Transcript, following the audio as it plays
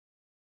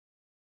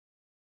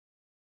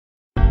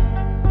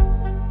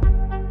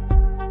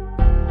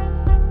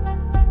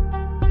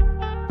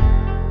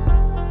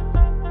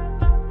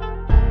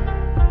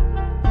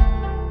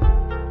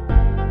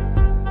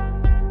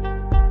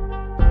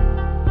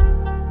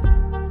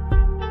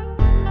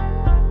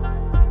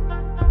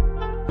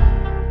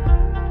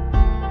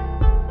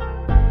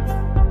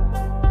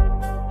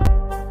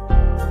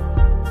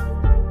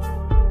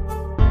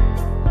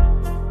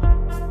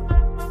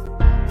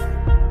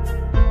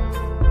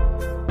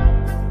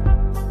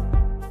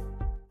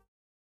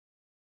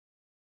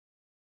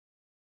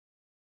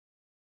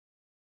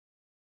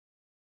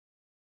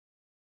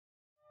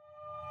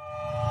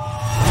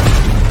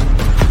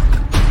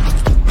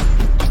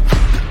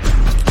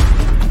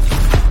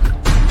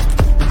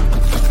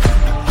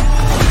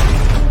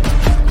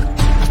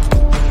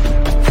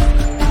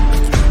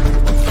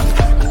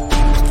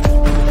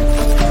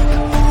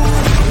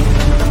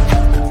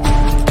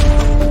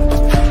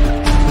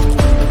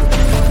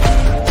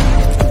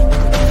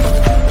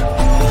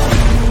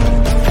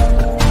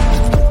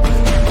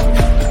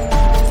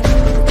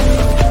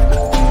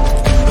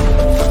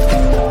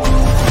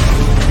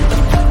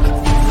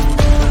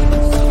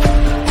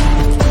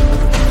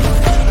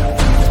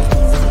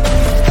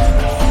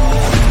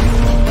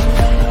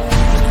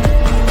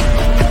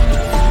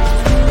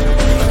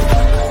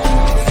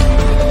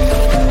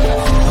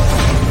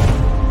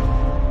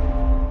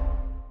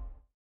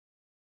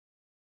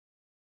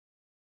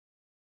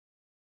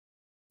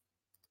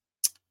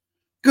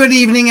Good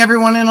evening,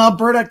 everyone in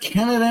Alberta,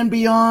 Canada, and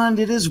beyond.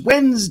 It is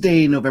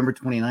Wednesday, November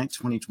 29th,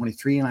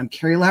 2023, and I'm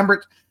Kerry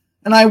Lambert,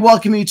 and I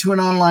welcome you to an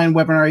online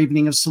webinar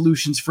evening of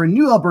solutions for a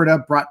new Alberta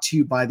brought to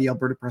you by the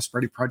Alberta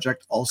Prosperity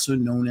Project, also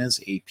known as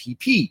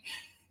APP.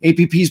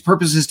 APP's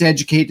purpose is to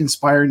educate,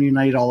 inspire, and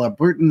unite all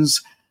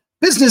Albertans,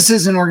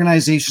 businesses, and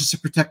organizations to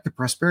protect the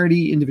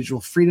prosperity,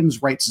 individual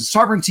freedoms, rights, and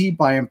sovereignty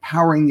by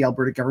empowering the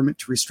Alberta government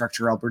to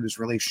restructure Alberta's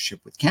relationship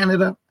with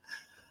Canada.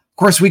 Of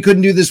course, we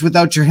couldn't do this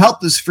without your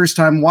help. This first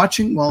time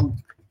watching, well,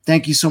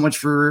 thank you so much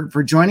for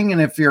joining.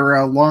 And if you're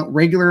a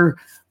regular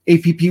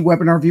APP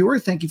webinar viewer,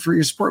 thank you for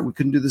your support. We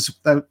couldn't do this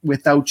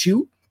without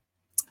you.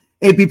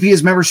 APP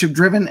is membership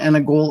driven and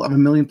a goal of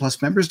 1 million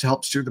plus members to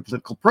help steer the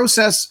political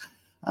process.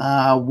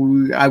 I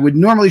would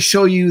normally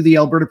show you the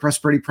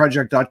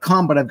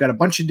albertaprosperityproject.com, but I've got a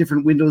bunch of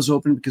different windows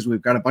open because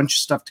we've got a bunch of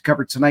stuff to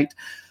cover tonight.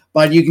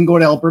 But you can go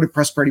to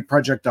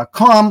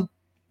albertaprosperityproject.com.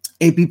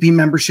 APP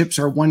memberships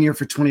are 1 year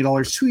for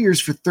 $20, 2 years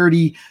for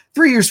 $30,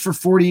 3 years for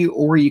 $40,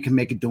 or you can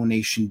make a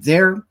donation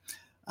there.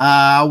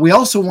 We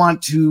also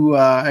want to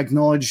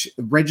acknowledge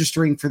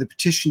registering for the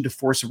petition to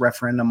force a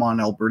referendum on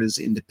Alberta's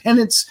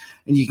independence.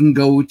 And you can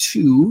go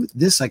to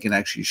this, I can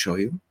actually show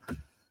you.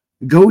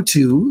 Go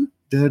to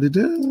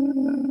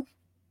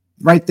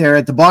right there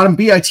at the bottom,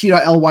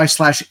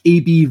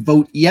 bit.ly/AB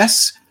vote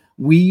yes.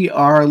 We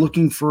are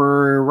looking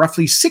for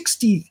roughly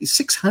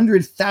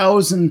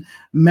 600,000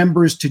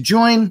 members to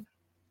join.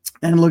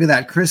 And look at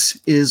that. Chris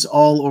is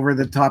all over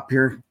the top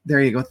here.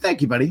 There you go.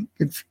 Thank you, buddy.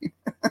 Good for you.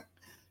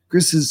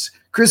 Chris is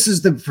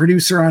the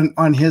producer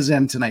on his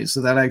end tonight, so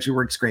that actually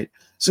works great.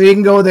 So you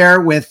can go there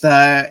with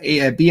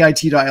bit.ly/AB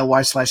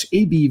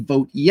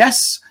vote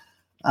yes.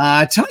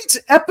 Tonight's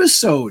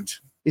episode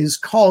is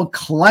called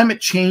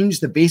Climate Change,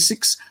 the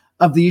Basics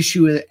of the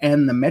Issue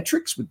and the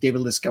Metrics with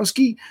David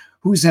Leskowski,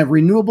 who's a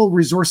renewable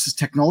resources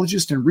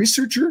technologist and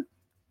researcher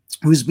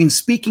who's been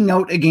speaking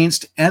out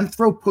against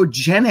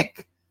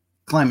anthropogenic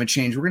climate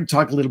change. We're going to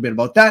talk a little bit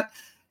about that.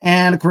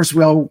 And of course,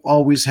 we'll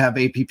always have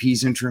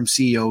APP's interim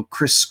CEO,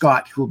 Chris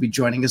Scott, who will be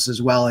joining us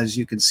as well. As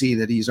you can see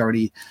that he's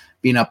already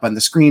been up on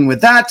the screen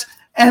with that.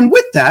 And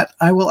with that,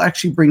 I will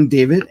actually bring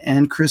David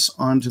and Chris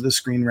onto the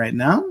screen right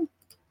now.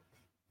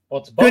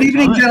 Well, it's about Good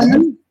evening, time.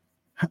 gentlemen.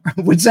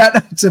 What's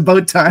that? It's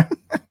about time.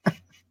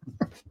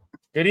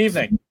 Good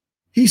evening.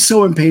 He's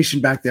so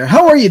impatient back there.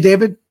 How are you,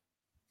 David?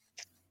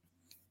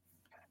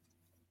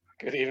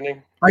 Good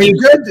evening. Are you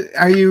good?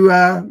 Are you?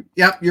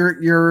 Yep.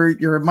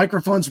 Your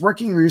microphone's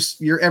working.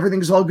 Your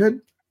everything's all good.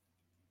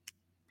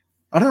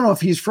 I don't know if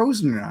he's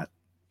frozen or not,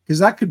 because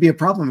that could be a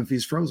problem if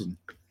he's frozen.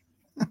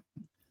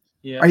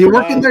 Yeah. Are you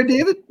working there,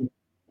 David?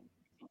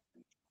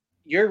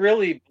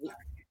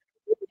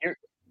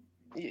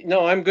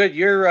 No, I'm good.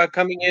 You're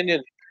coming in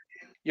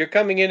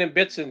in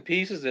bits and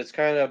pieces. It's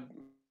kind of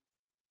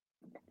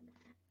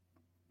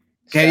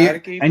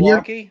staticky, and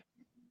blocky.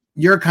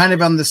 You're kind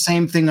of on the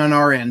same thing on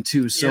our end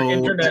too. So your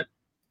internet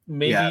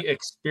may be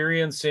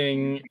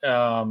experiencing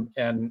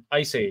an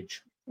ice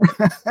age.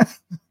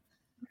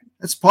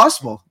 It's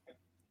possible.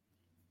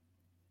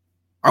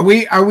 Are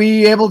we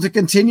able to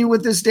continue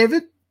with this,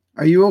 David?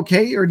 Are you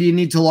okay, or do you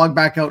need to log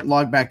back out and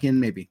log back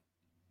in maybe?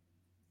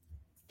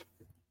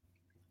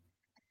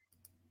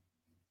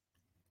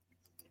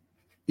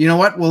 You know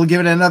what? We'll give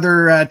it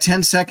another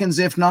 10 seconds.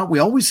 If not, we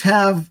always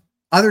have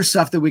other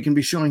stuff that we can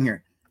be showing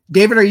here.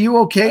 David, are you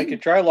okay? I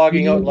could try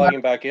logging out and logging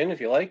back in if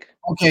you like.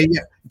 Okay,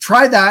 yeah.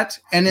 Try that.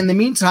 And in the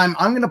meantime,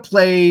 I'm going to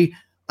play.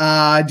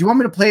 Do you want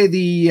me to play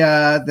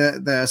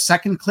the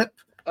second clip?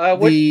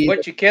 What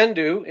you can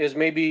do is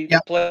maybe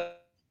play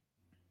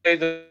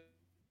the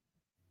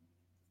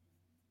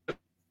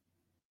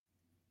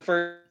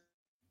first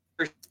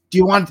do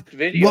you want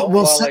video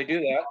while I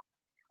do that.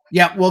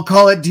 Yeah, we'll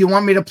call it. Do you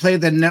want me to play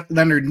the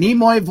Leonard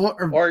Nimoy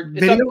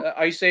video?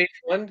 Ice Age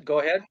one.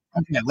 Go ahead.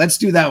 Okay, let's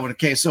do that one.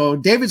 Okay, so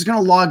David's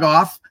going to log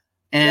off,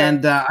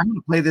 and I'm going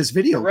to play this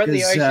video. Run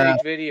the Ice Age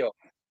video.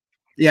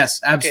 Yes,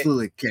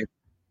 absolutely. Okay,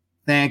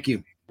 thank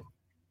you.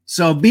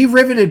 So be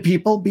riveted,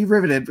 people. Be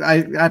riveted.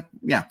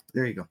 Yeah,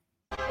 there you go.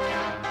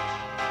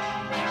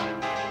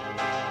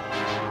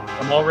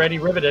 I'm already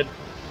riveted.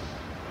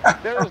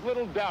 There is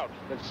little doubt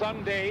that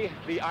someday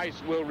the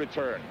ice will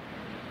return.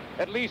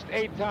 At least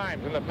 8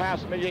 times in the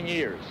past million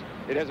years,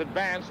 it has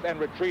advanced and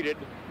retreated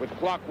with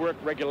clockwork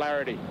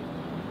regularity.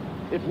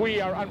 If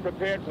we are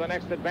unprepared for the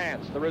next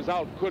advance, the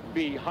result could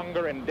be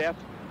hunger and death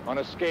on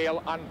a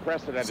scale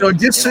unprecedented. So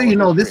just so you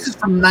know, this is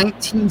from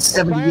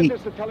 1978. What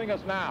scientists are telling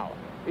us now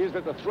is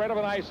that the threat of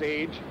an ice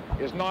age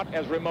is not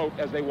as remote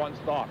as they once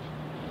thought.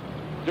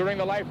 During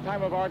the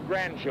lifetime of our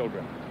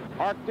grandchildren,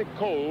 Arctic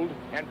cold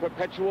and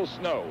perpetual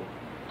snow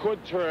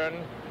could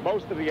turn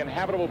most of the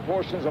inhabitable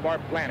portions of our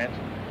planet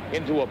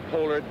into a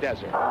polar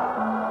desert.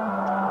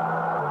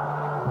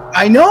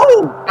 I know.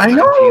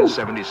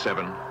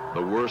 1977,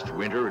 the worst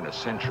winter in a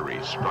century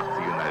struck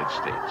the United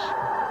States.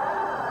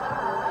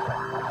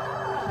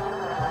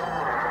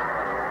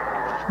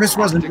 Chris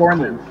wasn't born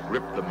then.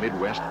 Ripped the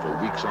Midwest for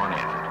weeks on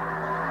end.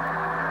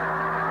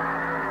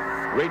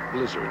 Great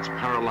blizzards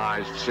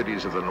paralyzed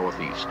cities of the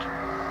Northeast.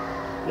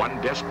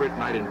 One desperate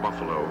night in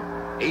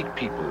Buffalo, 8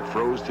 people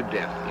froze to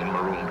death in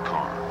marooned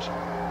cars.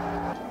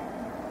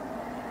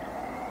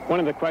 One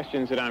of the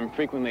questions that I'm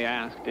frequently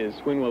asked is,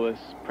 when will this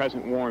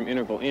present warm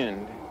interval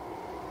end?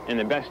 And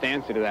the best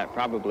answer to that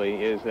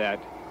probably is that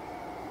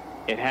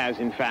it has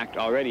in fact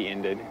already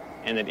ended,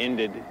 and it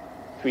ended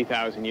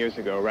 3,000 years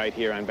ago right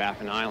here on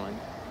Baffin Island.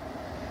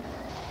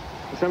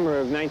 The summer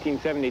of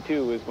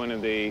 1972 was one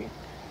of the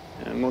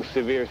most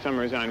severe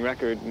summers on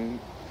record, and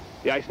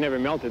the ice never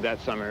melted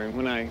that summer. And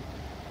when I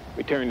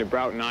returned to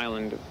Broughton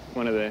Island,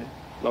 one of the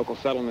local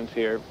settlements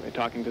here,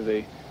 talking to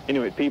the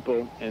Inuit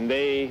people, and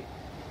they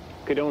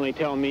could only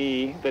tell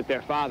me that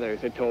their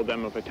fathers had told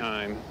them of a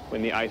time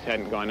when the ice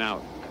hadn't gone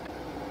out.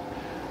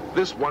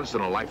 This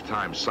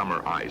once-in-a-lifetime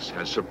summer ice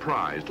has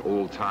surprised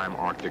old-time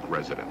Arctic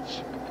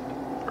residents.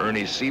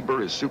 Ernie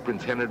Sieber is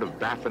superintendent of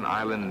Baffin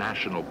Island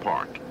National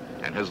Park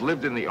and has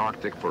lived in the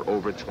Arctic for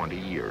over 20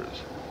 years.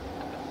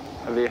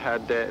 We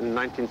had, in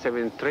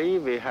 1973,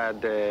 we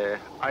had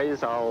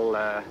ice all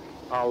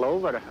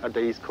over at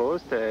the East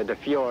Coast. The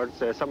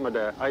fjords, some of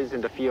the ice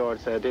in the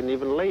fjords didn't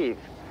even leave.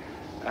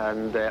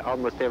 And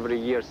almost every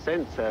year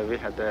since, we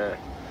had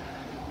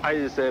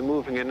ice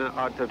moving in and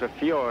out of the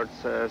fjords.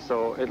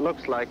 So it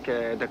looks like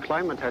the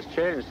climate has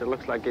changed. It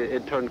looks like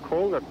it turned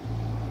colder.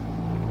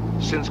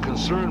 Since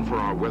concern for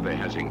our weather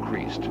has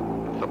increased,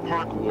 the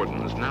park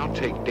wardens now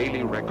take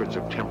daily records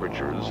of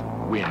temperatures,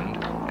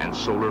 wind, and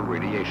solar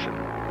radiation.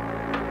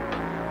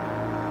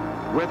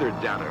 Weather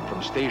data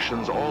from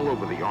stations all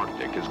over the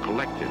Arctic is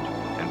collected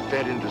and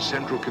fed into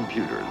central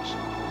computers.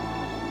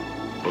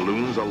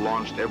 Balloons are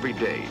launched every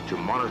day to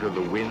monitor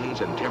the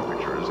winds and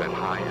temperatures at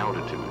high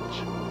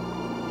altitudes.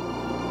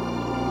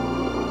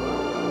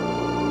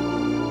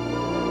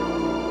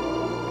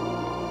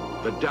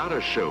 The data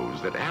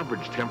shows that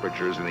average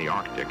temperatures in the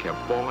Arctic have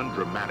fallen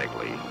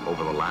dramatically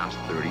over the last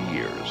 30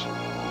 years.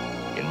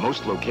 In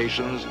most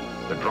locations,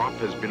 the drop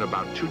has been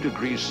about 2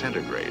 degrees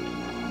centigrade.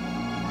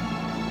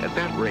 At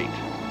that rate,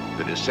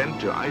 the descent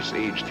to ice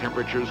age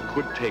temperatures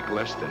could take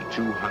less than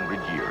 200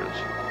 years.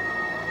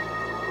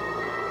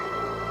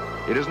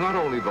 It is not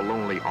only the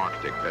lonely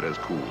Arctic that has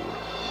cooled.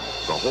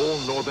 The whole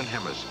northern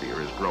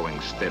hemisphere is growing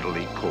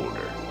steadily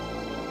colder.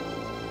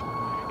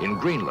 In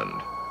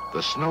Greenland,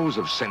 the snows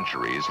of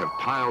centuries have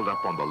piled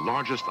up on the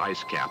largest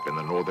ice cap in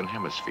the northern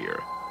hemisphere.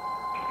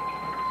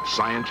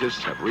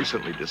 Scientists have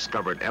recently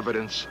discovered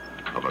evidence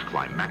of a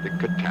climatic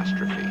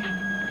catastrophe.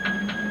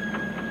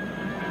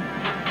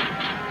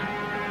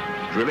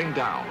 Drilling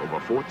down over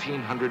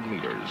 1,400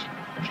 meters,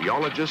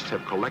 geologists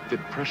have collected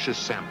precious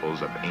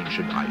samples of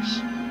ancient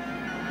ice.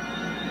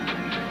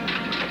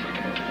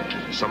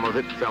 Some of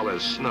it fell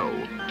as snow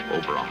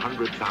over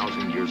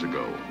 100,000 years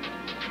ago.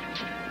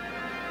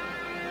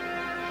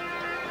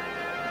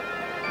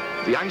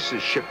 The ice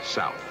is shipped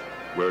south,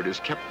 where it is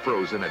kept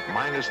frozen at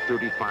minus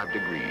 35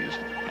 degrees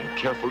and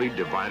carefully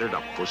divided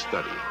up for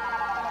study.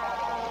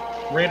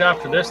 Right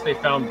after this, they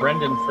found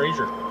Brendan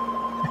Fraser.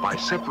 By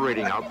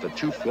separating out the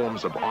 2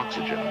 forms of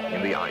oxygen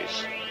in the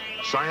ice,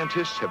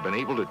 scientists have been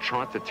able to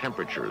chart the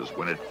temperatures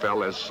when it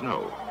fell as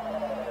snow.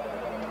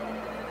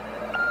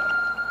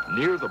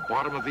 Near the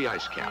bottom of the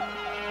ice cap,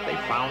 they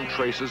found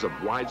traces of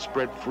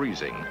widespread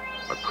freezing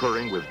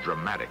occurring with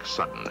dramatic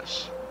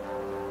suddenness.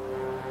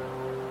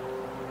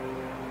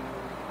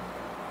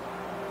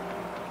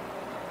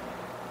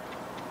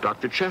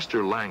 Dr.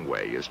 Chester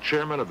Langway is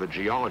chairman of the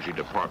geology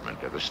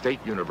department at the State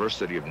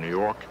University of New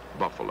York,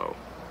 Buffalo.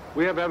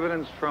 We have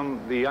evidence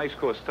from the ice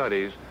core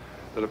studies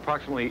that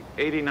approximately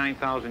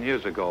 89,000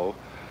 years ago,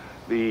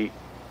 the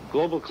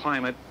global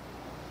climate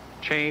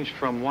changed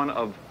from one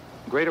of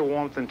greater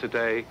warmth than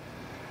today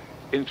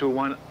into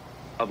one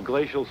of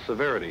glacial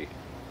severity.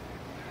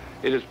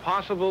 It is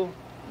possible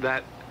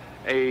that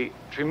a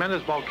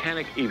tremendous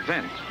volcanic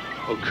event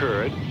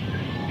occurred,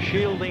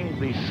 shielding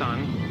the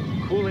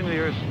sun, cooling the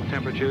Earth's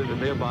temperatures,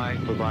 and thereby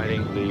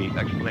providing the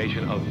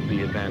explanation of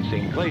the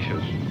advancing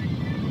glaciers.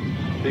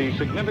 The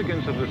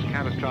significance of this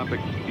catastrophic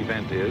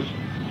event is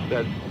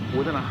that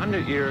within a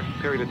 100-year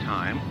period of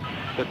time,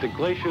 that the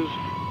glaciers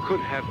could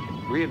have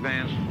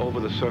re-advanced over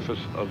the surface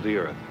of the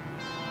Earth.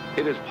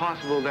 It is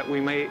possible that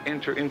we may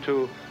enter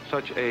into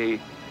such a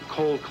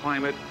cold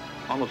climate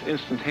almost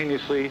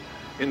instantaneously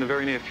in the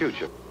very near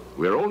future.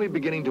 We're only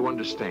beginning to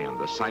understand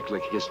the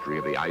cyclic history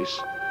of the ice,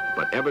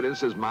 but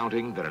evidence is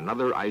mounting that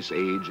another ice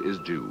age is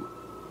due.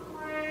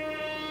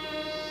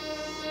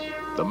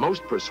 The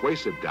most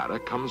persuasive data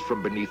comes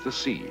from beneath the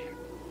sea.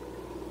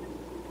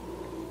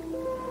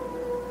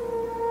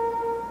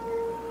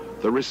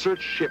 The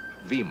research ship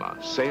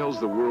Vima sails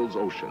the world's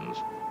oceans,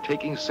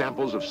 taking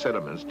samples of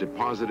sediments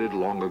deposited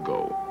long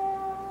ago.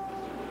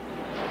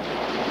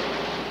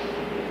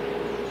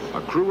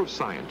 A crew of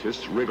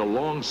scientists rig a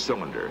long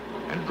cylinder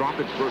and drop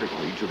it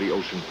vertically to the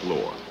ocean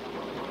floor.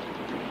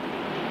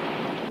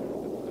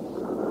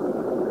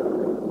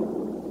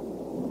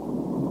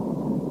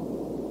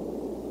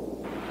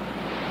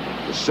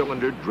 The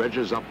cylinder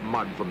dredges up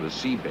mud from the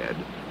seabed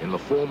in the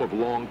form of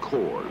long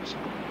cores.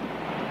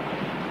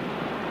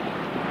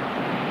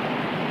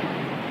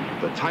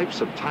 The types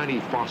of tiny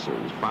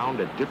fossils found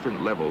at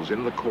different levels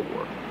in the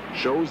core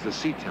shows the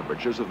sea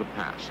temperatures of the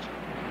past.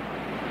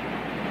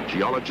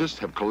 Geologists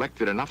have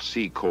collected enough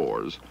sea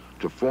cores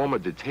to form a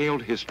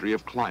detailed history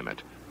of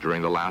climate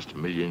during the last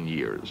million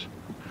years.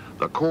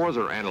 The cores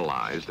are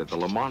analyzed at the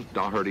Lamont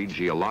Doherty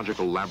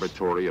Geological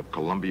Laboratory of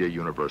Columbia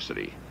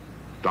University.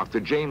 Dr.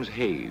 James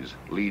Hayes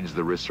leads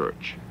the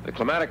research. The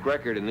climatic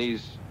record in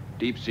these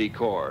deep sea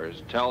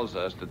cores tells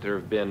us that there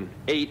have been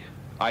 8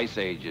 ice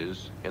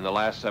ages in the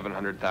last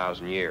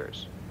 700,000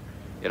 years.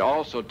 It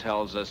also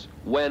tells us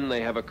when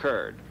they have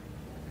occurred.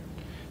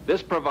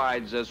 This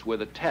provides us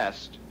with a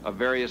test of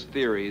various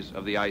theories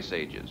of the ice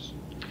ages.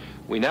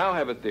 We now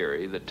have a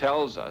theory that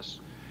tells us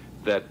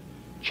that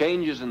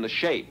changes in the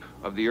shape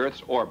of the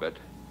Earth's orbit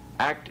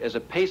act as a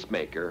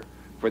pacemaker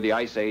for the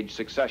ice age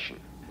succession.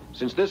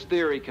 Since this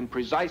theory can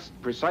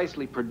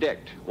precisely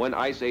predict when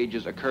ice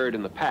ages occurred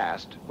in the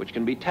past, which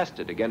can be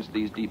tested against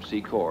these deep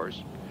sea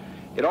cores,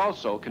 it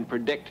also can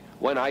predict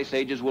when ice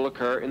ages will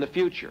occur in the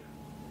future.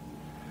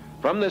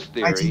 From this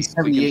theory,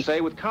 we can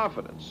say with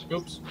confidence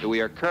that we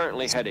are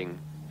currently heading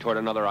toward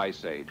another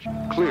ice age.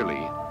 Clearly,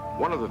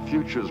 one of the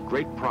future's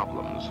great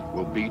problems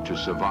will be to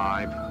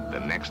survive the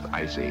next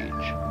ice age.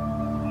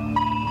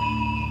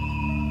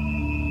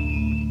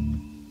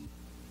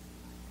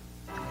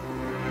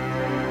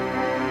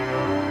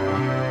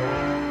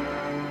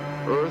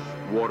 Earth,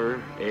 water,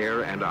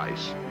 air, and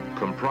ice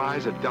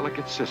comprise a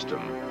delicate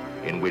system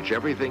in which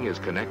everything is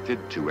connected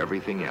to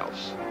everything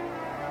else.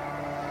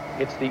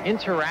 It's the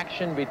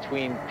interaction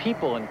between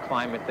people and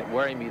climate that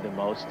worry me the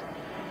most,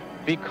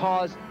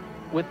 because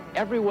with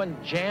everyone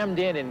jammed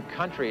in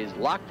countries,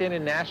 locked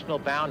in national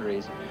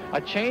boundaries,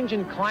 a change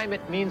in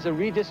climate means a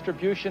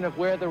redistribution of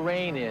where the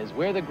rain is,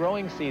 where the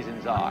growing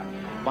seasons are.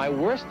 My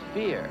worst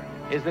fear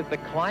is that the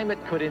climate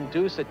could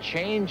induce a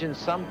change in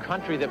some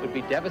country that would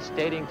be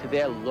devastating to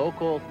their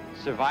local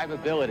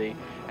survivability,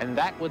 and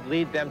that would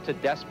lead them to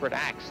desperate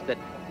acts that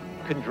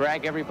could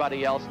drag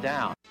everybody else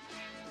down.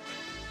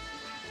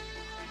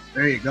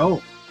 There you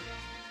go.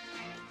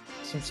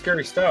 Some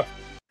scary stuff.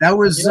 That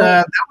was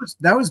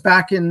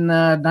back in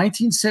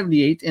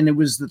 1978, and it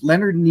was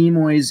Leonard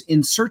Nimoy's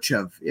In Search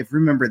of. If you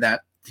remember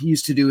that, he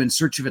used to do In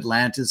Search of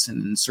Atlantis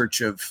and In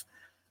Search of,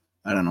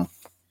 I don't know,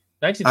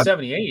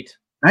 1978.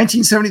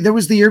 1970. That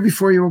was the year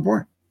before you were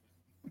born.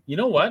 You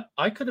know what?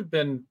 I could have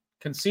been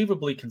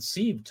conceivably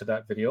conceived to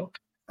that video.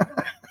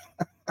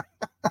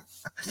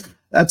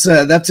 That's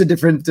a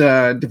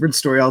different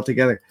story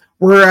altogether.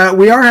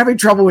 We are having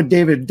trouble with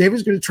David.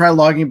 David's going to try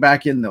logging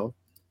back in though.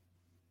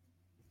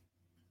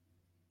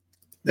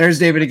 There's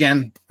David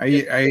again. Are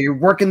you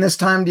working this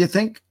time, do you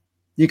think?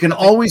 You can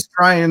always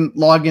try and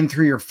log in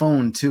through your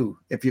phone too,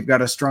 if you've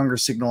got a stronger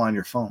signal on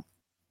your phone.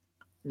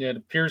 Yeah, it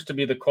appears to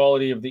be the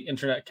quality of the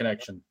internet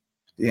connection.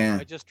 Yeah.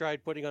 I just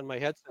tried putting on my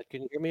headset.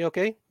 Can you hear me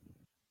okay?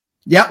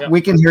 Yeah,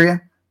 we can hear you.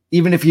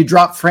 Even if you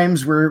drop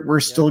frames, we're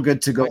still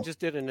good to go. I just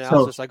did an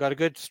analysis. I got a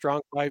good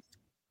strong pipe.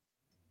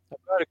 I've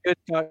got a good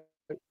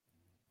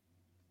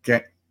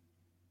Okay.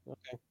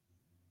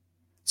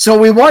 So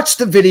we watched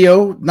the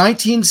video,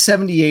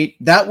 1978.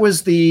 That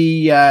was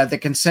the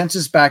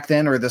consensus back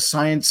then, or the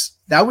science.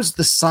 That was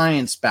the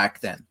science back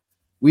then.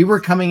 We were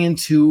coming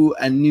into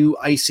a new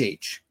ice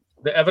age.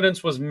 The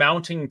evidence was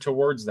mounting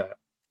towards that.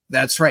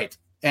 That's right.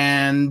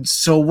 And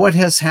so what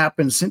has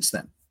happened since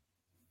then?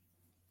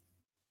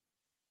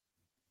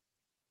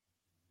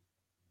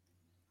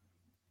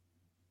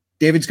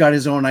 David's got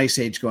his own ice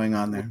age going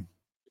on there.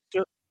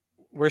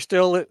 We're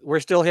still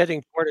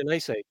heading toward an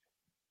ice age.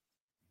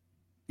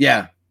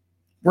 Yeah.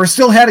 We're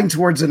still heading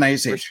towards an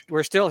ice age.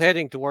 We're still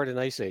heading toward an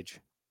ice age.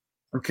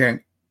 Okay.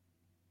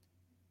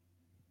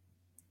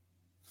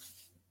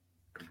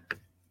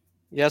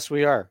 Yes,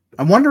 we are.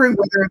 I'm wondering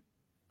whether.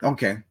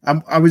 Okay.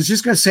 I was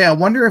just going to say, I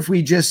wonder if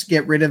we just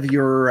get rid of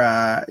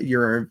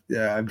your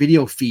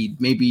video feed.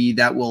 Maybe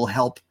that will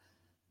help.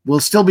 We'll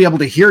still be able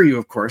to hear you,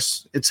 of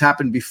course. It's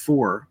happened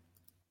before.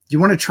 Do you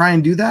want to try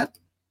and do that?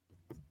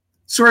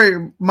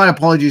 Sorry, my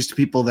apologies to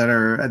people that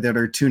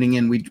are tuning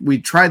in. We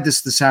tried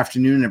this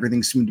afternoon and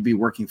everything seemed to be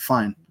working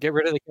fine. Get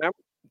rid of the camera?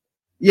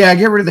 Yeah,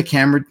 get rid of the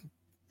camera.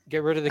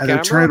 Get rid of the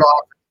camera? Turn it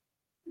off.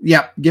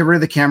 Yeah, get rid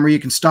of the camera. You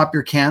can stop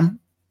your cam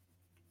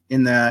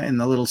in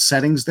the little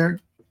settings there.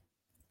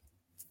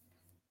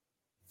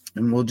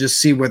 And we'll just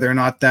see whether or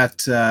not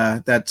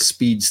that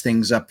speeds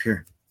things up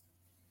here.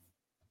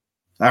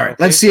 All right,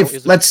 okay,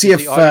 let's see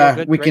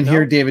if we can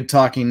hear David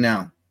talking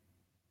now.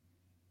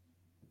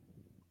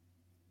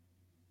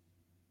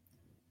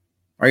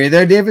 Are you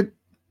there, David?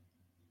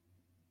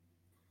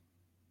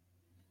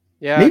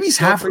 Yeah, maybe he's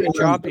half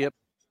choppy.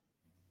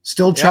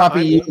 Still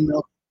choppy.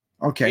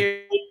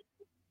 Okay.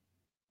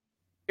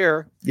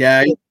 Here.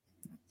 Yeah,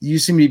 you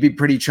seem to be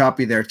pretty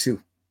choppy there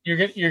too.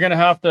 You're gonna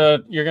have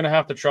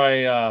to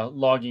try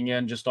logging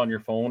in just on your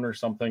phone or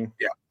something.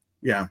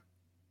 Yeah.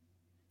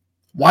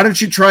 Why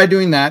don't you try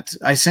doing that?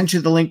 I sent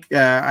you the link.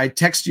 I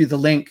text you the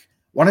link.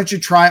 Why don't you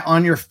try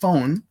on your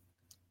phone?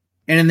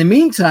 And in the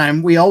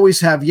meantime, we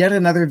always have yet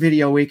another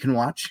video we can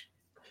watch.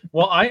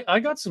 Well, I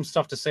got some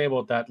stuff to say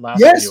about that last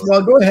Yes, video.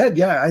 well, go ahead.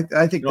 Yeah,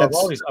 I think I've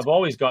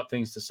always got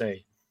things to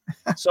say.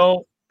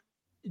 So,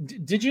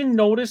 did you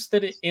notice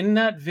that in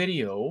that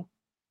video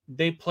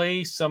they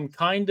play some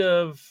kind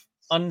of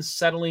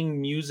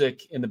unsettling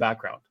music in the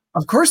background?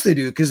 Of course they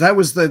do, because that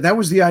was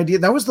the idea.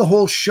 That was the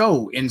whole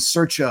show, In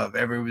Search of.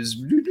 Everyone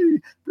was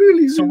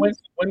really. So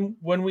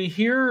when we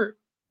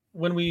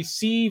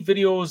see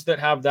videos that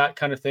have that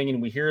kind of thing,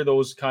 and we hear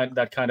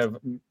that kind of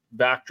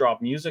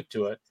backdrop music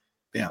to it,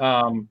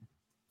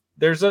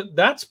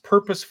 that's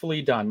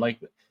purposefully done.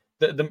 Like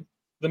the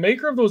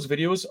maker of those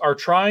videos are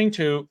trying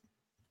to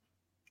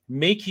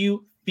make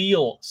you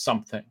feel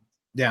something.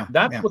 Yeah,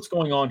 that's what's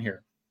going on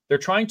here. They're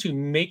trying to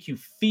make you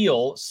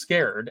feel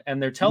scared, and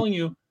they're telling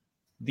you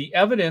the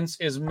evidence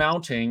is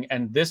mounting,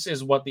 and this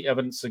is what the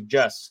evidence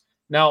suggests.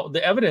 Now,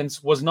 the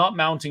evidence was not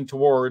mounting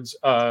towards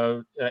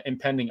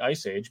impending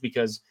ice age,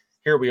 because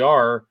here we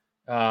are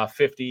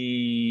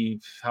 50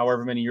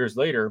 however many years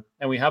later,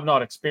 and we have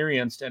not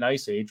experienced an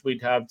ice age.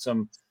 We'd have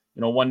some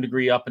 1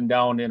 degree up and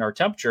down in our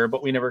temperature,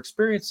 but we never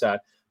experienced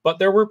that. But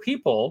there were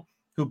people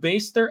who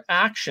based their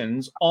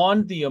actions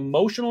on the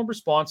emotional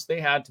response they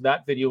had to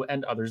that video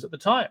and others at the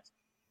time.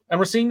 And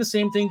we're seeing the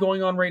same thing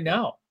going on right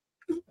now.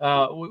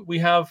 We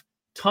have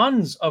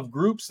tons of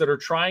groups that are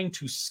trying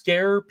to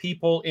scare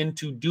people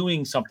into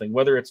doing something,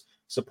 whether it's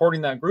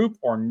supporting that group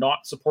or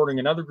not supporting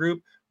another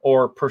group,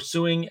 or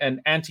pursuing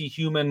an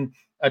anti-human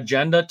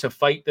agenda to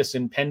fight this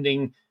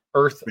impending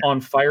Earth on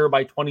fire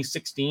by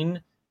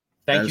 2016.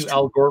 Thank you,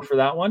 Al Gore, for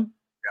that one.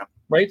 Yeah.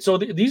 Right. So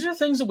these are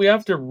things that we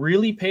have to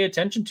really pay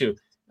attention to,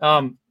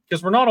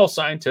 because we're not all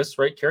scientists,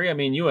 right, Kerry? I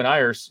mean, you and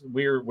I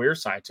we're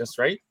scientists,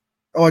 right?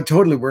 Oh,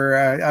 totally.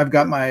 I've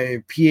got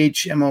my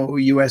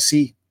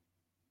PhMOUSC.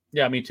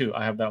 Yeah, me too.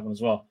 I have that one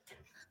as well.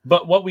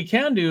 But what we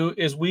can do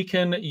is we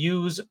can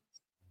use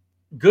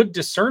good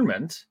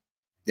discernment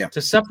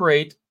to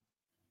separate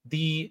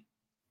the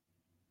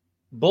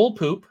bull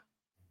poop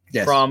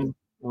from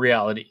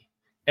reality.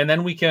 And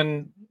then we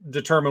can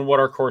determine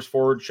what our course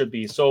forward should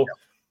be. So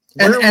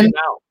where are we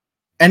now?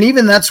 And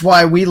even that's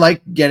why we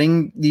like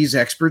getting these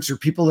experts or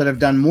people that have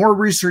done more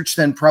research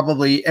than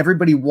probably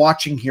everybody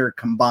watching here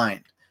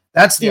combined.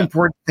 That's the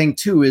important thing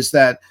too, is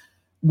that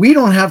we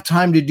don't have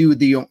time to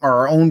do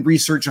our own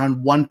research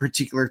on one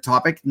particular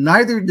topic.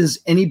 Neither does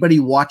anybody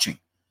watching.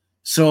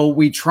 So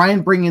we try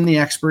and bring in the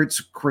experts,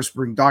 of course,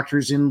 bring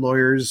doctors in,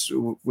 lawyers,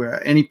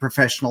 any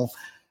professional,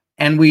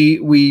 and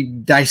we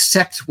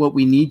dissect what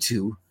we need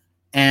to,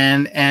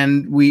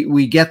 and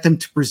we get them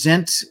to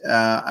present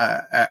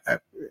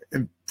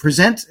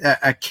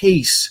a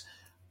case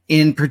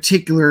in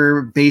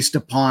particular based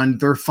upon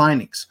their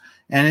findings.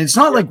 And it's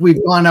not like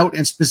we've gone out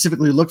and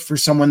specifically looked for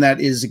someone that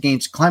is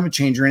against climate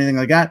change or anything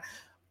like that.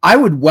 I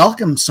would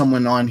welcome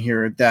someone on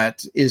here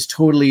that is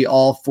totally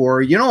all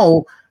for,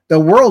 the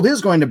world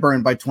is going to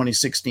burn by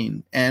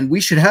 2016, and we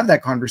should have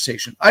that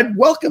conversation. I'd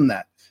welcome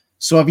that.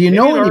 So if you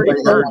know anybody,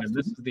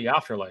 this is the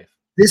afterlife.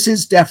 This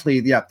is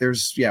definitely,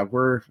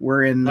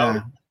 we're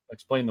in.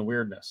 Explain the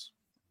weirdness.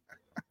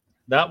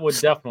 That would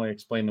definitely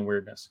explain the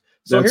weirdness.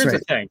 So here's the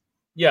thing.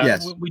 Yeah,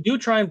 we do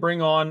try and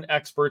bring on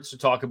experts to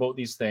talk about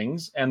these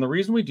things. And the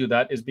reason we do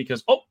that is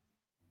because,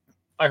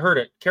 I heard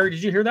it. Kerry,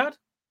 did you hear that?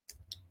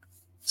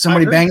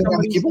 Somebody banging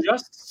on the keyboard?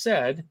 Just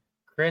said,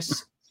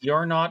 Chris,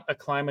 you're not a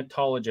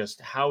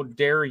climatologist. How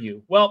dare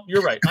you? Well,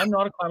 you're right. I'm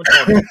not a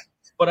climatologist,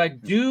 but I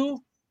do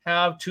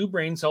have 2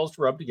 brain cells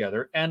to rub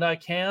together, and I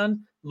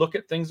can look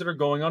at things that are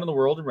going on in the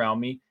world around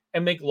me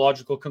and make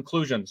logical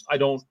conclusions. I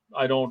don't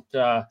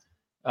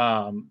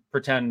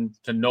pretend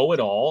to know it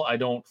all. I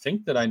don't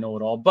think that I know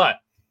it all, but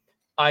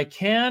I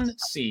can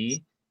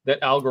see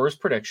that Al Gore's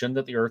prediction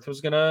that the Earth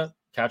was going to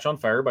catch on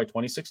fire by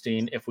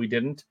 2016 if we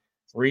didn't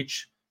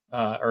reach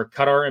or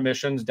cut our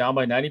emissions down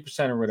by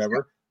 90% or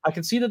whatever. I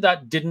can see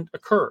that didn't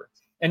occur.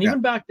 And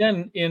even back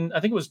then, I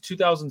think it was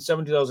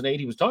 2007, 2008,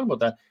 he was talking about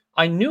that.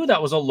 I knew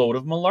that was a load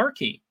of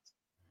malarkey.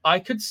 I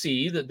could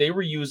see that they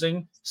were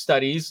using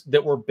studies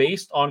that were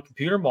based on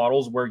computer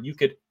models where you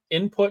could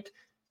input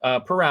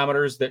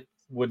parameters that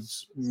would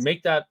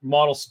make that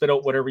model spit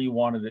out whatever you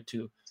wanted it to.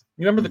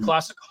 You remember the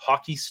classic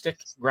hockey stick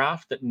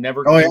graph that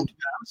never came to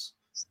pass?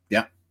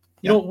 Yeah.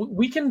 You know,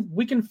 we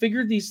can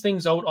figure these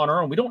things out on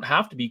our own. We don't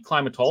have to be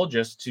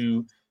climatologists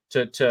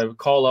to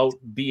call out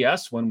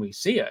BS when we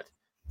see it.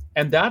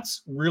 And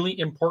that's really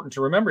important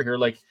to remember here.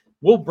 Like,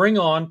 we'll bring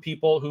on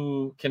people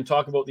who can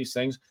talk about these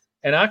things.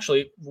 And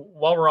actually,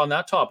 while we're on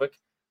that topic,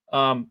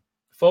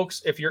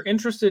 folks, if you're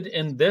interested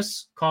in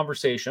this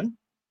conversation,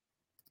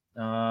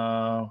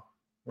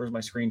 where's my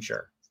screen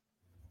share?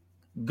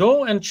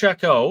 Go and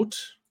check out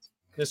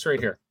this right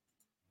here.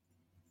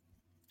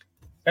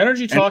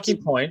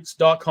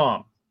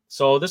 EnergyTalkingPoints.com.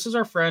 So this is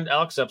our friend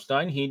Alex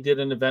Epstein. He did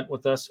an event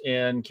with us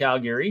in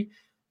Calgary,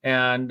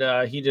 and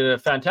he did a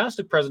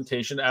fantastic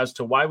presentation as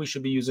to why we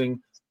should be using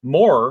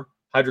more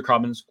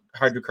hydrocarbons,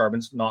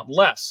 not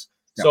less.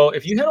 Yeah. So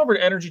if you head over to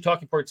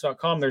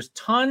EnergyTalkingPoints.com, there's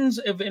tons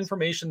of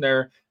information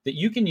there that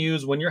you can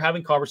use when you're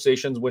having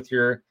conversations with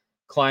your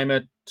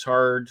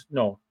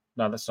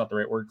that's not the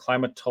right word,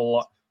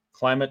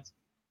 climate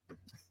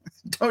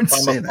Don't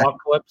say that.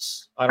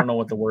 apocalypse. I don't know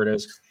what the word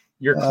is.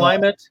 Your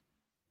climate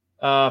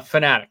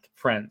fanatic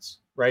friends,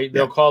 right?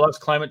 They'll call us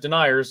climate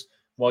deniers.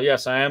 Well,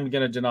 yes, I am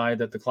going to deny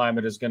that the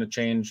climate is going to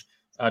change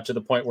to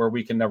the point where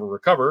we can never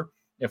recover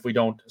if we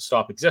don't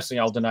stop existing.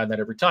 I'll deny that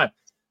every time.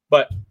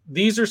 But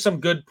these are some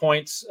good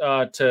points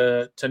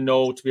to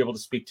know, to be able to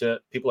speak to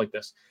people like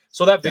this.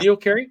 So that video,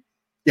 Kerry,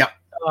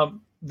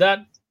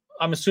 that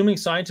I'm assuming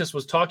scientist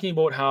was talking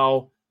about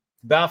how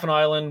Baffin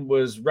Island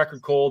was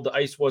record cold, the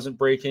ice wasn't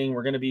breaking,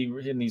 we're going to be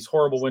in these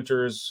horrible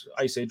winters,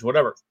 ice age,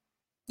 whatever.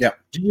 Yeah.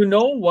 Do you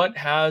know what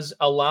has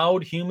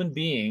allowed human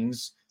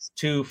beings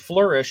to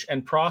flourish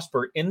and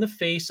prosper in the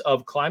face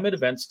of climate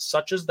events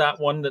such as that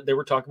one that they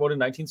were talking about in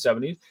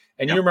 1970s?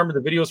 And you remember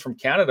the videos from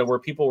Canada where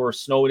people were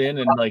snowed in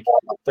and like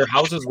their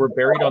houses were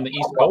buried on the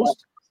East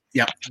Coast?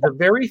 Yeah. The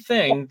very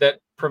thing that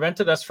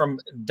prevented us from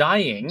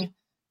dying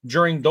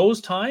during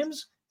those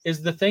times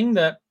is the thing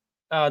that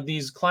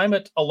these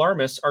climate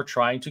alarmists are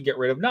trying to get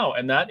rid of now.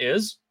 And that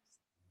is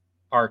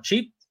our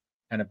cheap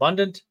and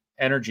abundant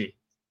energy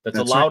that's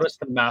allowed us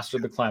to master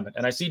the climate.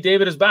 And I see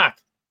David is back.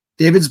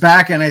 David's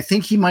back, and I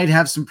think he might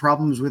have some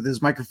problems with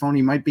his microphone.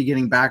 He might be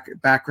getting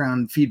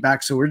background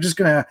feedback. So we're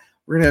gonna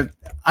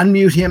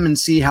unmute him and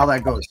see how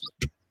that goes.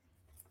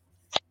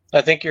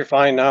 I think you're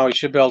fine now. You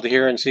should be able to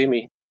hear and see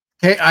me.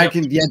 Okay, I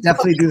can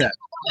definitely do that.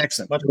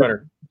 Excellent. Much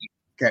better.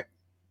 Okay.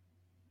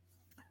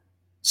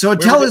 So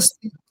tell us.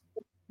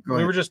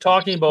 We were just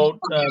talking about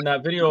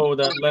that video,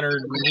 that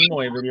Leonard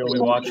Nimoy video we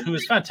watched, who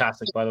is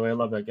fantastic, by the way. I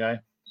love that guy.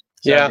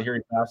 Sad to hear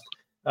he passed.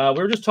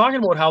 We were just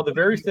talking about how the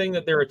very thing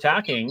that they're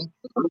attacking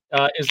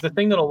is the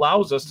thing that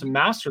allows us to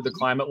master the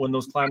climate when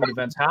those climate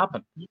events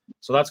happen.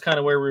 So that's kind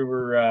of where we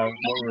were,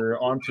 what we were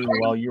on to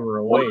while you were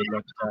away.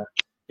 But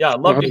I'd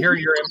love to hear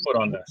your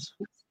input on this.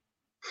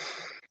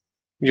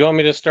 You want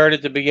me to start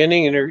at the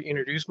beginning and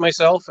introduce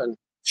myself? And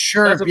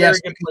sure, that's a very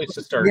good place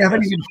to start. We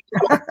haven't even,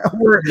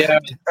 we're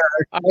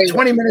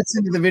 20 minutes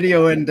into the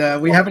video,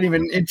 and we haven't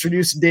even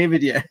introduced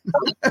David yet.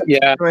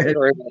 Go ahead.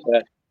 Sorry about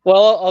that.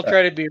 Well, I'll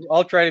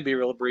try to be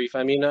real brief.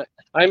 I mean, I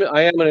am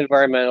an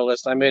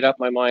environmentalist. I made up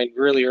my mind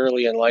really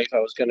early in life I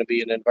was going to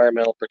be in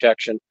environmental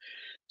protection.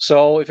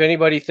 So if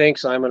anybody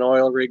thinks I'm an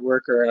oil rig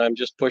worker and I'm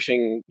just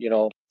pushing,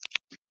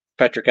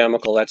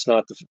 petrochemical, that's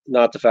not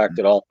the fact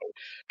at all.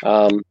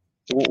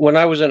 When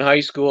I was in high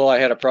school, I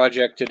had a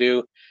project to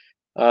do.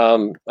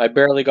 I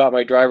barely got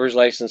my driver's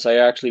license. I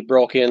actually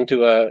broke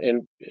into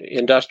an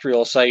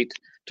industrial site,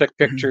 took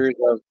pictures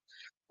of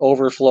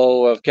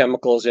overflow of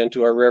chemicals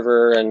into a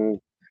river, and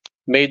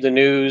made the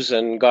news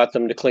and got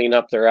them to clean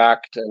up their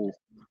act. And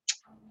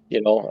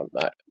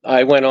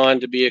I went on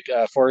to be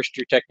a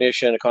forestry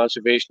technician, a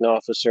conservation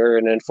officer,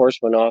 and an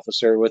enforcement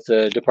officer with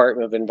the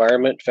Department of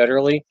Environment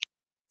federally.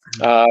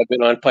 I've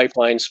been on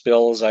pipeline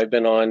spills. I've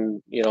been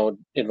on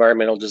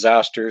environmental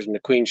disasters in the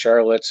Queen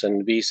Charlottes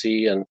and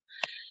BC. And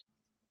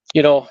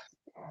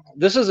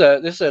this is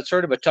a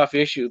sort of a tough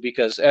issue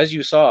because, as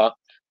you saw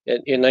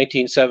in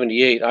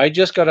 1978, I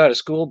just got out of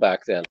school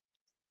back then.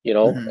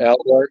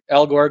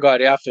 Al Gore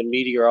got F in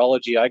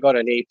meteorology. I got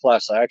an A+. I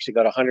actually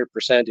got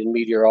 100% in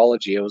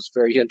meteorology. I was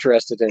very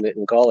interested in it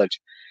in college.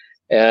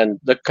 And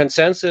the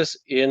consensus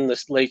in the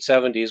late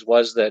 70s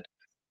was that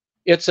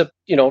it's a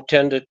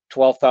 10 to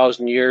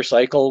 12,000 year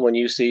cycle when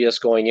you see us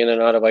going in and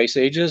out of ice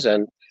ages.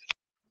 And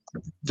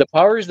the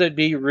powers that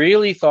be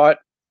really thought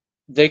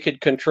they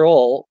could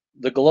control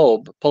the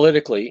globe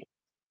politically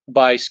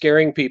by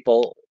scaring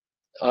people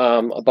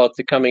about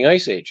the coming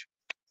ice age.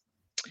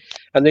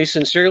 And they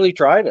sincerely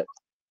tried it.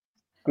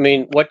 I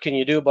mean, what can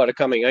you do about a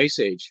coming ice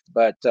age?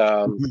 But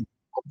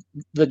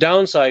the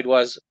downside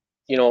was,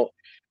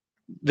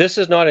 this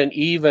is not an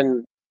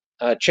even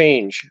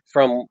change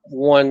from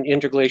one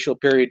interglacial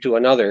period to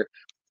another.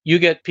 You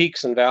get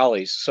peaks and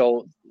valleys.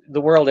 So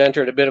the world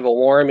entered a bit of a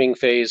warming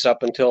phase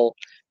up until,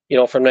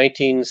 from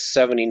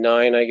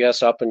 1979, I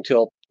guess, up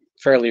until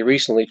fairly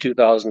recently,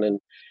 2000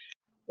 and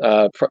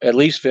at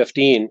least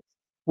 15.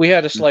 We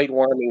had a slight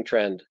warming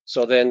trend.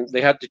 So then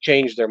they had to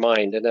change their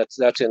mind, and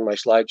that's in my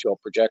slideshow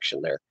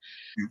projection there.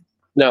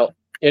 Now,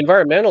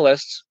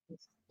 environmentalists, a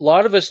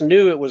lot of us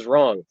knew it was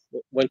wrong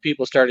when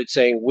people started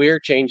saying we're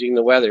changing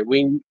the weather.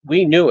 We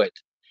knew it.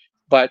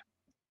 But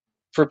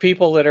for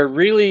people that are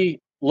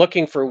really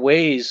looking for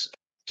ways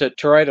to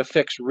try to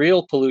fix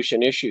real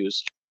pollution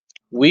issues,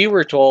 we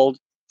were told,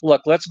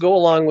 look, let's go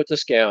along with the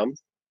scam,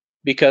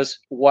 because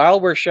while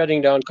we're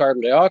shutting down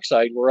carbon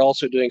dioxide, we're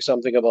also doing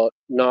something about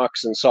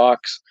NOx and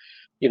SOx,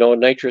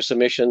 nitrous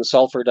emissions,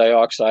 sulfur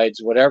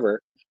dioxides,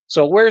 whatever.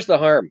 So where's the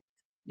harm?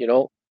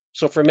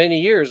 So for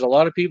many years, a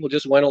lot of people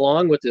just went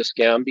along with this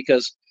scam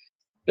because,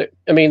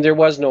 there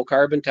was no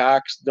carbon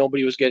tax.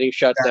 Nobody was getting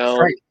shut down.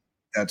 Right.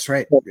 That's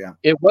right. Yeah.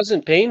 It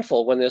wasn't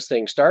painful when this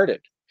thing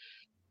started.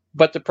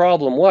 But the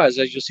problem was,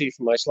 as you see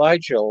from my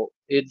slideshow,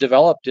 it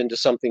developed into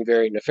something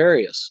very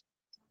nefarious.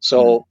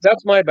 So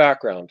that's my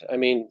background.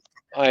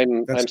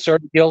 I'm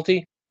sort of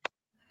guilty,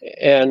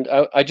 and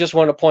I just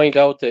want to point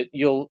out that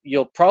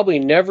you'll probably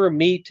never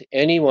meet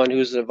anyone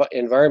who's an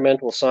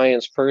environmental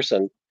science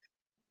person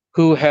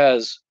who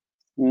has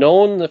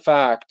known the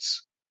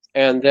facts,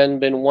 and then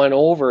been won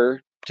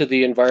over to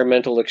the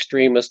environmental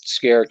extremist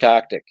scare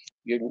tactic.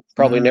 You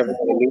probably never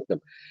want to meet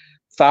them.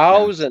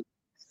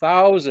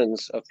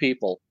 Thousands of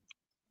people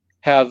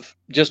have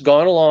just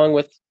gone along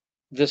with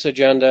this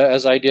agenda,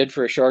 as I did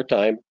for a short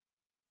time,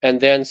 and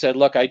then said,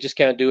 look, I just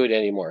can't do it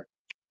anymore.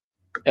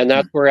 And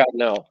that's where we're at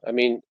now. I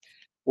mean,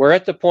 we're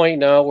at the point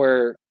now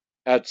where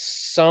at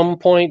some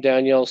point,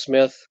 Danielle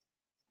Smith,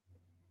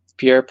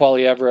 Pierre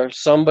Poilievre,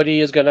 somebody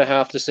is going to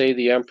have to say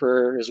the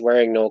emperor is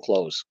wearing no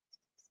clothes.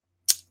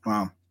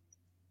 Wow.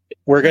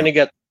 We're going to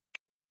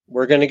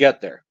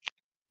get there.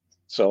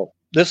 So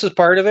this is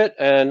part of it.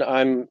 And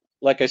I'm,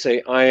 like I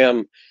say,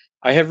 I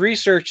have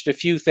researched a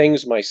few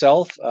things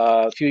myself.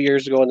 A few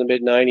years ago in the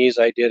mid-90s,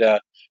 I did a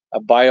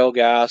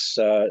biogas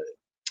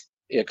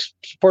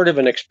sort of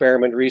an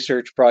experiment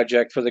research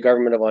project for the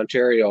government of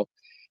Ontario,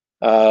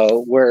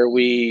 where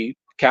we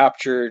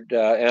captured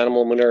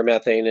animal manure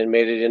methane and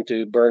made it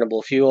into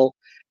burnable fuel,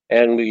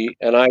 and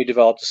I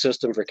developed a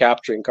system for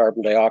capturing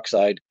carbon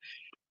dioxide.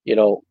 You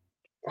know,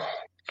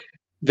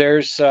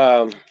 there's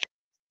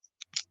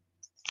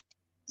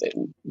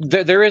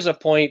there is a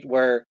point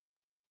where,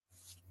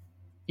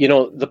 you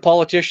know, the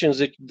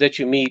politicians that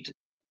you meet,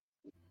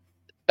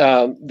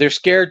 they're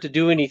scared to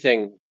do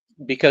anything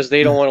because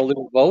they don't want to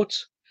lose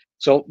votes.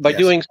 So by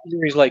doing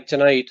series like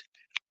tonight,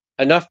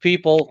 enough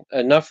people,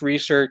 enough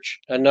research,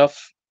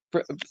 enough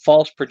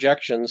false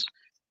projections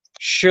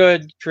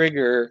should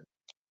trigger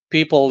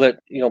people that,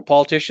 you know,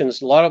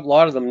 politicians, a lot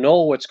of them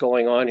know what's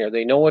going on here.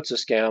 They know it's a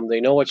scam. They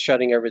know it's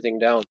shutting everything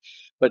down,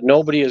 but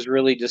nobody has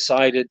really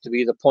decided to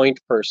be the point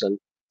person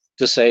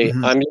to say,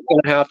 I'm just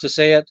going to have to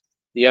say it.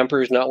 The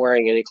emperor's not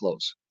wearing any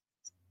clothes.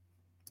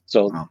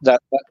 So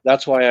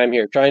that's why I'm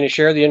here, trying to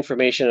share the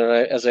information.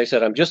 And as I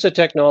said, I'm just a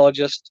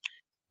technologist,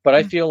 but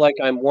I feel like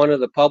I'm one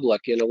of the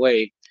public in a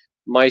way.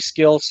 My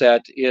skill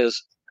set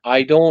is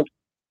I don't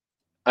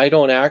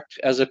act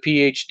as a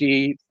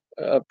PhD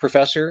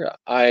professor.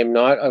 I'm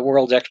not a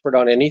world expert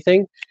on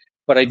anything,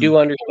 but I do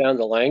understand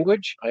the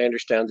language. I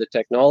understand the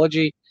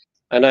technology,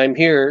 and I'm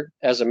here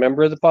as a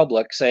member of the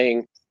public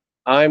saying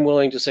I'm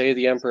willing to say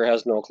the emperor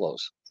has no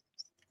clothes.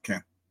 Okay.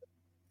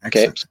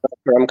 Okay, so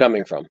that's where I'm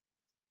coming from.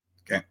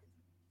 Okay.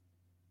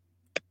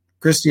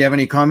 Chris, do you have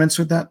any comments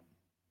with that?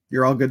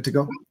 You're all good to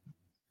go?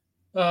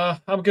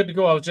 I'm good to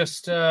go. I was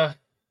just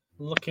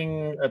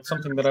looking at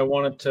something that I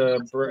wanted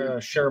to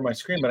share my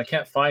screen, but I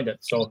can't find it.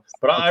 So,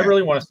 but I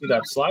really want to see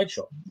that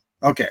slideshow.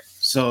 Okay.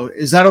 So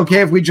is that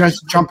okay if we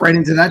just jump right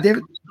into that,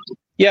 David?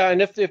 Yeah,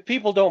 and if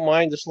people don't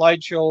mind the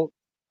slideshow,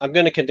 I'm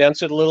going to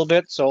condense it a little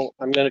bit. So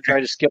I'm going to try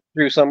to skip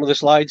through some of the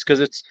slides because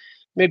it's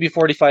maybe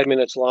 45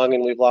 minutes long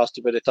and we've lost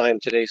a bit of time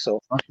today.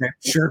 So okay,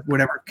 sure,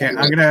 whatever. Okay,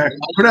 I'm going to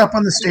put it up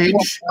on the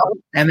stage,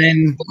 and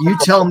then you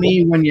tell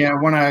me when you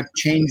want to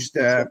change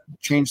the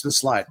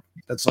slide.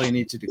 That's all you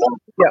need to do.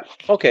 Yeah.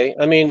 Okay.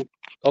 I mean,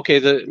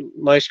 okay.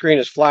 My screen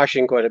is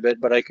flashing quite a bit,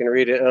 but I can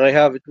read it, and I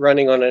have it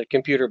running on a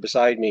computer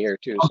beside me here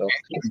too. So,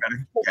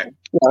 okay.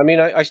 Yeah, I mean,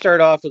 I start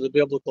off with a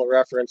biblical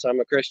reference. I'm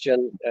a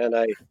Christian, and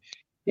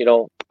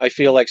I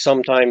feel like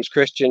sometimes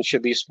Christians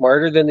should be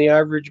smarter than the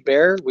average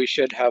bear. We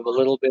should have a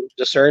little bit of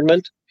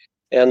discernment,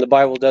 and the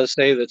Bible does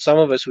say that some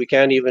of us we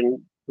can't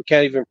even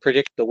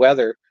predict the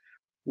weather.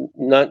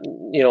 Not,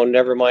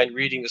 never mind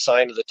reading the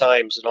sign of the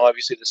times, and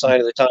obviously the sign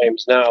of the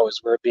times now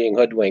is we're being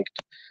hoodwinked.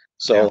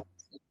 So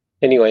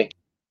anyway,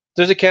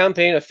 there's a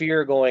campaign of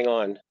fear going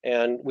on,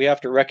 and we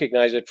have to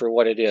recognize it for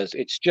what it is.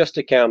 It's just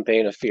a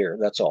campaign of fear.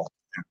 That's all.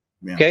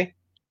 Yeah. Okay.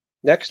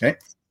 Next. Okay.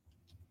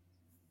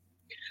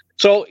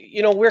 So,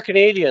 we're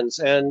Canadians,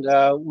 and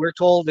we're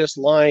told this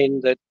line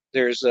that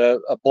there's a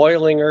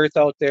boiling earth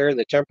out there.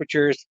 The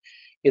temperatures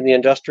in the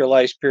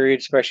industrialized period,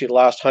 especially the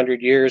last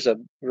 100 years, have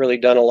really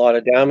done a lot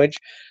of damage.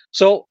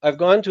 So I've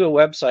gone to a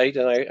website,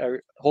 and I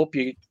hope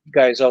you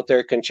guys out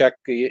there can check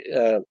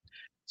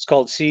it's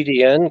called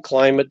CDN,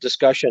 Climate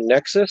Discussion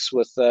Nexus,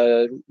 with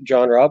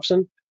John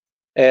Robson.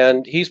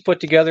 And he's put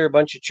together a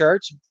bunch of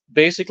charts.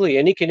 Basically,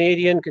 any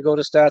Canadian could go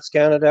to Stats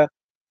Canada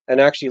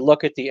and actually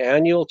look at the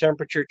annual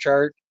temperature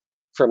chart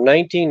from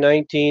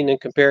 1919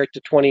 and compare it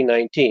to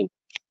 2019.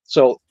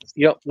 So,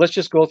 let's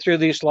just go through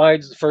these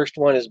slides. The first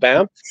one is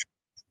Banff.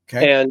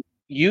 Okay. And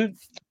you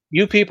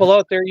people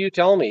out there, you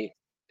tell me,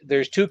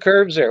 there's two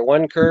curves there.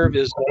 One curve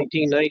is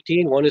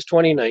 1919, one is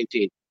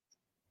 2019.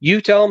 You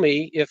tell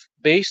me if,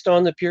 based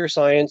on the pure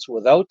science,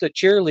 without the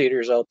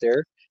cheerleaders out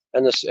there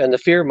and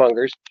the fear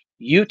mongers,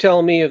 you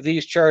tell me if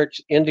these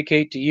charts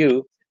indicate to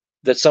you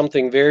that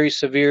something very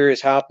severe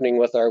is happening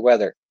with our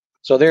weather.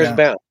 So there's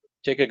Banff.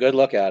 Take a good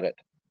look at it.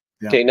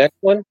 Yeah. Okay, next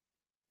one.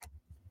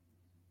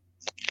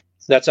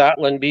 That's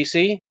Atlan,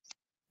 BC.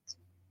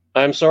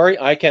 I'm sorry,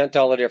 I can't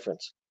tell the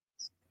difference.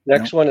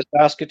 Next one is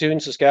Saskatoon,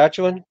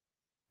 Saskatchewan.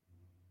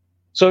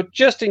 So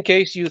just in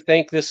case you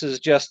think this is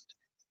just,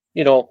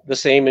 the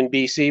same in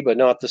BC, but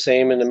not the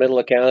same in the middle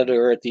of Canada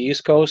or at the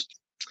East Coast,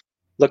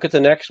 look at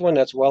the next one.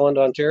 That's Welland,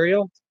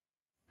 Ontario.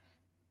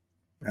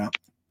 Yeah.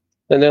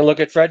 And then look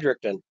at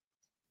Fredericton.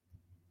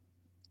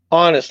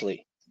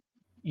 Honestly,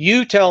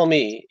 you tell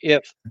me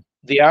if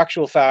the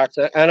actual fact,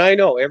 and I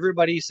know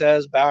everybody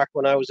says back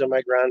when I was in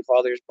my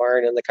grandfather's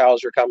barn and the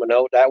cows were coming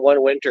out that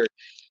one winter,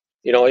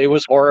 it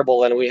was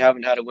horrible, and we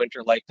haven't had a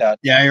winter like that.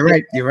 Yeah, you're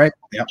right. You're right.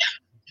 Yeah.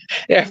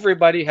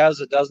 Everybody has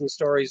a dozen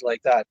stories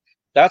like that.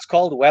 That's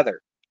called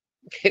weather.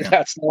 Okay,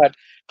 that's not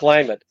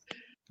climate.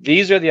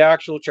 These are the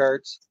actual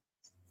charts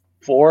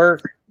for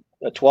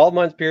a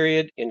 12-month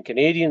period in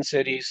Canadian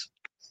cities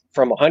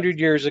from 100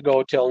 years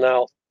ago till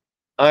now.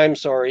 I'm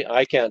sorry,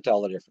 I can't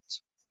tell the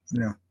difference.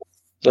 Yeah.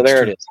 So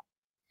there it is.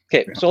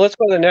 Okay, so let's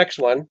go to the next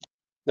one.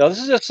 Now, this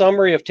is a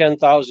summary of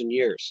 10,000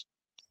 years.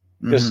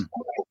 Because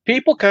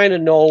people kind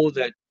of know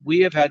that we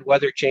have had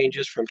weather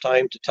changes from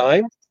time to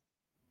time.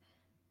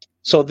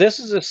 So this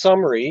is a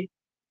summary.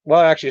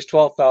 Well, actually, it's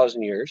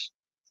 12,000 years.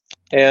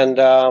 And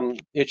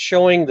it's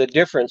showing the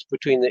difference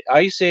between the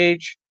Ice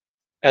Age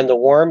and the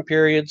warm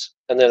periods,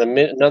 and then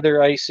another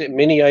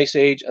mini Ice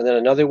Age, and then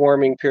another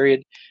warming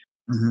period.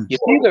 You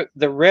see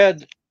the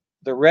red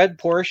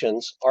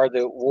portions are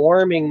the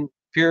warm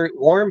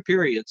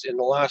periods in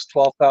the last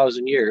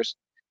 12,000 years,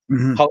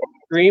 how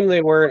extreme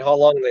they were and how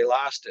long they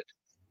lasted.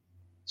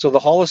 So the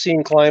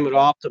Holocene climate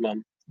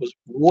optimum was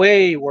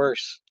way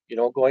worse,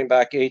 going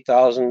back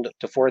 8,000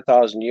 to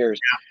 4,000 years.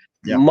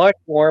 Yeah. Much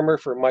warmer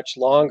for much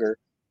longer.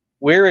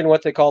 We're in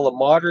what they call a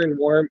modern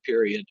warm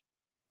period,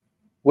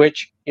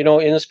 which, in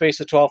the space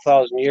of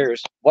 12,000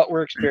 years, what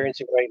we're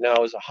experiencing right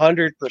now is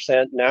 100%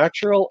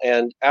 natural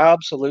and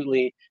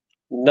absolutely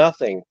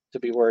nothing to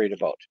be worried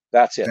about.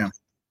 That's it. Yeah.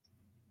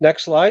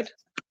 Next slide.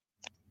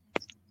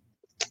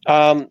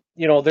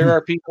 There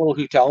are people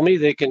who tell me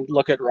they can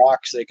look at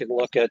rocks, they can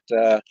look at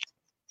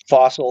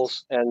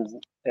fossils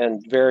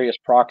and various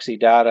proxy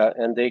data,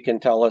 and they can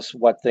tell us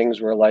what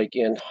things were like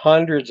in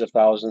hundreds of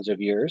thousands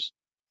of years.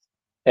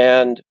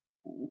 And,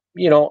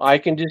 I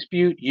can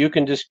dispute, you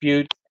can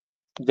dispute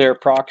their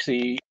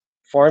proxy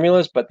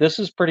formulas, but this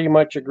is pretty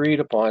much agreed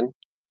upon.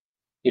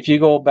 If you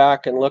go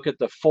back and look at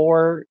the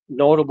 4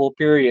 notable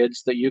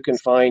periods that you can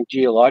find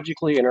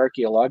geologically and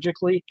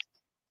archaeologically,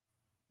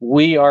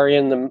 we are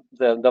in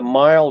the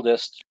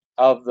mildest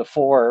of the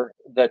 4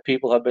 that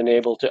people have been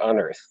able to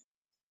unearth.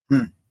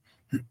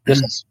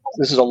 This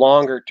is a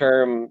longer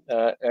term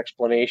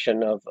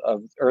explanation of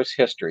Earth's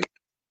history.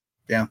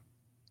 Yeah.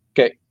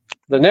 Okay.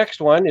 The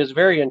next one is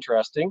very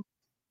interesting.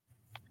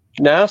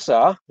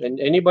 NASA, and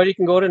anybody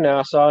can go to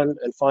NASA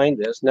and find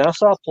this.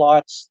 NASA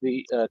plots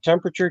the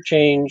temperature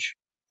change,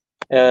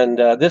 and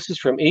this is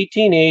from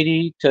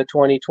 1880 to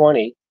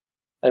 2020.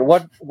 And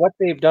what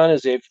they've done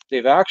is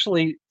they've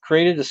actually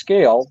created a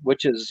scale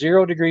which is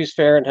 0 degrees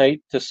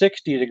Fahrenheit to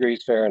 60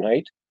 degrees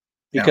Fahrenheit,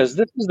 because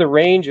this is the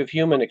range of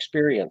human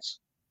experience,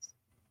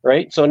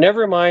 right? So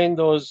never mind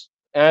those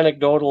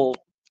anecdotal,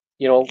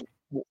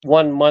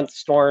 1 month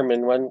storm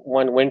in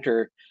one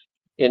winter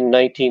in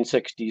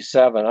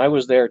 1967. I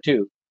was there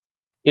too.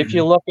 If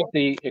you look at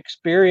the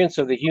experience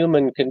of the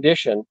human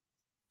condition,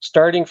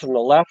 starting from the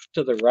left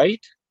to the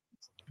right,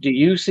 do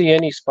you see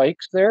any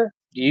spikes there?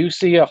 Do you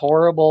see a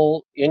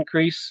horrible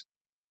increase?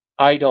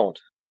 I don't.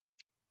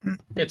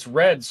 It's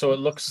red, so it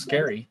looks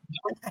scary.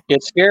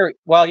 It's scary.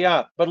 Well,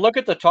 yeah, but look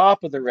at the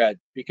top of the red,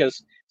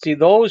 because see,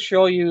 those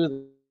show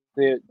you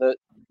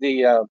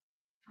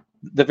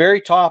the very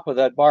top of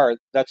that bar.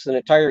 That's an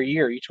entire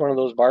year. Each one of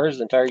those bars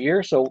is an entire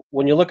year. So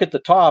when you look at the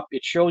top,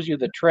 it shows you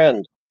the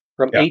trend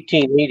from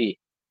 1880.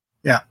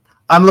 Yeah,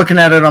 I'm looking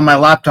at it on my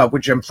laptop,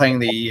 which I'm playing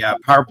the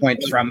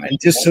PowerPoint from, and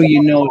just so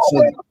you know,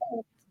 so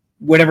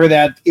whatever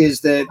that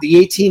is, the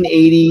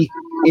 1880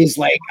 is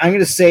like, I'm going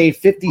to say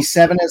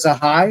 57 as a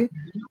high,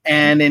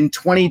 and in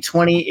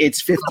 2020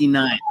 it's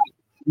 59,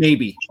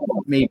 maybe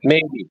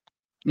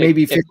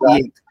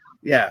 58.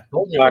 Yeah,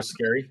 that's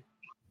scary.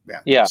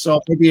 Yeah. So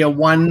maybe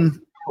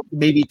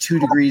maybe 2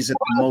 degrees at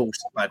the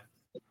most, but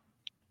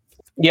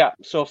yeah.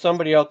 So if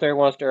somebody out there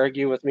wants to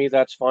argue with me,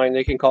 that's fine.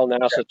 They can call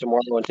NASA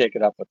tomorrow and take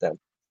it up with them.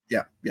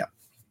 Yeah.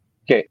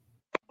 Okay.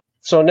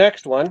 So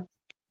next one,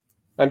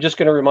 I'm just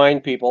going to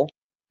remind people.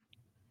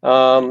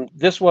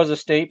 This was a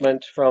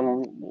statement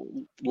from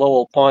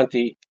Lowell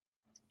Ponty.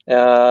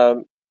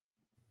 This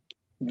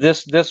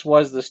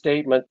was the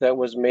statement that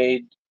was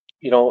made,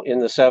 in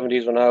the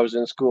 70s when I was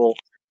in school.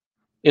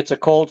 It's a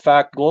cold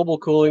fact. Global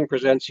cooling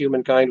presents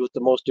humankind with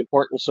the most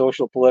important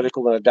social,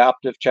 political, and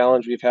adaptive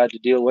challenge we've had to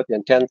deal with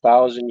in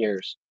 10,000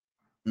 years.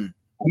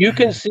 You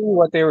can see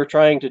what they were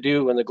trying to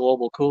do in the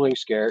global cooling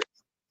scare.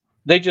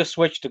 They just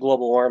switched to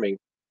global warming.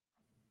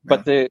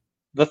 But the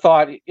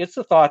thought, it's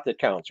the thought that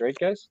counts, right,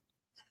 guys?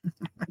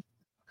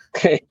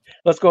 Okay,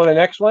 let's go to the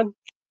next one.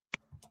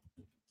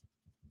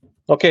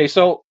 Okay,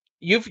 so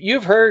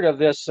you've heard of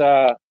this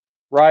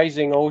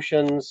rising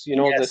oceans.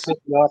 The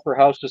Sydney Opera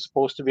House was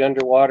supposed to be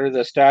underwater.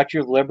 The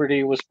Statue of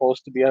Liberty was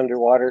supposed to be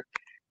underwater.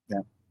 Yeah.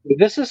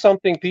 This is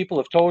something people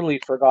have totally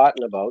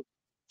forgotten about.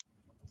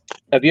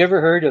 Have you ever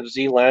heard of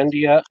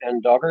Zealandia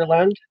and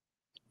Doggerland?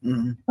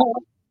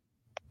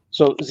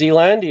 So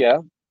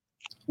Zealandia,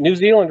 New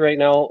Zealand right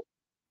now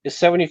is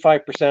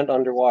 75%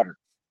 underwater.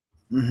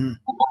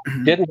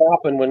 Didn't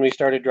happen when we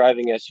started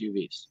driving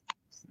SUVs.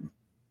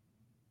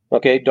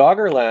 Okay,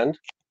 Doggerland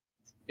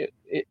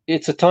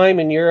it's a time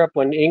in Europe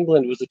when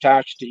England was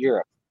attached to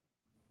Europe.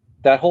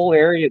 That whole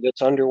area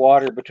that's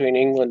underwater between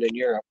England and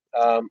Europe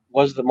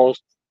was the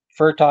most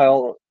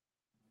fertile,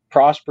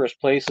 prosperous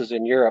places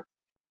in Europe.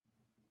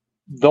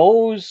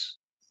 Those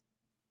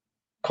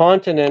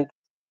continents,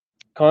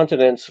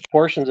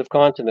 portions of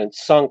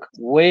continents sunk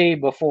way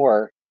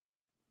before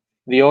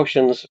the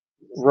oceans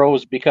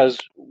rose because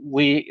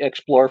we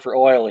explore for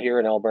oil here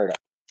in Alberta.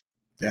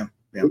 Yeah.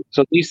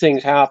 So these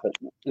things happen.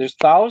 There's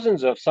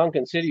thousands of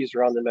sunken cities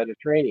around the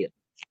Mediterranean.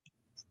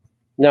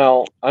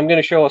 Now, I'm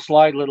going to show a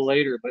slide a little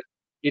later, but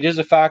it is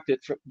a fact that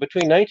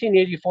between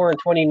 1984 and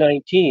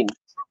 2019,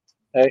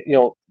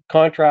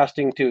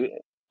 contrasting to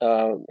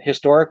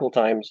historical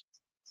times,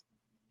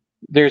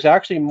 there's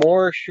actually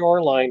more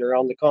shoreline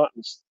around the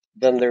continents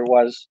than there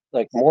was,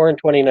 like more in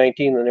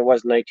 2019 than there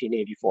was in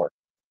 1984.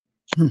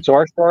 So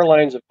our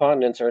shorelines of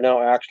continents are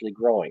now actually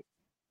growing.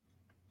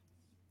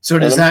 So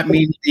does that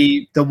mean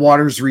the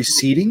water's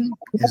receding?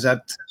 Is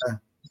that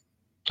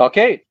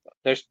okay?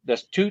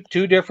 There's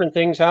two different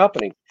things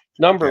happening.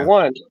 Number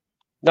one,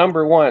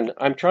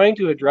 I'm trying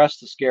to address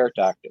the scare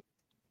tactic.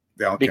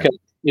 Yeah, okay. Because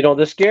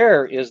the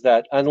scare is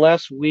that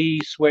unless we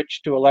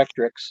switch to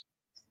electrics,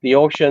 the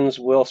oceans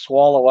will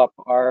swallow up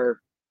our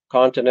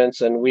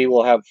continents and we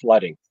will have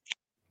flooding.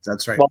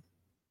 That's right. Well,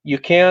 you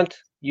can't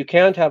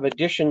have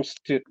additions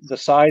to the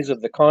size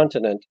of the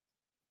continent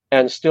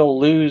and still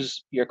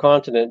lose your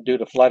continent due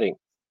to flooding.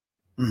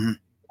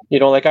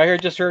 Mm-hmm. Like I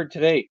just heard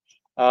today,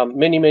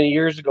 many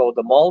years ago,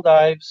 the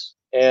Maldives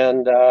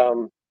and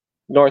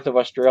north of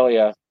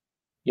Australia,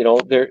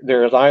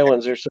 there's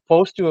islands. They're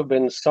supposed to have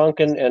been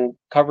sunken and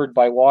covered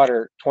by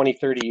water 20,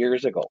 30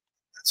 years ago.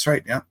 That's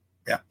right. Yeah.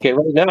 Okay,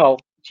 right now,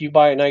 if you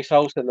buy a nice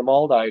house in the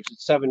Maldives,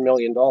 it's $7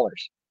 million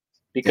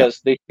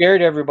because they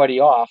scared everybody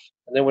off.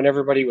 And then when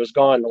everybody was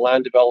gone, the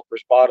land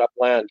developers bought up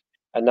land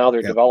and now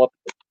they're developing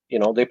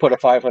it. They put a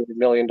 $500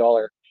 million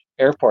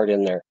airport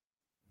in there.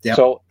 Yeah.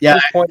 So at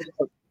this point,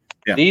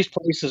 these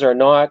places are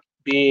not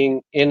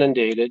being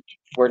inundated.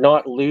 We're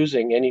not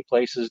losing any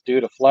places due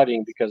to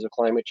flooding because of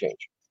climate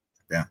change.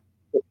 Yeah.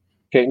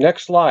 Okay,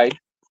 next slide.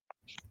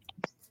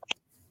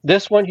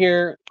 This one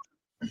here,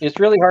 it's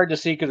really hard to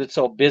see because it's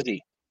so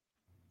busy.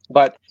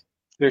 But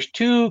there's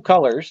two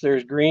colors.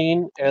 There's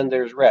green and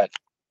there's red.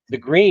 The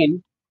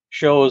green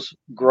shows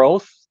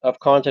growth of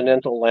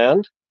continental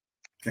land.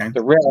 Okay.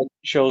 The red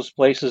shows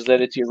places that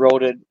it's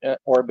eroded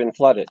or been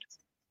flooded.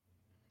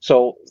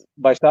 So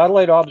by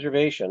satellite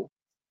observation,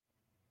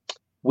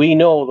 we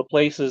know the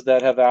places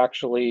that have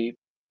actually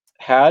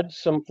had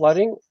some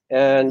flooding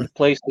and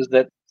places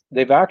that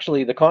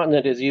the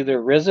continent has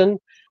either risen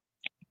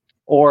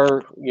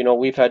or,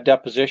 we've had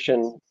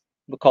deposition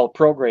called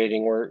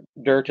prograding, where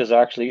dirt has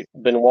actually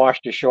been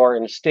washed ashore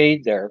and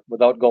stayed there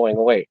without going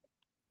away.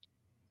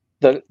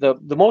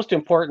 The most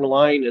important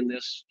line in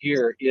this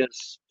here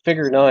is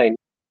figure 9.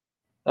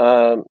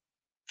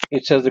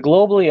 It says the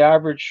globally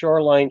average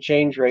shoreline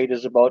change rate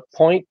is about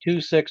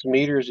 0.26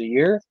 meters a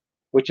year,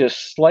 which is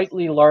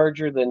slightly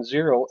larger than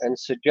zero and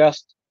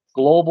suggests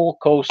global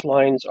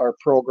coastlines are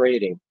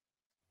prograding.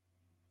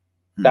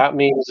 That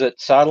means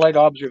that satellite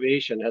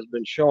observation has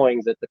been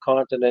showing that the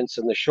continents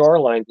and the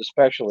shorelines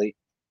especially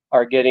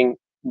are getting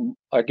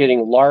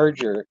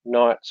larger,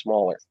 not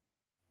smaller.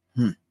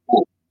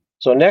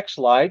 So next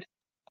slide.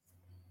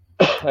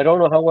 I don't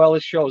know how well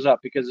this shows up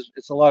because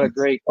it's a lot of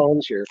gray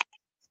tones here.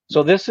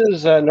 So this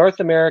is North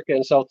America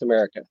and South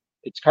America.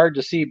 It's hard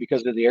to see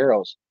because of the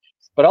arrows.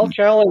 But I'll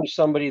challenge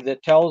somebody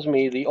that tells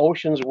me the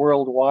oceans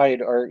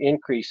worldwide are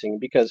increasing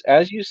because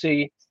as you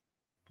see,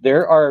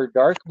 there are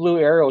dark blue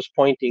arrows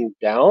pointing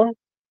down,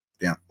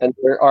 and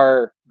there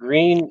are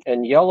green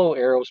and yellow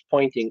arrows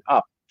pointing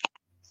up.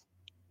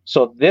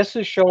 So this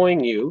is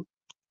showing you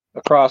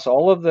across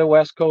all of the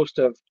west coast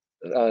of,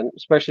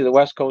 especially the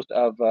west coast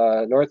of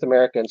North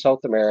America and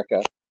South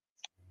America,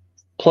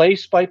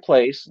 place by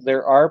place,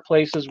 there are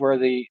places where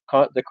the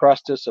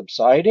crust is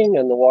subsiding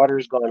and the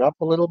water's gone up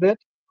a little bit,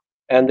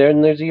 and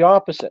then there's the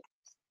opposite.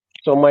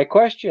 So my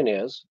question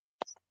is,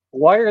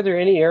 why are there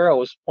any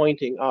arrows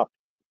pointing up?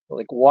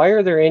 Like, why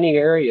are there any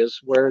areas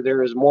where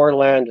there is more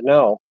land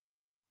now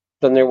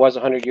than there was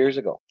 100 years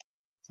ago?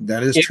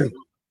 That is true.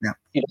 Yeah.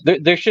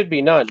 There should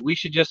be none. We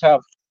should just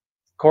have,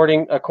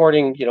 according to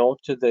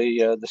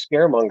the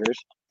scaremongers,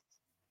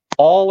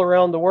 all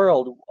around the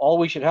world, all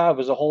we should have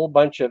is a whole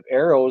bunch of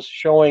arrows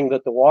showing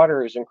that the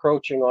water is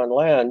encroaching on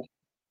land,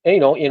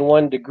 in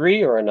one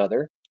degree or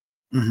another.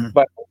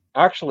 But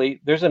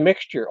actually, there's a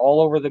mixture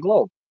all over the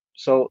globe.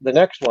 So the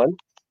next one,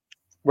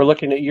 we're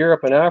looking at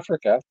Europe and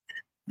Africa.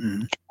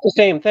 The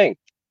same thing.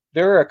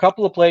 There are a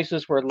couple of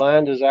places where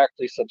land has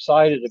actually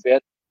subsided a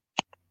bit,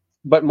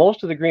 but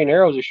most of the green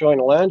arrows are showing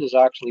the land has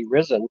actually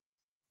risen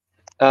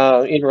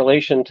in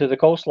relation to the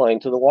coastline,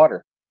 to the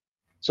water.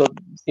 So,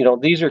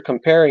 these are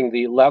comparing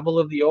the level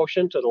of the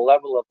ocean to the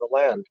level of the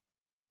land.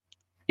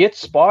 It's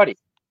spotty.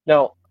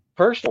 Now,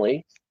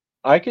 personally,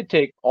 I could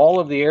take all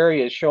of the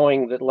areas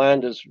showing that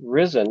land has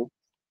risen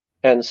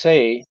and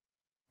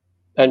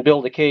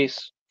build a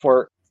case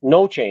for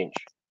no change.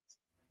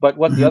 But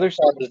what the other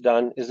side has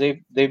done is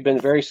they've been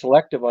very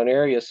selective on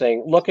areas,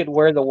 saying, look at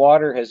where the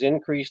water has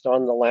increased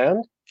on the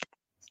land.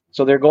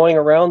 So they're going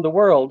around the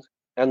world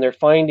and they're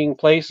finding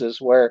places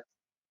where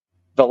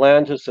the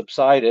land has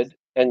subsided,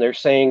 and they're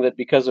saying that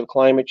because of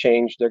climate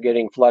change, they're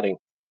getting flooding.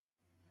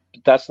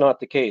 But that's not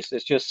the case.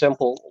 It's just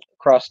simple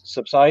crust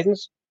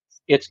subsidence.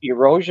 It's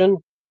erosion.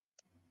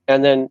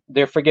 And then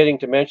they're forgetting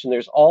to mention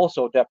there's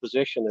also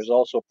deposition. There's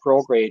also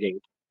prograding,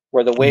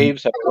 where the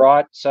waves have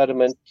brought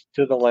sediment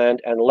to the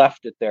land and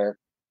left it there.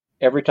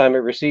 Every time it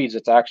recedes,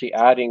 it's actually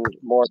adding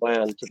more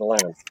land to the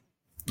land.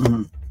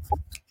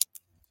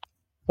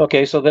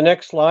 Okay, so the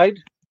next slide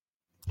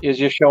is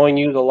just showing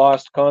you the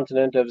lost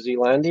continent of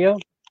Zealandia.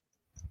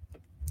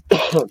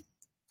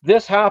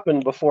 This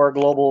happened before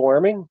global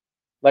warming.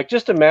 Like,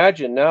 just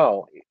imagine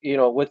now,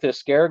 with this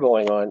scare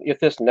going on, if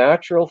this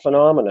natural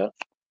phenomena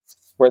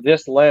where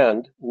this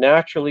land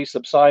naturally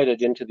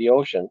subsided into the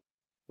ocean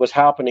was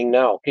happening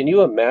now. Can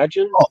you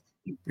imagine? Oh,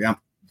 yeah.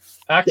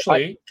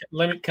 Actually,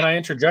 can I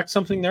interject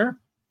something there?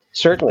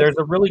 Certainly. There's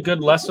a really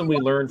good lesson we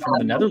learned from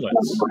the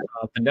Netherlands.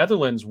 The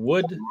Netherlands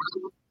would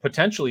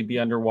potentially be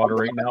underwater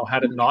right now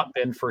had it not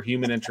been for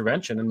human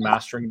intervention and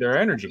mastering their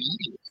energy.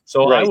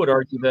 So Right. I would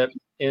argue that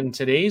in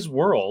today's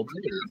world,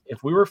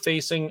 if we were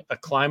facing a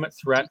climate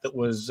threat that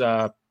was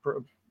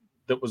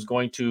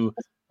going to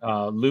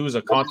lose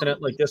a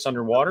continent like this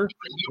underwater,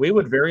 we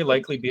would very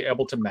likely be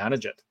able to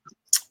manage it.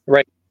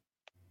 Right.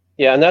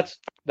 Yeah, and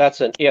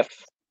that's an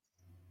if.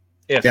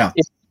 Yeah.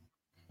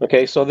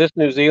 Okay, so this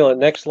New Zealand,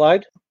 next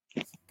slide.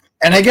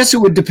 And I guess it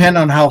would depend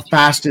on how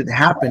fast it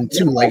happened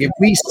too. Like, if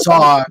we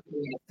saw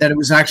that it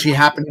was actually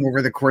happening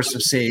over the course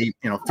of, say,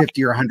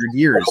 50 or 100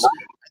 years,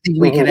 I think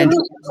we could enter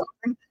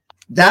something.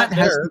 That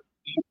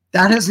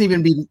hasn't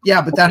even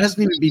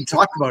been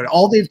talked about.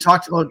 All they've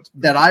talked about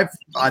that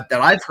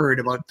I've heard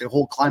about the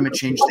whole climate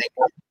change thing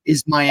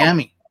is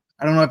Miami.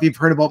 I don't know if you've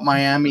heard about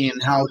Miami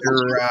and how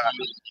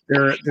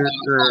their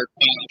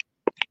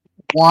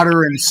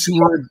water and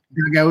sewer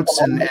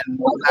dugouts and that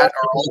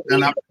are all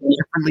done up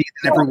differently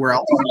than everywhere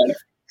else,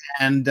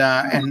 and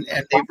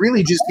they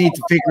really just need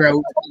to figure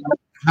out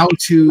how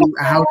to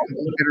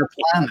better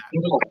plan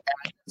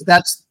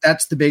that.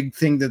 That's the big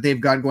thing that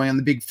they've got going on.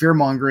 The big fear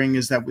mongering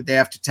is that they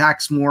have to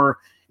tax more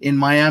in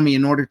Miami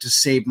in order to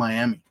save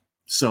Miami.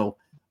 So,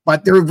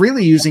 but they're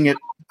really using it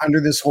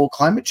under this whole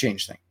climate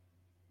change thing.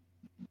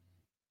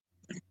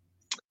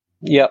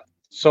 Yep.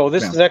 So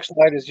this next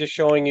slide is just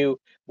showing you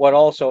what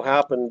also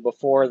happened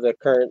before the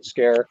current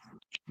scare,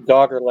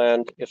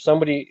 Doggerland. If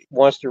somebody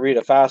wants to read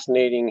a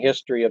fascinating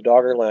history of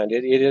Doggerland,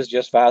 it is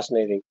just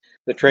fascinating.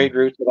 The trade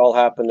routes that all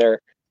happened there.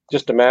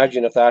 Just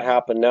imagine if that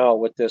happened now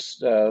with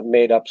this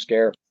made-up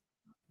scare.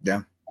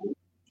 Yeah.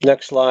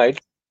 Next slide.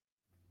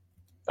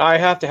 I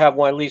have to have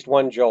at least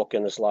one joke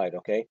in the slide,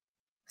 okay?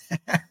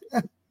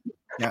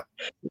 Yeah.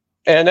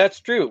 And that's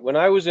true. When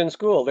I was in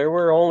school, there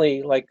were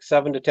only like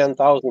 7,000 to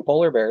 10,000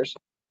 polar bears.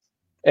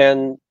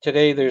 And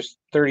today there's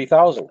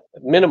 30,000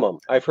 minimum.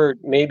 I've heard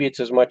maybe it's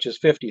as much as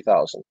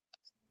 50,000.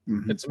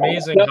 It's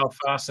amazing how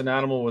fast an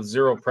animal with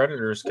zero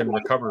predators can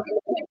recover.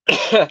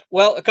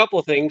 Well, a couple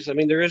of things. I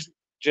mean, there is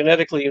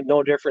genetically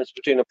no difference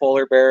between a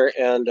polar bear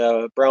and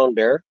a brown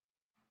bear.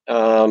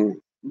 They'll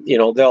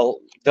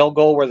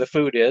go where the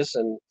food is,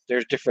 and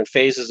there's different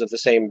phases of the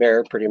same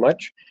bear, pretty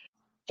much.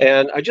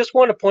 And I just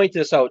want to point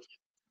this out: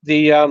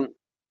 the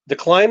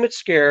climate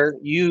scare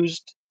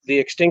used the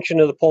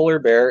extinction of the polar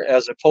bear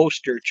as a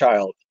poster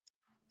child,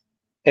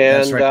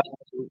 and That's right.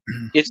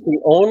 It's the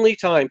only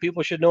time,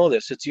 people should know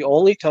this, it's the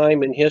only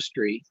time in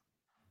history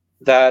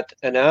that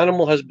an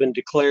animal has been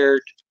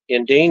declared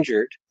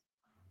endangered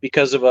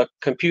because of a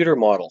computer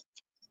model.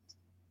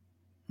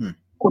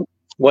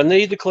 When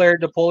they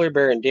declared the polar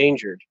bear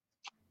endangered,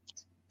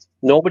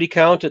 nobody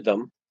counted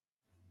them.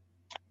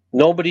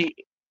 Nobody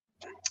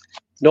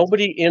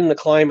in the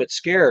climate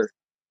scare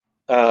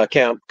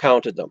camp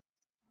counted them.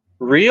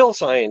 Real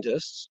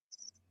scientists,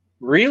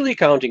 really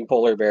counting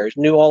polar bears,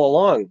 knew all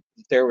along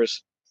that there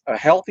was a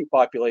healthy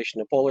population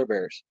of polar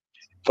bears.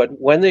 But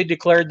when they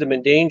declared them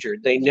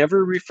endangered, they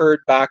never referred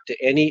back to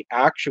any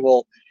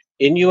actual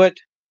Inuit,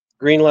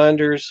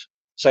 Greenlanders,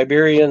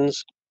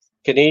 Siberians,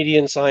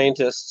 Canadian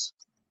scientists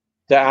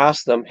to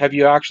ask them, have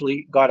you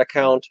actually got a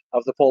count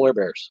of the polar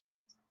bears?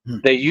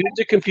 They used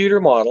a computer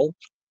model,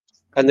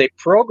 and they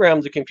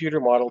programmed the computer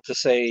model to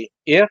say,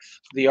 if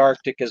the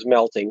Arctic is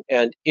melting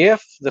and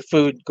if the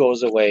food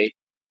goes away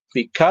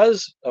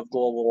because of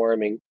global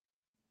warming,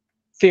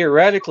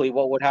 theoretically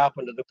what would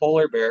happen to the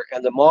polar bear?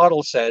 And the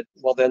model said,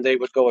 well, then they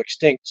would go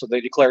extinct, so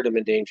they declared them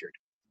endangered.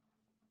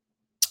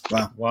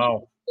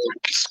 Wow.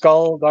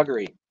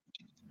 Skullduggery.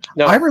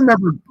 Now, I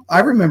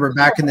remember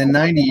back in the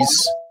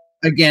 90s,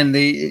 again,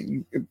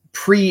 the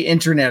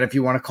pre-internet, if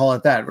you want to call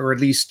it that, or at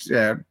least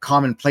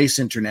commonplace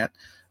internet.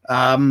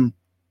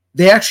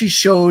 They actually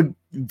showed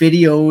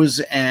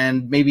videos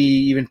and maybe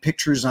even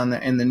pictures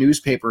in the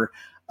newspaper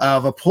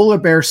of a polar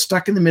bear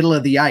stuck in the middle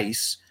of the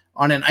ice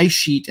on an ice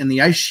sheet, and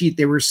the ice sheet,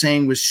 they were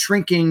saying, was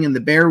shrinking, and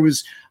the bear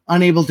was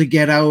unable to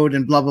get out,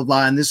 and blah blah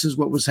blah. And this is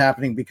what was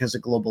happening because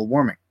of global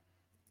warming.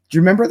 Do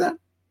you remember that?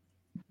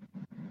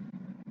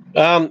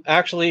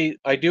 Actually,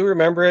 I do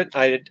remember it.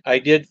 I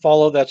did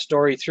follow that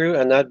story through,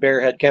 and that bear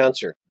had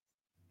cancer.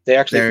 They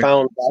actually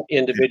found that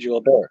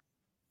individual bear.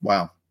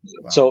 Wow.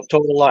 So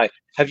total lie.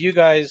 Have you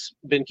guys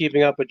been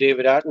keeping up with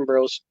David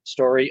Attenborough's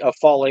story of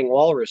falling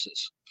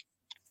walruses?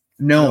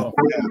 No.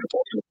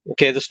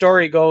 Okay, the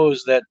story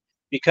goes that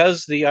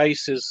because the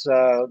ice is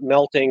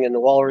melting and the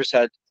walrus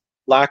had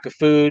lack of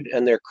food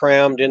and they're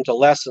crammed into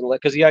less and less,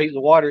 because the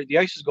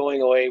ice is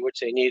going away, which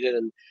they needed,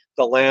 and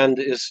the land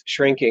is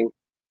shrinking.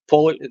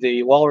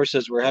 The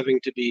walruses were having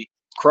to be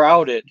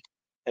crowded,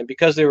 and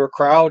because they were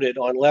crowded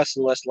on less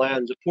and less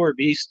land, the poor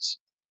beasts,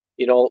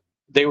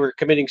 they were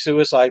committing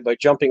suicide by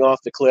jumping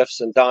off the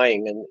cliffs and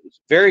dying. And it's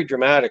very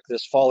dramatic,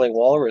 this falling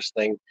walrus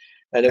thing,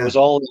 and it was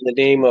all in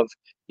the name of,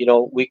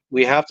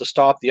 we have to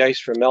stop the ice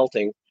from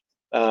melting.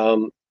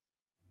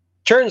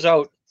 Turns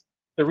out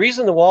the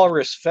reason the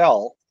walrus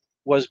fell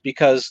was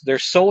because they're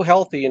so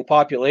healthy in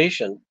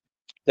population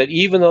that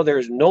even though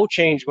there's no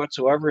change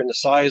whatsoever in the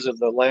size of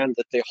the land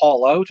that they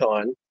haul out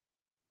on,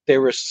 there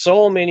were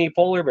so many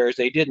polar bears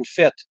they didn't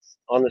fit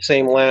on the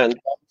same land.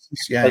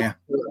 Yeah.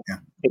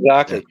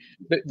 Exactly.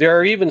 Yeah. There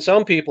are even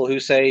some people who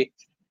say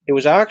it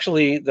was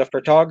actually the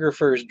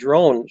photographer's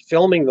drone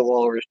filming the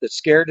walrus that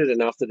scared it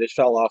enough that it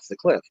fell off the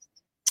cliff.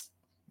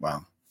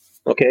 Wow.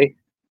 Okay.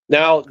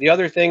 Now, the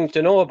other thing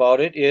to know about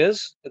it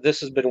is,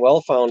 this has been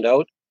well found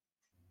out,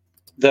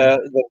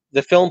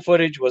 the film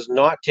footage was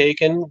not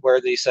taken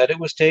where they said it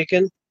was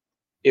taken.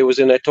 It was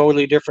in a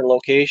totally different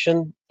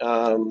location.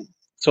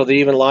 So they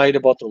even lied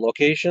about the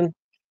location.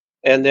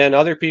 And then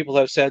other people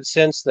have said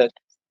since that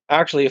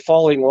actually a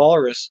falling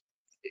walrus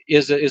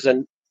is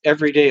an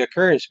everyday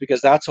occurrence,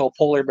 because that's how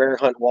polar bear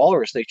hunt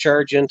walrus. They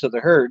charge into the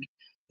herd,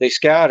 they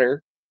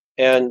scatter,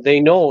 and they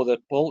know that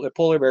the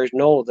polar bears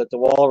know that the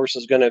walrus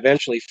is going to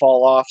eventually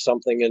fall off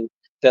something, and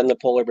then the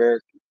polar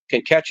bear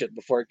can catch it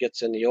before it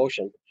gets in the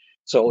ocean.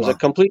 So it was a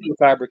completely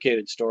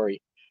fabricated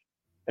story.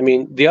 I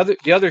mean, the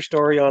other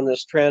story on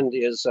this trend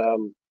is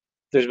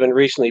there's been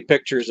recently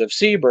pictures of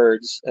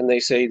seabirds, and they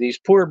say these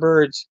poor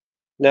birds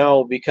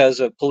now, because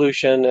of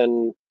pollution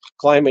and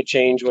climate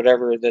change,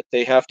 whatever, that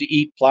they have to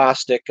eat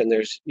plastic, and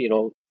there's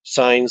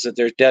signs that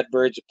there's dead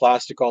birds of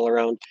plastic all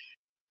around.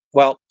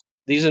 Well,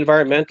 these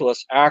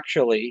environmentalists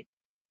actually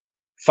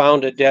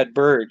found a dead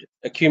bird,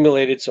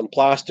 accumulated some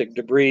plastic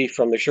debris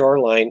from the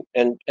shoreline,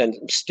 and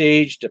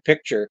staged a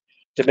picture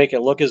to make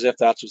it look as if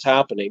that's what's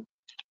happening.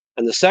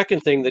 And the second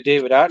thing that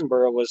David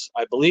Attenborough was,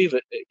 I believe,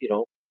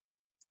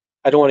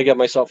 I don't want to get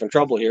myself in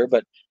trouble here,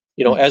 but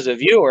as a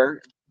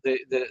viewer,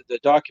 the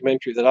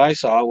documentary that I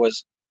saw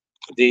was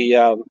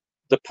the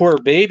poor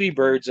baby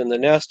birds in the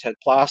nest had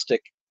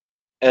plastic,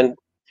 and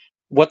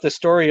what the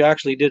story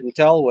actually didn't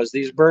tell was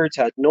these birds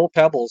had no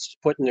pebbles to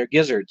put in their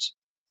gizzards.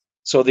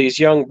 So these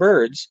young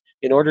birds,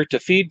 in order to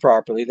feed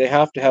properly, they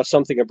have to have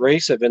something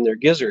abrasive in their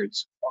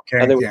gizzards.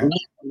 Okay. And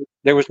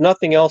there was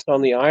nothing else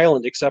on the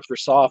island except for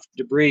soft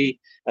debris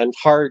and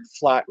hard,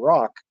 flat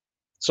rock.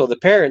 So the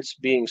parents,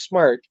 being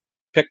smart,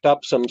 picked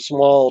up some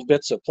small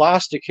bits of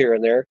plastic here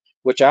and there,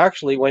 which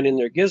actually went in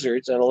their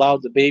gizzards and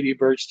allowed the baby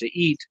birds to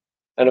eat.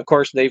 And of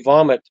course, they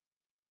vomit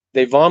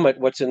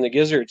what's in the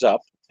gizzards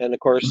up. And of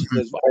course,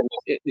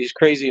 these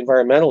crazy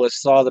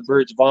environmentalists saw the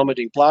birds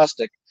vomiting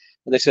plastic,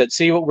 and they said,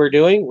 "See what we're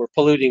doing? We're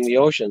polluting the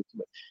ocean."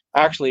 But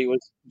actually, it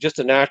was just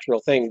a natural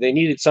thing. They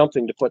needed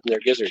something to put in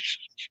their gizzards.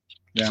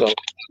 Yeah.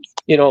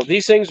 So,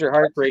 these things are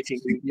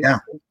heartbreaking. Yeah.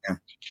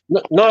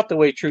 Not the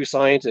way true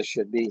scientists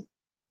should be.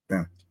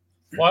 Yeah.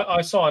 Well,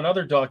 I saw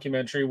another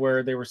documentary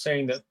where they were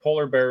saying that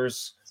polar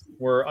bears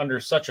were under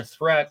such a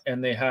threat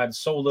and they had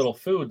so little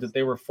food that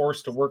they were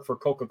forced to work for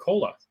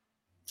Coca-Cola.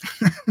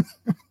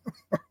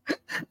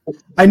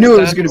 I knew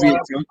it was going to be a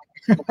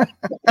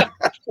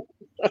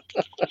joke.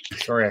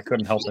 Sorry, I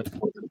couldn't help it.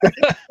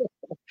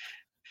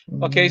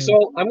 Okay,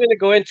 so I'm going to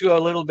go into a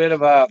little bit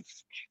of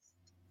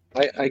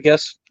I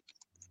guess,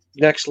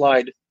 next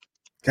slide.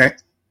 Okay.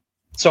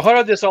 So how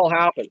did this all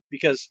happen?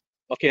 Because,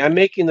 I'm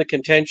making the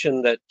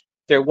contention that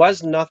there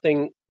was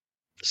nothing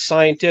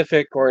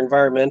scientific or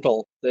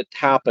environmental that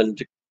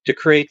happened to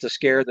create the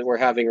scare that we're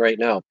having right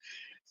now.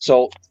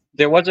 So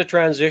there was a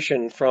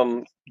transition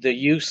from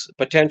the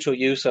potential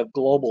use of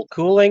global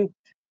cooling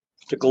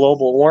to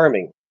global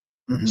warming.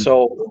 Mm-hmm.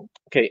 So,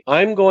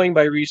 I'm going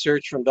by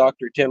research from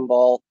Dr. Tim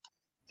Ball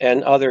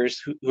and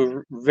others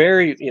who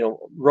very,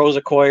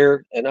 Rosa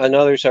Coyer and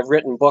others have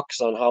written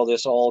books on how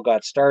this all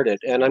got started.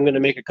 And I'm going to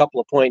make a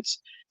couple of points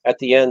at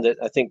the end that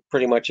I think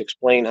pretty much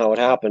explain how it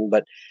happened.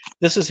 But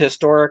this is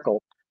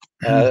historical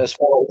as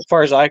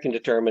far as I can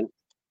determine.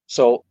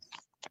 So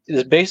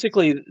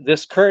basically,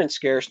 this current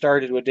scare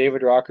started with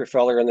David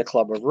Rockefeller and the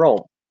Club of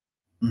Rome.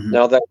 Mm-hmm.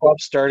 Now, that club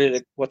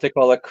started what they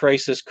call a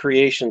crisis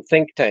creation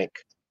think tank.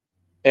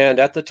 And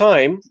at the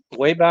time,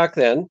 way back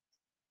then,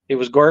 it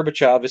was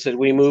Gorbachev who said,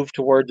 we move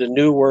towards a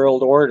new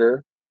world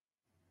order.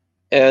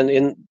 And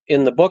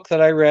in the book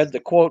that I read, the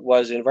quote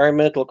was,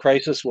 environmental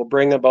crisis will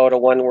bring about a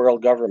one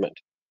world government.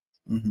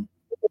 Mm-hmm.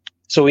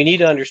 So we need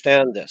to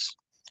understand this.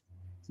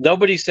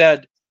 Nobody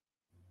said,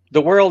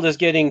 the world is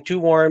getting too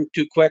warm,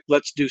 too quick.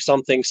 Let's do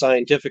something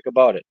scientific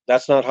about it.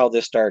 That's not how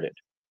this started.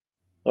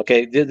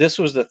 Okay, this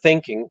was the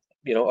thinking,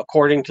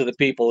 according to the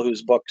people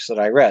whose books that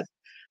I read.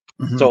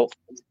 Mm-hmm. So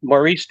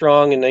Maurice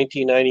Strong in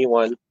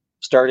 1991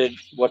 started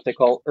what they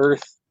call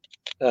Earth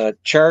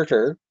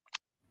Charter,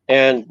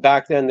 and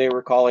back then they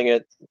were calling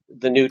it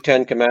the New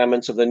 10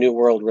 Commandments of the New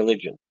World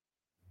Religion.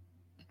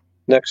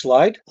 Next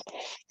slide.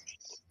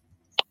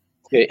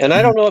 Okay, and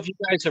I don't know if you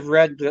guys have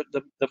read the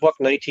book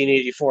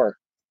 1984.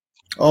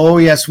 Oh,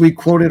 yes, we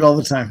quote it all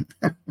the time.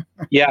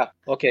 Yeah,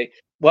 okay.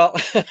 Well,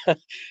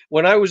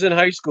 when I was in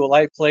high school,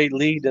 I played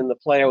lead in the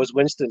play. I was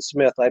Winston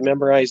Smith. I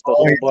memorized the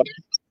whole book.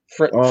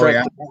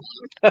 Yeah.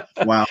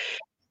 Wow.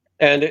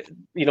 And,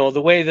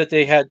 the way that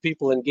they had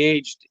people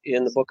engaged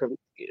in the book of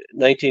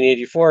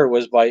 1984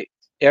 was by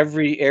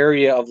every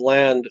area of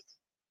land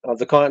of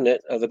the continent,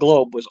 of the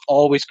globe, was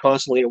always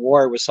constantly at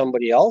war with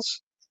somebody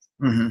else.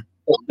 Mm-hmm.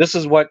 This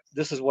is what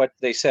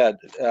they said.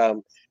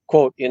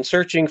 Quote, in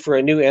searching for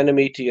a new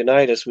enemy to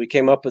unite us, we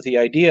came up with the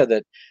idea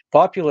that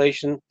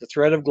population, the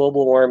threat of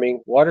global warming,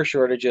 water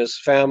shortages,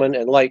 famine,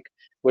 and like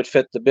would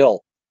fit the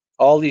bill.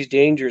 All these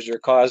dangers are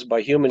caused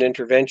by human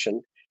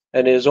intervention,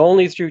 and it is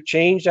only through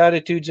changed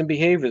attitudes and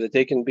behavior that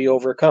they can be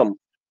overcome.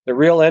 The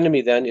real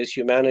enemy, then, is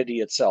humanity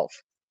itself.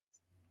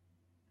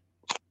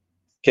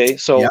 Okay,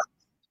 so, yeah.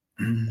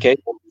 Okay,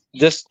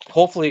 this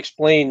hopefully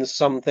explains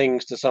some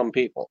things to some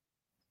people.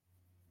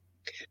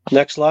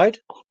 Next slide.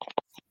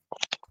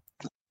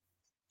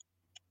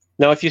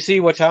 Now, if you see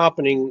what's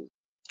happening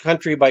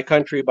country by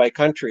country by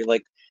country,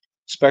 like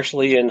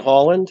especially in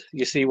Holland,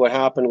 you see what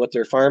happened with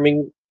their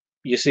farming.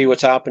 You see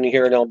what's happening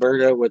here in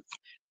Alberta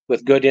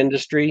with good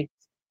industry.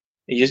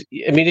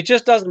 It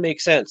just doesn't make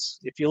sense.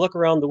 If you look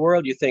around the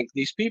world, you think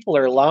these people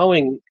are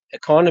allowing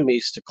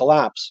economies to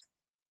collapse.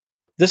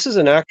 This is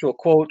an actual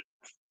quote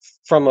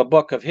from a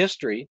book of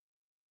history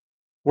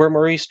where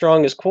Maurice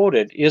Strong is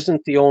quoted,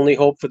 "Isn't the only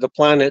hope for the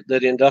planet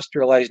that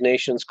industrialized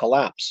nations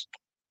collapse?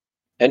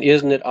 And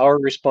isn't it our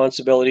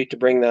responsibility to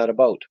bring that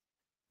about?"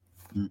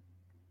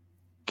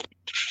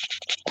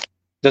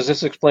 Does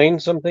this explain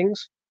some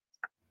things?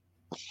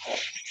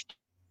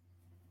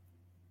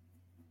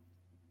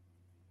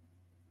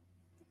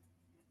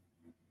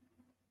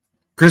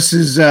 Chris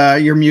is,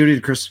 you're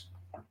muted, Chris.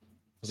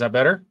 Is that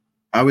better?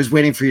 I was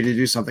waiting for you to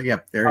do something.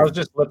 Yep, there. I was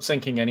just lip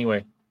syncing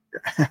anyway.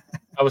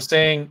 I was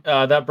saying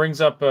that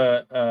brings up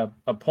a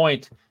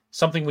point.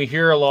 Something we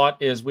hear a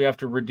lot is we have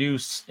to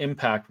reduce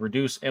impact.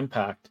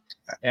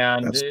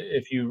 And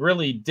if you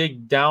really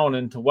dig down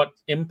into what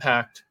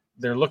impact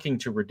they're looking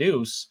to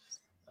reduce,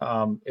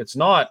 it's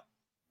not,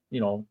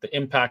 the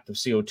impact of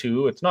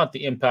CO2. It's not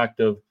the impact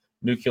of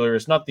nuclear.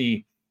 It's not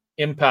the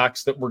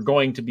impacts that we're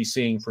going to be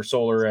seeing for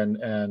solar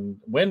and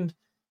wind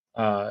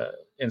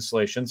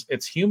installations.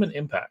 It's human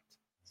impact.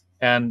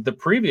 And the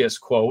previous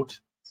quote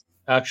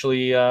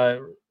actually,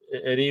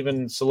 it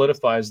even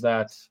solidifies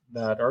that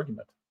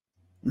argument.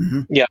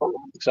 Mm-hmm. Yeah,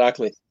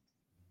 exactly.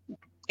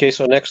 Okay,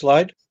 so next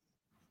slide.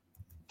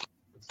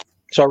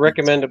 So I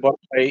recommend a book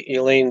by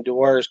Elaine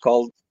Dewars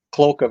called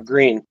Cloak of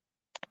Green.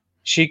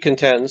 She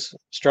contends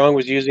Strong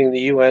was using the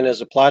UN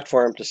as a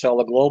platform to sell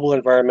a global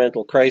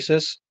environmental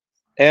crisis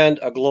and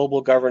a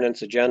global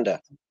governance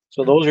agenda.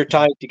 So those are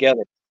tied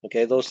together.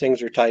 Okay, those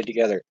things are tied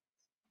together.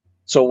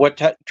 So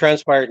what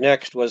transpired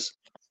next was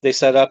they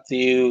set up the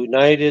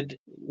United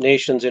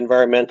Nations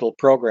Environmental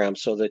Program,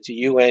 so that's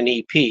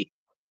UNEP.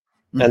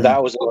 Mm-hmm. And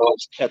that was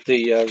announced at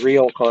the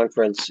Rio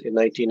conference in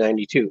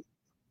 1992.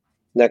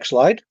 Next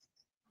slide.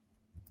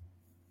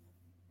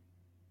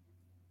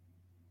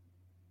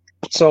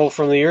 So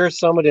from the Earth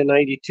Summit in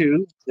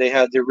 92, they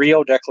had the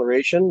Rio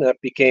Declaration that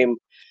became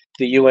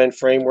the UN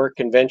Framework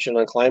Convention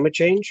on Climate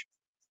Change.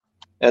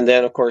 And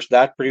then, of course,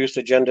 that produced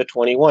Agenda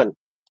 21.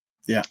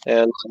 Yeah.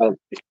 And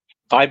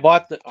I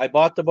bought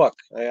the book.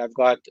 I've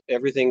got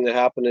everything that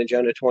happened in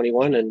Agenda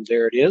 21, and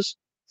there it is.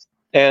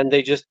 And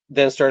they just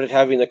then started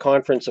having the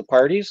Conference of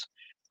Parties.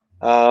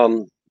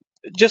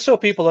 Just so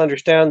people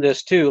understand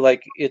this too,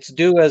 like it's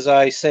do as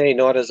I say,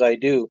 not as I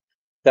do.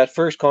 That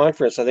first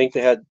conference, I think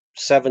they had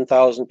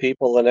 7,000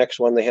 people. The next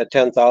one, they had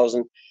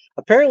 10,000.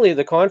 Apparently,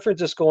 the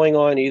conference is going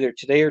on either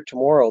today or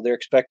tomorrow. They're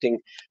expecting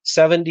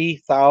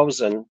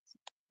 70,000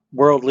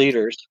 world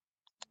leaders.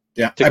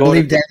 Yeah, I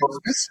believe Daniel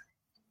Smith.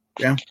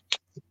 Yeah.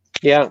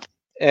 Yeah.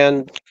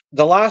 And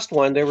the last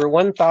one, there were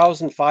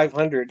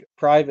 1,500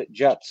 private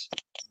jets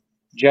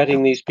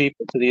jetting these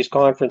people to these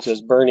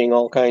conferences, burning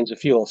all kinds of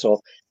fuel.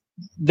 So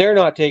they're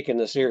not taking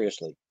this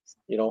seriously,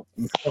 Well,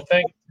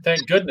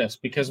 thank goodness,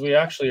 because we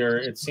actually are,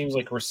 it seems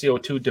like we're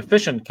CO2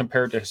 deficient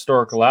compared to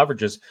historical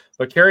averages.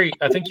 But Kerry,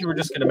 I think you were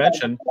just going to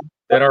mention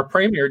that our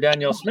Premier,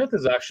 Danielle Smith,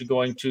 is actually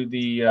going to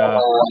the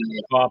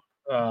COP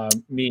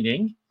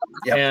meeting.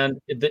 Yep.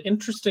 And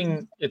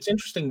it's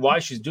interesting why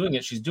she's doing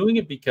it. She's doing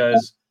it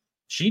because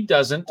she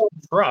doesn't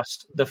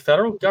trust the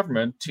federal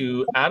government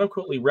to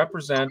adequately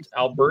represent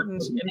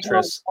Albertans'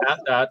 interests at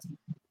that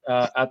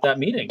at that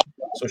meeting.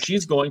 So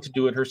she's going to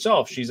do it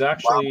herself. She's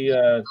actually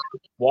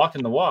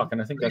walking the walk,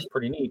 and I think that's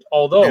pretty neat.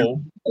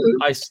 Although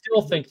I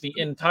still think the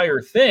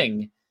entire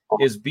thing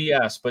is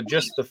BS, but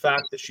just the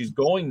fact that she's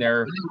going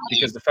there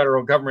because the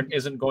federal government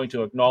isn't going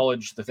to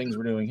acknowledge the things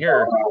we're doing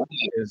here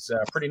is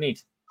pretty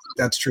neat.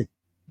 That's true.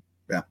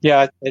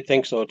 Yeah, I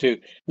think so too.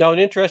 Now, an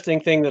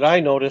interesting thing that I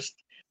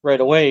noticed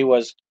right away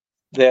was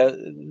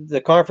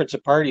the Conference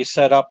of Parties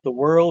set up the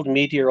World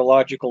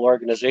Meteorological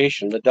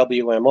Organization, the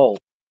WMO.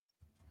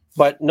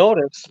 But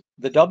notice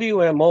the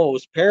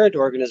WMO's parent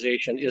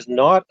organization is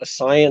not a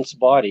science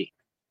body.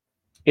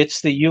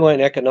 It's the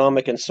UN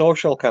Economic and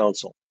Social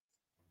Council.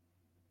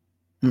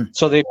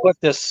 So they put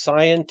this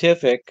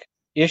scientific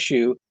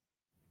issue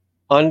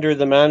under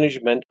the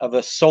management of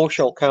a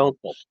social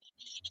council.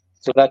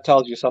 So that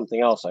tells you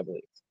something else, I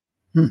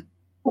believe.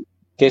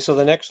 Okay, so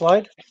the next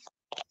slide.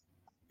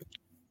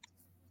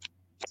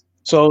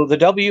 So the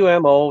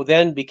WMO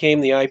then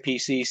became the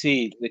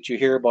IPCC that you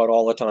hear about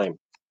all the time.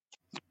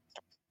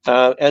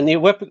 And the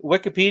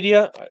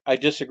Wikipedia, I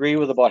disagree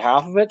with about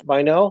half of it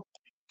by now,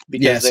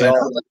 because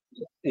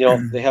they all,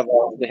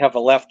 they have a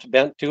left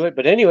bent to it.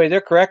 But anyway,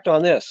 they're correct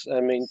on this. I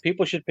mean,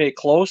 people should pay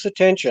close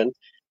attention.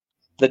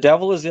 The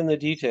devil is in the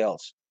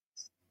details.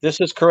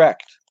 This is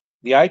correct.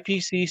 The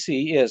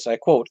IPCC is, I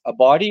quote, a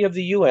body of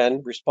the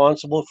UN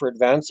responsible for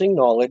advancing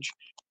knowledge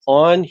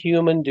on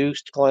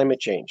human-induced climate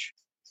change.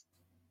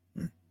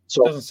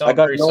 So doesn't sound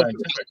very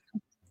scientific.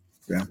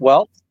 Yeah.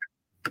 Well,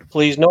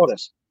 please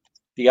notice,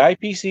 the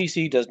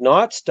IPCC does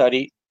not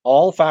study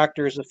all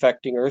factors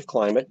affecting Earth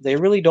climate. They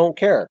really don't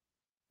care.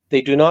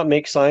 They do not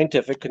make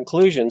scientific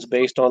conclusions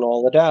based on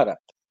all the data.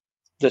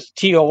 The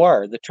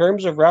TOR, the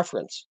terms of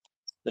reference.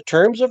 The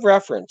terms of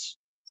reference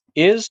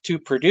is to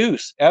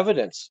produce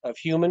evidence of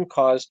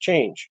human-caused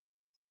change.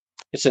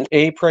 It's an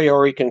a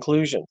priori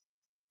conclusion.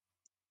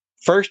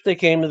 First, they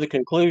came to the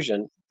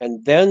conclusion,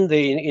 and then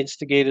they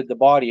instigated the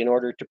body in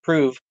order to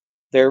prove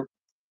their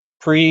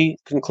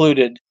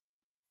pre-concluded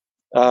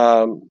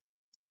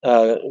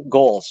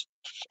goals.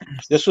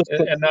 This was,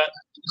 and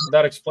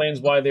that explains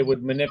why they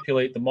would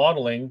manipulate the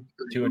modeling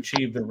to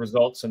achieve the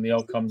results and the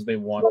outcomes they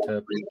want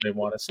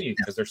to see,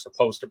 because they're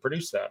supposed to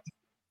produce that.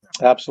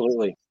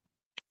 Absolutely.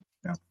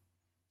 Yeah.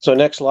 So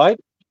next slide.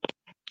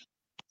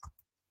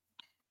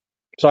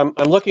 So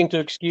I'm looking to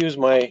excuse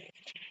my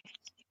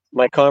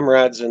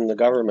comrades in the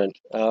government.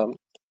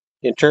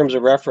 In terms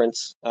of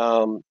reference,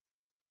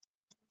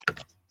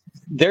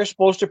 they're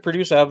supposed to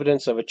produce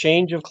evidence of a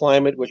change of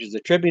climate which is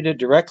attributed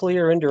directly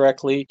or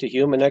indirectly to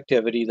human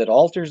activity that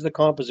alters the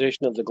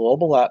composition of the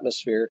global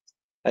atmosphere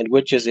and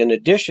which is in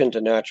addition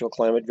to natural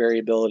climate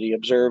variability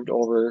observed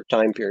over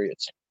time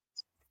periods.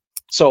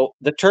 So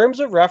the terms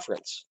of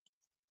reference,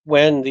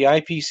 when the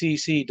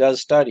IPCC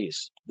does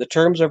studies, the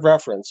terms of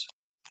reference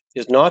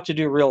is not to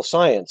do real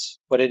science,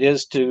 but it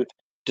is to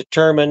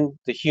determine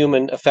the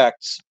human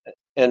effects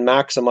and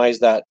maximize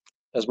that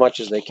as much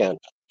as they can.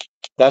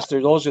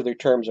 Those are their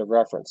terms of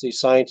reference. These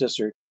scientists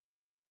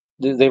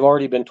they've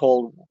already been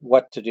told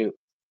what to do.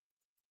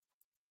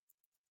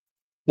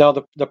 Now,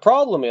 the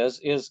problem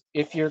is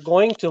if you're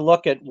going to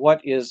look at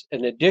what is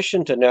in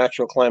addition to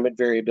natural climate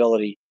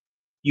variability,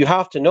 you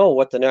have to know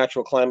what the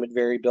natural climate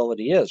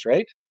variability is,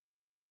 right?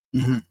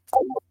 Mm-hmm.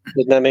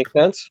 Doesn't that make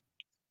sense?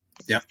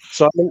 Yeah.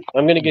 So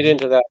I'm going to get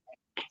into that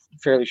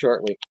fairly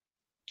shortly.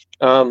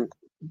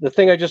 The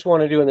thing I just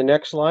want to do in the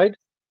next slide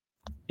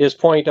is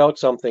point out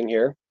something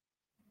here.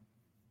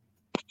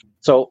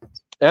 So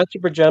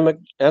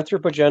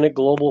anthropogenic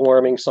global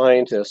warming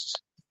scientists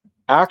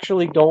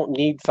actually don't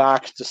need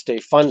facts to stay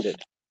funded.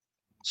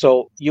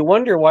 So you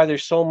wonder why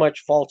there's so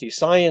much faulty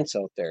science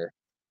out there.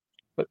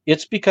 But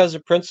it's because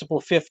of Principle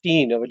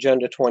 15 of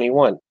Agenda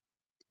 21.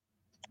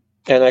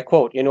 And I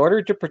quote, in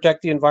order to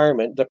protect the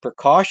environment, the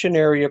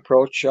precautionary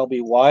approach shall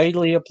be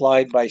widely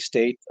applied by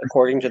state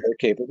according to their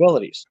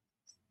capabilities.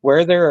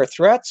 Where there are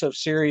threats of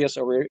serious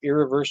or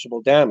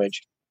irreversible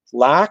damage,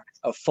 lack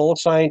of full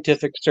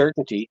scientific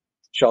certainty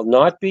shall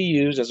not be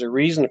used as a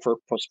reason for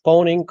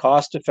postponing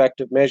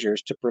cost-effective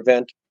measures to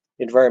prevent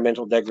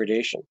environmental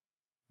degradation.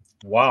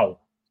 Wow.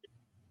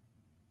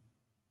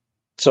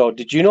 So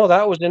did you know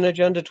that was in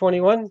Agenda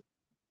 21?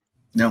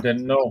 No.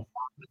 Didn't know.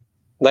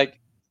 Like,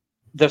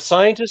 the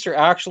scientists are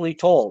actually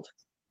told,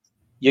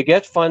 you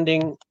get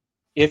funding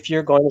if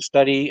you're going to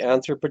study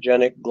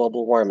anthropogenic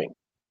global warming.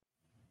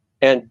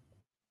 And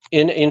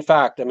in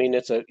fact, I mean,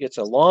 it's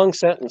a long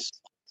sentence,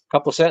 a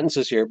couple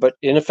sentences here, but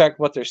in effect,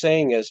 what they're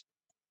saying is,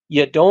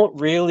 you don't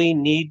really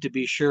need to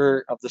be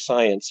sure of the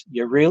science.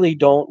 You really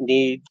don't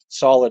need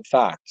solid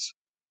facts,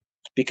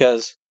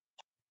 because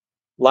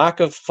lack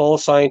of full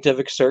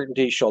scientific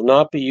certainty shall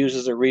not be used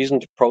as a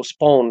reason to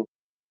postpone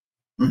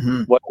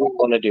what we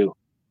want to do.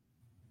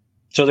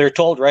 So they're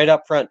told right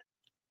up front,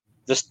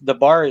 the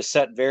bar is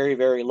set very,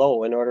 very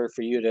low in order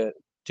for you to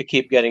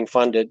keep getting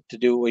funded to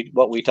do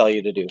what we tell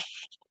you to do.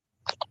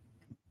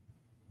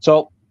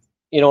 So,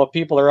 if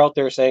people are out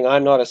there saying,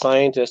 I'm not a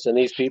scientist and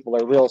these people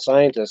are real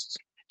scientists,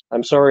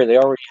 I'm sorry, they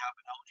already have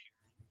it out here.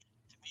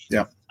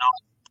 Yeah. No,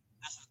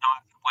 this is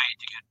not the way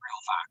to get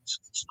real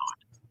It's not.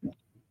 Okay,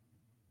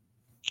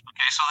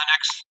 so the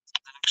next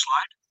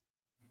slide.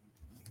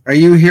 Are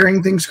you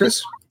hearing things,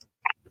 Chris?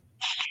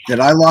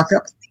 Did I lock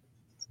up?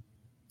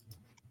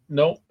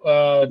 No,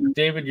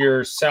 David,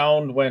 your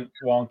sound went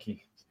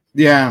wonky.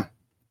 Yeah.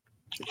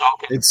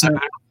 Okay. It's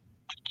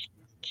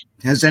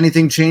has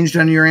anything changed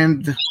on your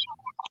end? Nope.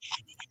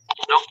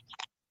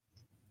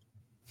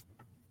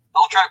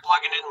 I'll try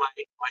plugging in my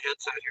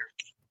headset here.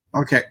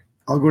 Okay.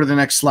 I'll go to the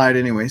next slide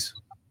anyways.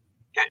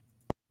 Okay.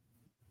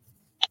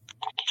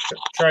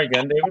 Try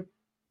again, David.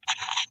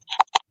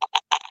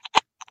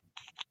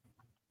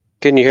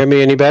 Can you hear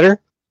me any better?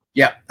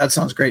 Yeah, that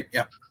sounds great.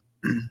 Yeah.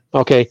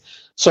 Okay.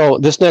 So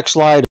this next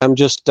slide, I'm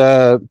just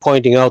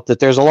pointing out that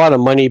there's a lot of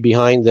money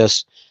behind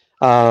this.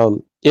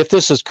 If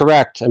this is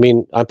correct, I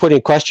mean, I'm putting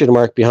a question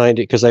mark behind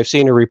it because I've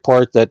seen a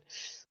report that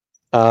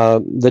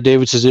the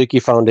David Suzuki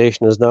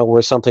Foundation is now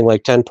worth something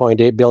like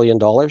 $10.8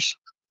 billion. I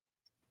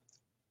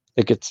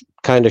think it's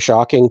kind of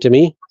shocking to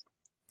me.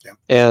 Yeah.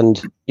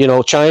 And,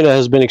 China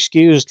has been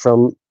excused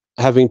from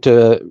having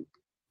to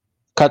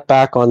cut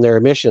back on their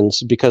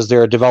emissions because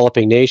they're a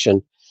developing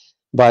nation.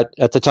 But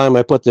at the time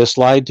I put this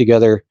slide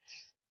together,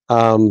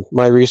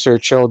 my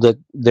research showed that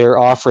they're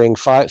offering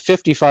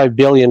 $55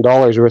 billion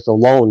worth of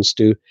loans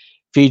to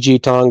Fiji,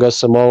 Tonga,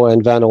 Samoa,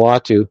 and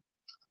Vanuatu.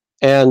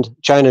 And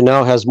China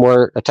now has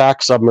more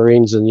attack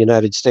submarines than the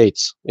United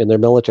States in their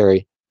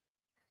military.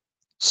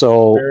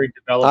 So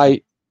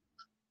I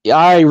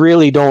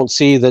really don't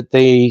see that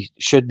they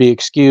should be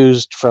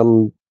excused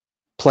from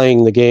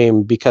playing the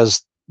game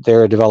because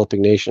they're a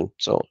developing nation.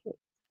 So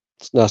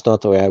that's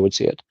not the way I would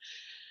see it.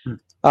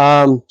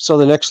 So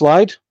the next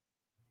slide.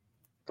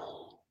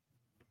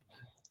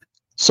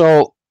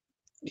 So,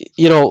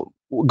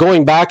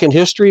 going back in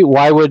history,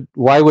 why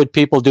would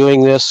people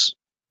doing this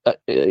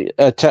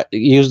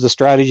use the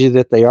strategy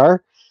that they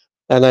are?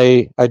 And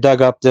I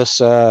dug up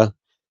this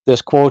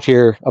quote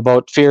here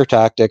about fear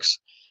tactics.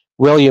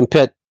 William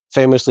Pitt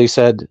famously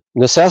said,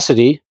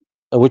 "Necessity,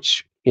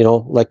 which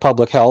like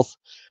public health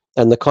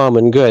and the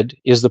common good,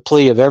 is the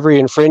plea of every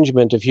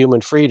infringement of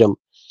human freedom.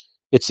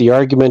 It's the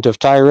argument of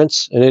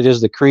tyrants, and it is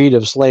the creed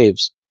of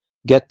slaves.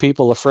 Get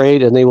people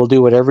afraid, and they will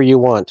do whatever you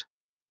want.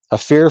 A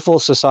fearful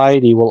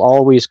society will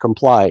always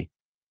comply.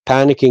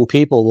 Panicking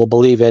people will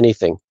believe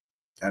anything."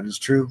 That is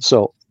true.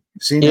 So,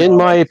 in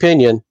my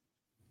opinion,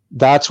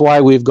 that's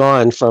why we've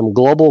gone from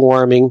global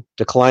warming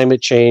to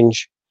climate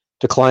change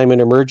to climate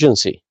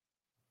emergency,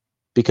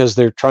 because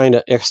they're trying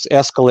to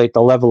escalate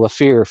the level of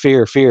fear,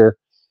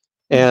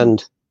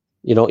 and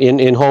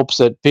in hopes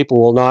that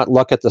people will not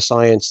look at the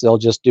science, they'll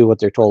just do what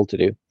they're told to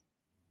do.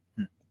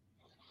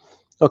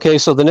 Okay,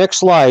 so the next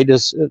slide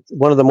is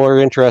one of the more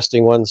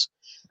interesting ones.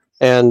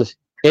 And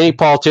any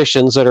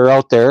politicians that are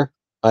out there,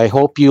 I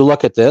hope you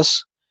look at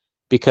this,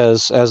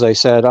 because as I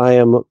said, I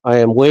am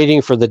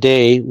waiting for the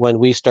day when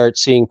we start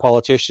seeing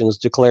politicians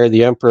declare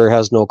the emperor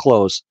has no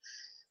clothes.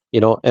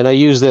 And I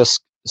use this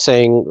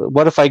saying,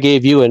 what if I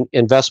gave you an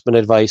investment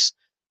advice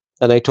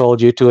and I told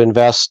you to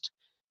invest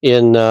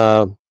in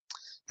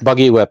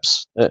buggy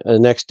whips? The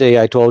next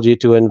day I told you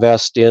to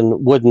invest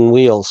in wooden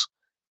wheels.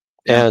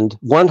 And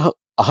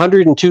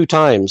 102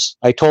 times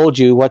I told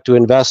you what to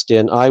invest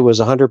in, I was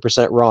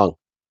 100% wrong.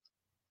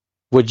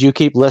 Would you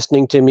keep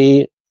listening to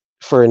me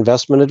for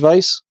investment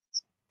advice?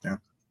 Yeah.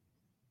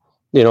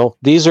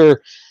 These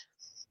are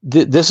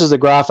this is the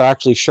graph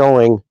actually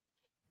showing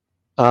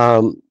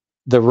the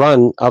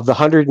run of the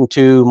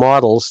 102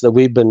 models that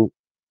we've been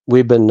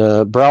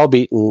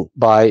browbeaten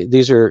by.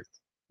 These are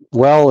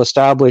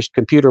well-established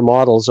computer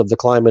models of the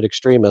climate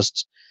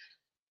extremists.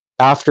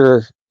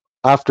 After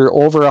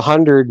over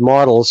 100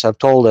 models have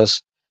told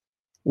us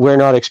we're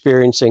not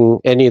experiencing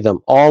any of them,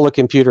 all the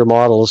computer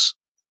models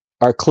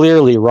are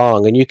clearly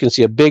wrong, and you can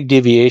see a big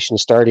deviation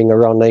starting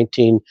around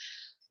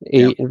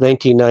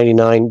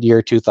 1999,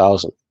 year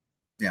 2000.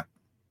 Yeah.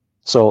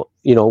 So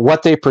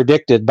what they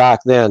predicted back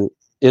then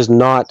is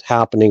not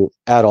happening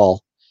at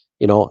all.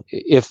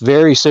 If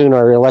very soon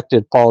our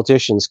elected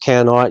politicians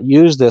cannot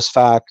use the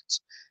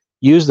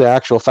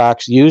actual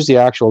facts, use the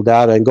actual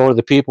data, and go to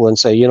the people and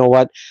say, you know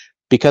what,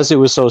 because it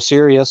was so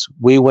serious,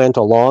 we went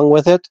along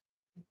with it.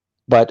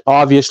 But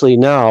obviously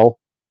now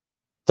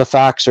the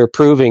facts are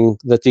proving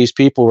that these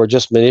people were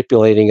just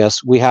manipulating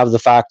us. We have the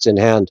facts in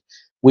hand.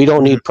 We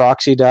don't need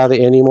proxy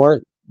data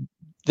anymore.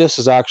 This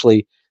is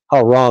actually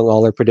how wrong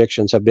all their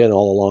predictions have been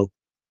all along.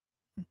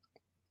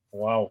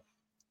 Wow.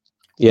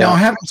 Yeah.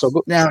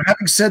 Now,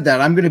 having said that,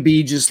 I'm going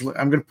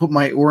to put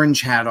my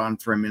orange hat on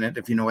for a minute,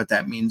 if you know what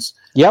that means.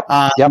 Yep.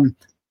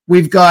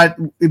 We've got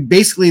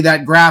basically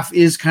that graph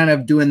is kind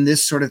of doing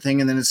this sort of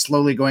thing, and then it's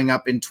slowly going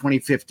up in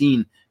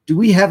 2015. Do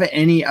we have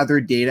any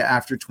other data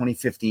after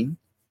 2015?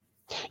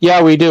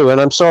 Yeah, we do. And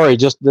I'm sorry,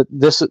 just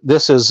this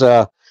is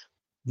the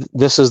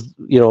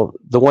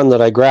one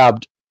that I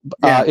grabbed.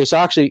 Yeah. It's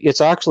actually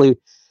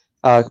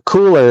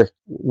cooler.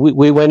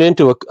 We went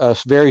into a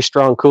very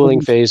strong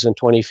cooling phase in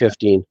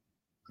 2015.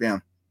 Yeah.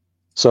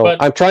 So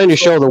I'm trying to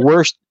show the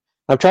worst.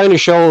 I'm trying to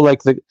show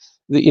like the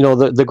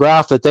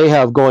graph that they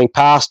have going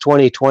past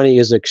 2020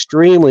 is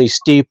extremely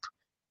steep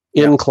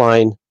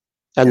incline.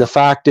 And the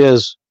fact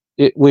is,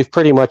 we've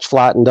pretty much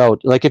flattened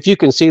out. Like if you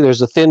can see,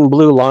 there's a thin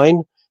blue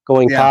line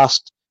going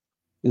past.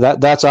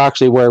 That's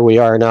actually where we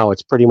are now.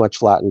 It's pretty much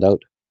flattened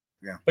out.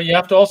 Yeah. But you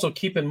have to also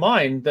keep in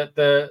mind that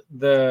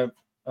the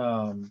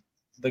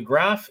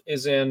graph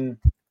is in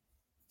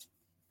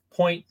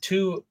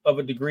 0.2 of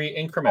a degree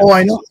increment. Oh,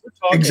 I know.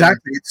 So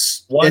exactly.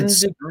 It's 1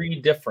 degree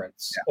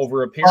difference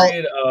over a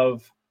period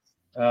of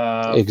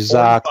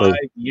 45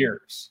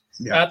 years.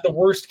 Yeah. At the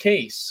worst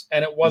case,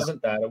 and it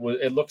wasn't that.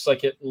 It looks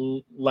like it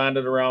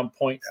landed around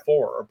 0.4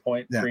 or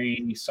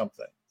 0.3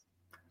 something.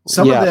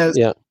 Some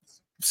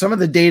of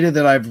the data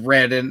that I've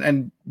read,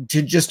 and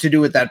to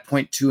do with that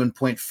 0.2 and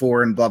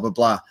 0.4 and blah blah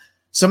blah.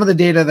 Some of the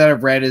data that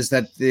I've read is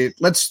that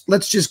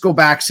let's just go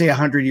back, say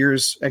 100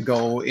 years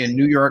ago in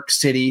New York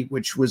City,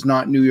 which was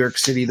not New York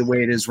City the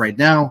way it is right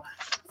now.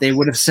 They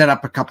would have set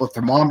up a couple of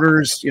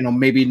thermometers,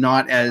 maybe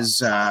not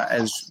as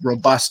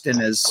robust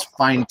and as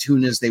fine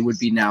tuned as they would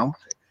be now.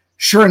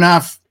 Sure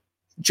enough,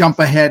 jump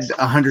ahead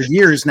 100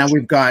 years. Now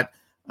we've got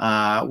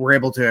we're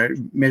able to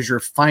measure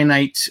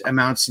finite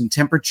amounts in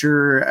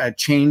temperature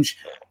change,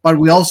 but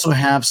we also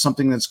have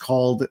something that's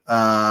called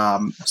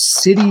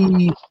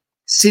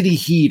city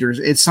heat, or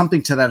it's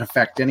something to that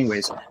effect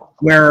anyways,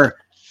 where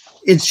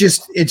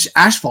it's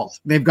asphalt.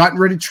 They've gotten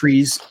rid of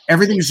trees.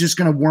 Everything's just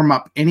going to warm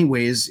up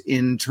anyways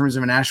in terms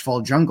of an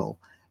asphalt jungle.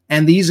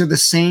 And these are the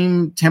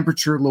same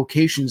temperature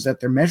locations that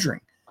they're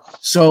measuring.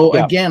 So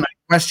again, I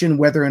question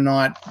whether or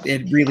not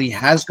it really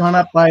has gone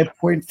up by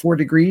 0.4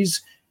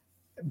 degrees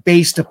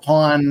based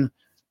upon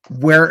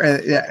where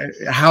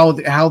how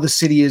the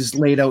city is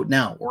laid out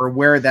now, or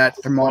where that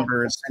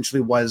thermometer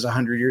essentially was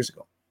 100 years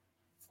ago.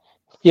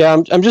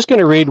 Yeah, I'm just going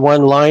to read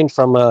one line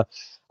from a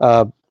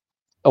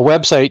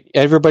website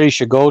everybody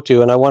should go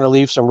to, and I want to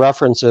leave some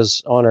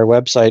references on our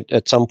website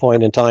at some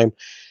point in time.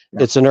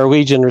 Yeah. It's a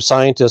Norwegian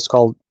scientist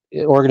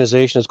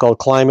organization is called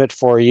Climate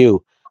for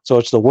You. So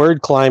it's the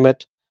word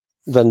climate,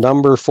 the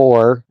number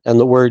 4, and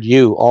the word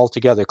you all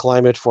together,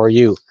 Climate for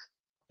You.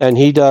 And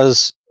he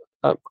does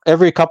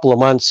every couple of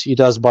months, he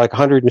does like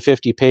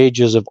 150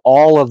 pages of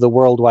all of the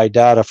worldwide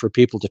data for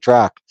people to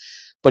track.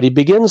 But he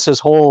begins his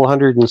whole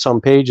 100 and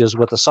some pages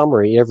with a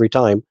summary every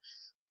time.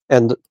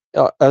 And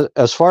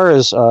as far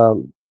as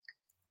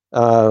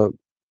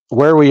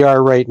where we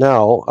are right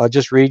now, I'll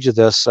just read you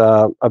this.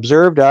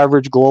 Observed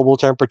average global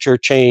temperature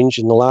change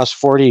in the last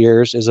 40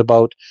 years is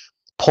about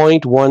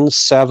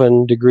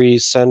 0.17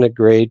 degrees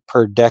centigrade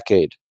per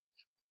decade.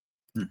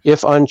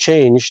 If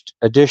unchanged,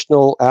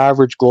 additional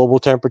average global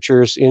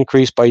temperatures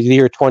increased by the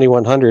year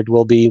 2100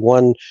 will be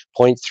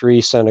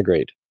 1.3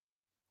 centigrade.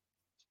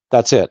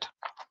 That's it.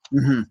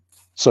 Mm-hmm.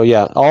 So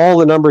yeah, all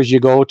the numbers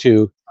you go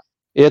to,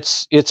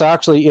 it's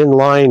actually in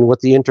line with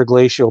the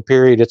interglacial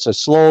period. It's a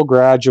slow,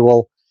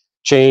 gradual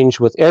change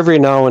with every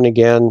now and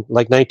again,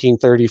 like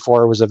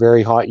 1934 was a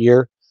very hot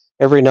year.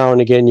 Every now and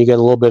again, you get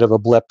a little bit of a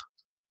blip.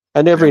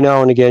 And every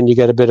now and again, you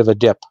get a bit of a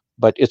dip.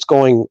 But it's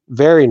going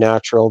very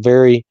natural,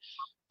 very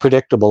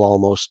predictable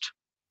almost.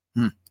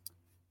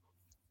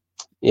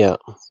 Yeah.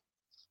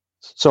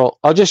 So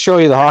I'll just show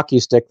you the hockey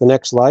stick, the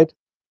next slide.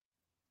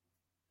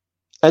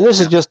 And this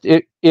is just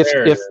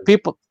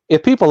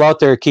if people out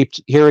there keep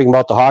hearing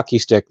about the hockey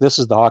stick, this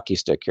is the hockey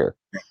stick here.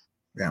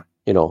 Yeah.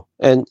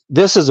 And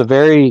this is a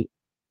very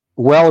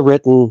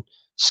well-written,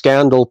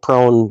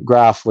 scandal-prone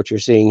graph, what you're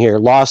seeing here.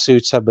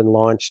 Lawsuits have been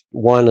launched,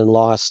 won and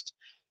lost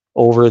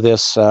over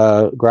this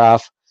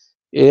graph.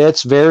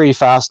 It's very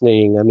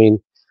fascinating. I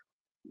mean,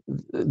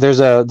 there's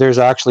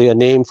actually a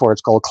name for it.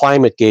 It's called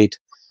ClimateGate,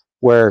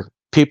 where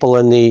people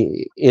in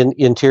the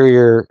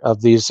interior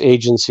of these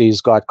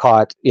agencies got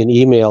caught in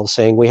email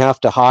saying we have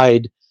to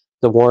hide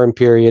the warm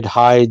period,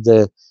 hide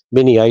the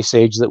mini ice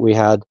age that we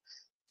had.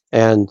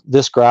 And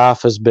this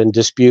graph has been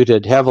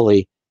disputed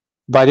heavily.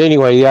 But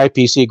anyway, the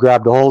IPC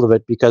grabbed a hold of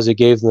it because it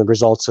gave them the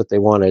results that they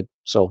wanted.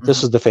 So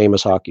this is the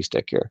famous hockey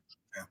stick here.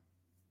 Yeah.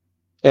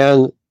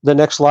 And the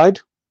next slide.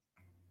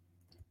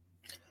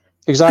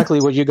 Exactly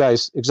what you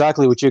guys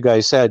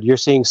said. You're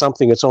seeing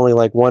something that's only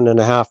like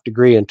 1.5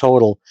 degree in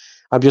total.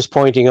 I'm just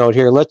pointing out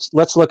here. Let's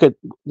look at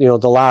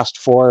the last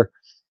 4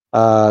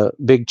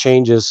 big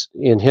changes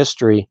in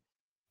history.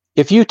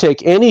 If you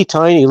take any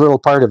tiny little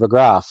part of a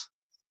graph,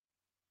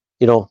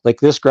 like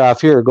this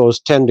graph here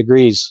goes 10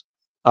 degrees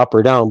up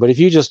or down. But if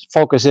you just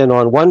focus in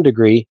on 1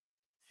 degree,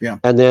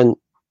 and then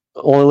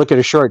only look at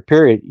a short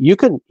period, you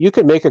can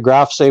make a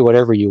graph say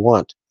whatever you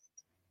want.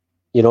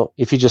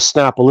 If you just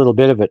snap a little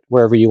bit of it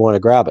wherever you want to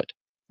grab it.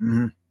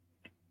 Mm-hmm.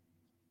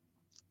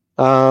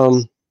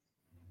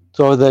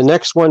 So the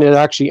next one is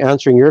actually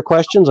answering your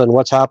questions on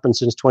what's happened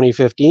since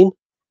 2015.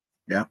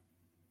 Yeah.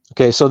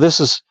 Okay, so this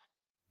is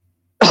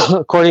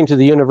according to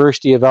the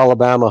University of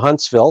Alabama,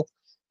 Huntsville,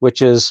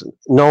 which is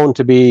known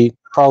to be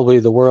probably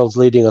the world's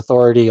leading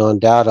authority on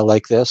data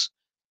like this,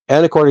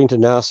 and according to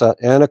NASA,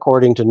 and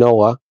according to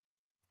NOAA,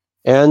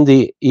 and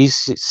the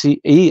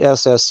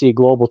ESSC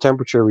Global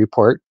Temperature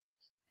Report,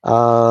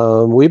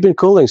 we've been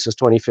cooling since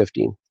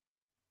 2015.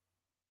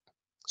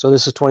 So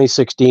this is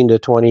 2016 to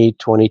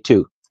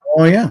 2022.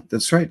 Oh yeah,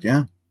 that's right.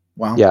 Yeah.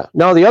 Wow. Yeah.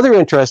 Now, the other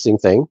interesting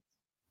thing,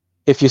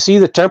 if you see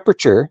the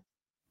temperature,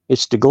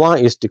 it's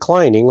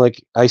declining.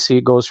 Like I see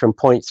it goes from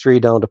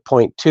 0.3 down to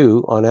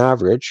 0.2 on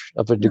average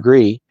of a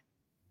degree.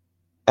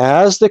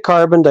 As the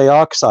carbon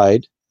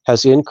dioxide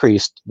has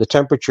increased, the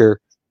temperature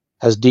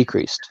has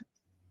decreased.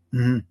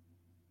 Mm-hmm.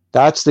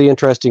 That's the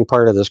interesting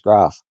part of this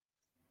graph.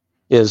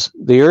 Is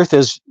the Earth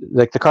is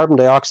like the carbon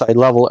dioxide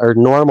level are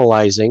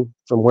normalizing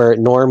from where it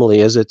normally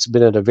is. It's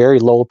been at a very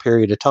low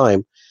period of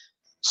time.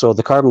 So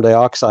the carbon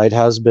dioxide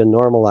has been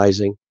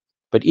normalizing.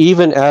 But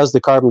even as the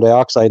carbon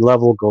dioxide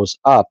level goes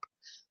up,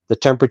 the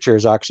temperature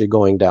is actually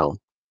going down.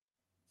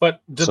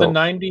 But do the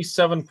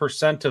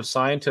 97% of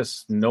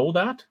scientists know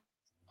that?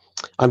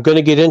 I'm going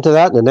to get into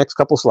that in the next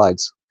couple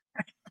slides.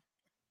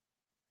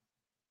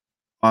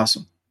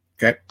 Awesome.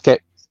 Okay. Okay.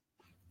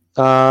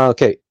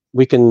 Okay.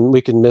 We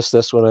can miss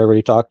this one. I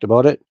already talked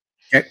about it.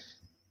 Okay.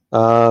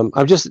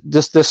 I'm just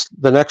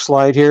the next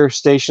slide here.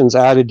 Stations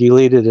added,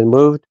 deleted, and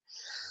moved.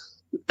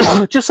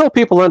 Just so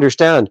people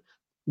understand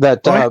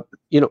that Go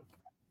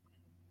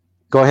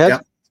ahead. Yeah.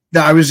 No,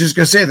 I was just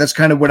going to say that's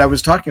kind of what I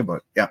was talking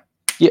about. Yeah.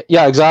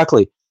 Yeah.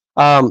 Exactly.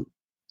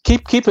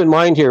 Keep in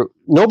mind here.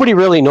 Nobody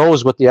really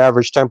knows what the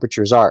average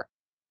temperatures are.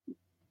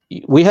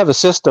 We have a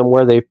system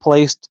where they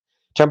placed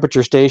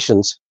temperature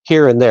stations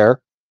here and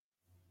there.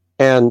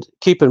 And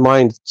keep in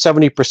mind,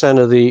 70%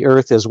 of the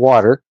Earth is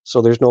water,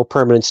 so there's no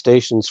permanent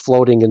stations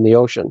floating in the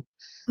ocean.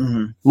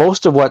 Mm-hmm.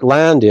 Most of what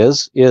land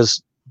is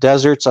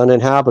deserts,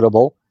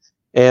 uninhabitable,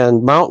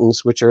 and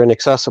mountains, which are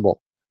inaccessible.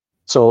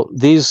 So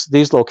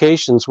these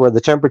locations where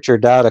the temperature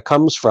data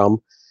comes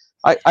from,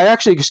 I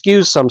actually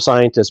excuse some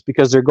scientists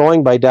because they're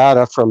going by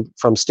data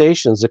from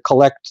stations that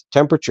collect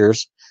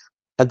temperatures,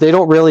 and they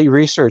don't really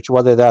research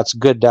whether that's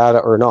good data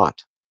or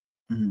not.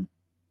 Mm-hmm.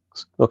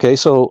 Okay,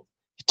 so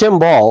Tim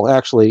Ball,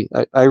 actually,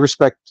 I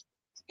respect,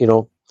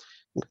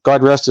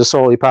 God rest his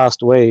soul, he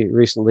passed away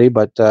recently,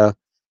 but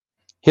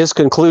his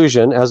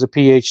conclusion as a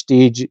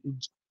PhD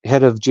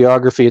head of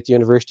geography at the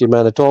University of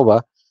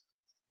Manitoba,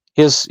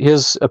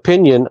 his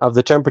opinion of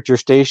the temperature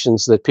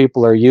stations that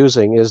people are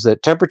using is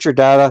that temperature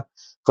data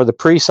for the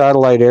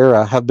pre-satellite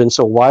era have been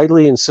so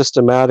widely and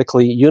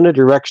systematically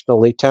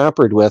unidirectionally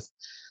tampered with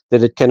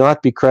that it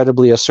cannot be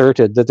credibly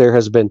asserted that there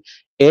has been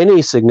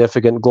any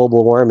significant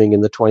global warming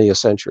in the 20th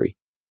century.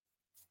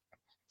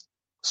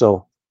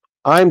 So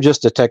I'm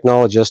just a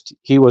technologist.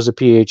 He was a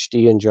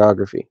PhD in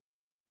geography.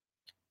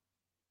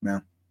 Yeah.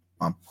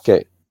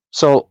 Okay.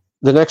 So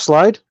the next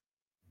slide.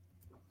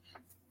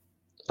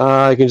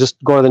 I can just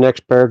go to the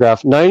next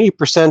paragraph.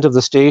 90% of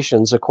the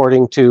stations,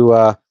 according to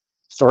an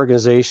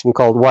organization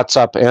called What's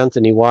Up,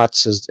 Anthony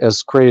Watts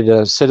has created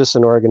a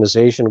citizen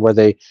organization where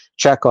they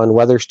check on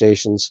weather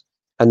stations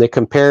and they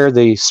compare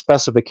the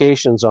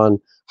specifications on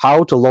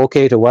how to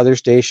locate a weather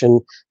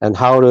station and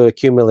how to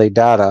accumulate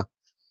data.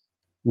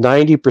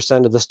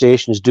 90% of the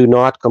stations do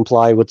not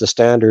comply with the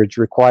standards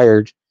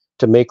required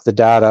to make the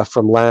data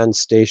from land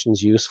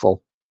stations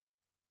useful.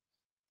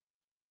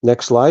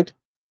 Next slide.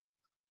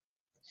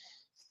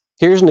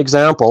 Here's an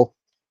example.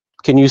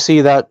 Can you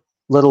see that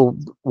little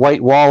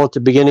white wall at the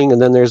beginning,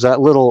 and then there's that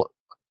little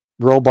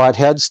robot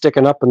head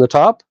sticking up in the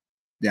top?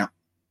 Yeah.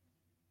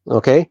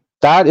 Okay.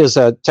 That is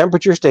a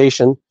temperature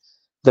station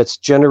that's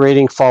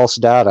generating false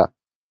data.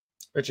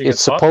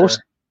 It's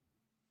supposed.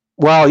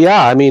 Well,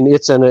 yeah, I mean,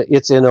 it's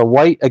in a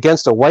white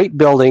against a white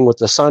building with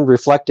the sun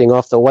reflecting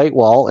off the white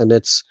wall, and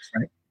it's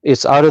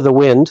out of the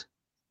wind.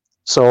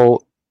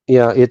 So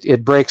yeah,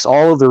 it breaks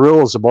all of the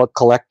rules about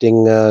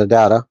collecting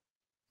data.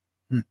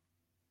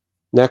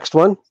 Next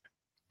one.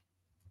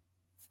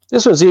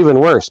 This one's even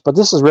worse, but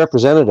this is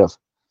representative.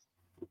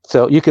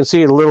 So you can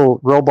see a little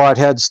robot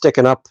head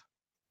sticking up.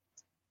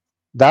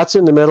 That's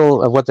in the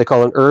middle of what they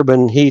call an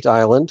urban heat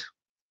island.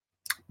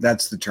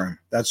 That's the term.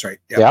 That's right.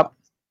 Yep.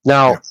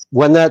 Now,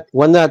 when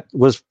that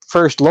was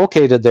first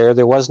located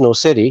there was no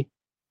city.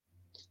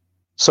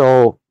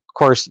 So, of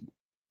course,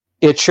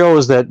 it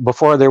shows that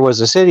before there was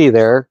a city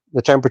there,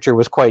 the temperature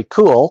was quite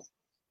cool.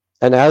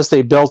 And as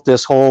they built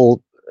this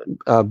whole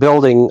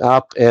building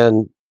up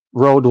and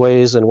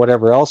roadways and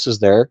whatever else is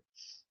there,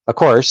 of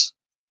course,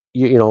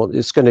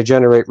 it's going to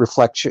generate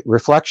reflection.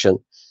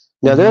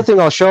 Now, the other thing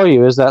I'll show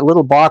you is that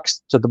little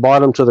box to the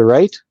bottom to the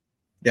right.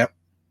 Yep.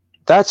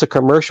 That's a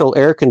commercial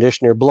air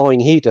conditioner blowing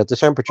heat at the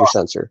temperature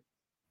sensor.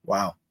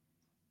 Wow.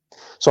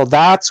 So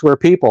that's where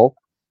people,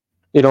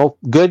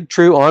 good,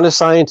 true, honest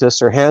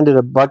scientists are handed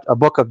a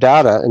book of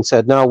data and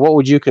said, now, what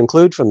would you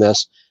conclude from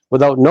this,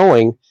 without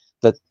knowing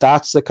that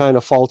that's the kind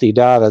of faulty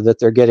data that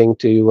they're getting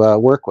to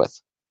work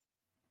with.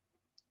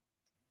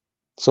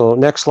 So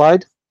next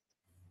slide.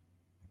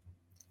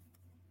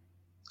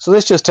 So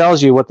this just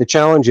tells you what the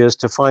challenge is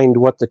to find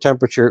what the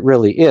temperature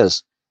really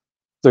is.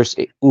 There's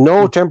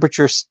no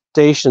temperature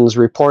stations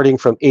reporting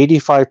from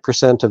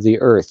 85% of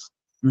the Earth.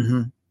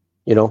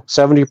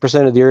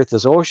 70% of the Earth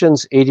is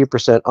oceans,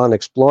 80%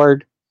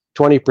 unexplored,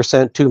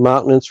 20% too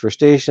mountainous for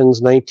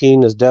stations,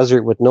 19% is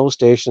desert with no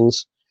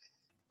stations.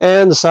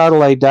 And the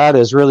satellite data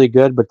is really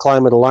good, but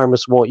climate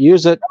alarmists won't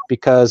use it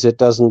because it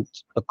doesn't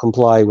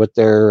comply with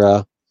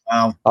their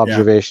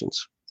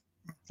observations.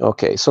 Yeah.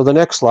 Okay, so the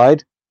next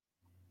slide,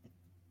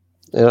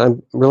 and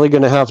I'm really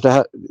going to have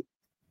to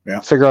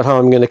figure out how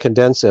I'm going to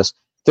condense this.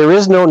 There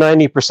is no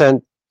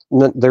 90%.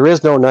 There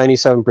is no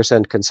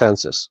 97%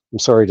 consensus. I'm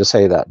sorry to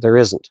say that there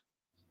isn't.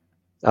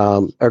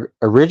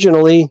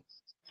 Originally,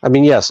 I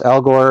mean, yes,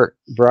 Al Gore,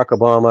 Barack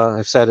Obama.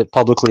 I've said it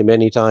publicly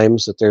many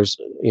times that there's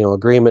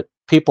agreement.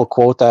 People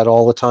quote that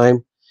all the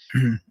time.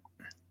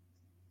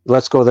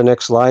 Let's go to the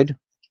next slide.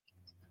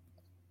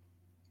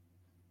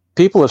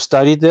 People have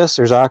studied this.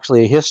 There's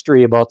actually a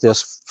history about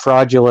this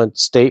fraudulent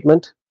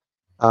statement.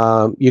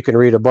 You can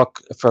read a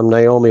book from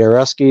Naomi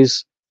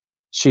Oreskes.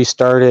 She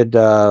started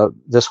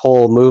this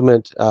whole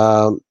movement.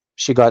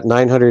 She got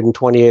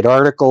 928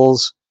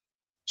 articles.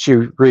 She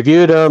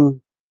reviewed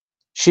them.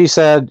 She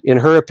said, in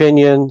her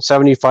opinion,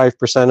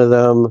 75% of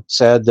them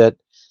said that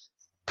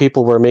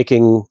people were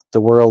making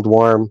the world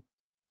warm.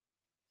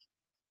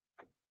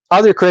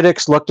 Other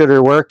critics looked at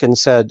her work and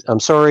said, I'm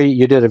sorry,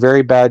 you did a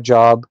very bad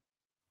job.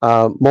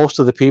 Most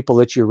of the people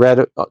that you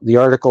read the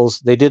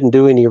articles, they didn't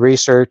do any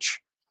research.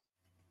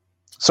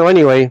 So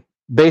anyway,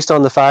 based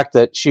on the fact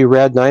that she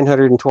read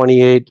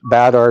 928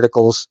 bad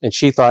articles and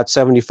she thought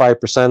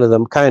 75% of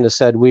them kind of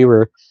said we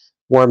were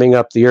warming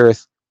up the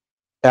earth,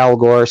 Al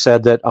Gore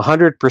said that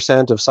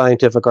 100% of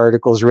scientific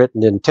articles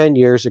written in 10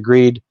 years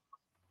agreed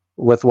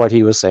with what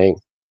he was saying.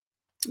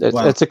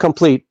 It's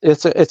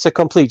a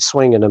complete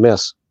swing and a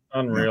miss.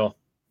 Unreal.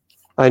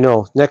 I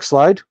know. Next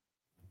slide.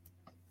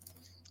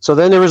 So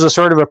then there was a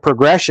sort of a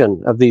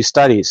progression of these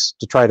studies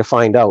to try to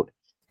find out.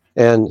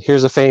 And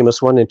here's a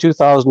famous one. In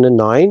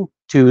 2009,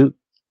 two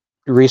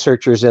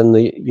researchers in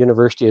the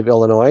University of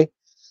Illinois,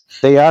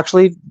 they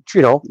actually,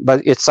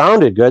 but it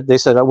sounded good. They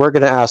said, we're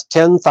going to ask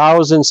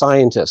 10,000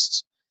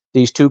 scientists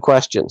these two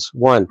questions.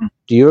 One,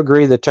 do you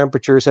agree that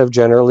temperatures have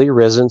generally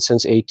risen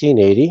since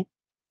 1880?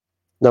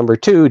 Number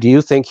two, do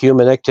you think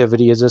human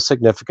activity is a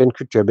significant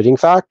contributing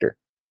factor?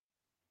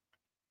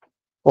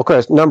 Well, of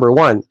course, number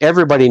one,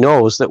 everybody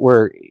knows that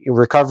we're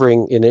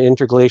recovering in an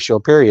interglacial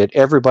period.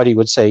 Everybody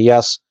would say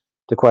yes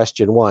to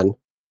question one.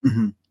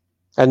 Mm-hmm.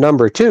 And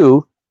number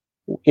two,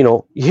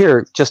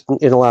 here just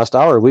in the last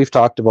hour, we've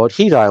talked about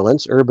heat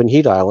islands, urban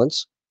heat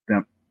islands.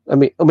 Yeah. I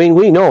mean,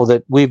 we know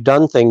that we've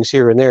done things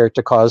here and there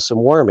to cause some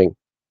warming.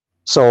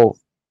 So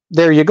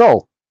there you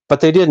go. But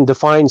they didn't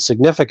define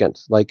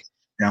significant. Like,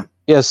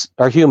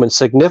 are humans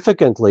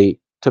significantly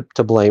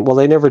to blame? Well,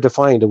 they never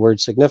defined the word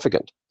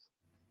significant.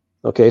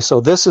 Okay, so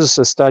this is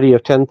a study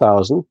of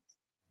 10,000.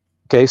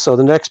 Okay, so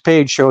the next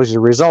page shows the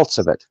results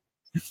of it.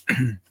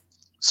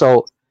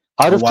 So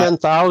out of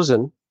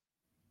 10,000,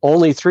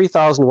 only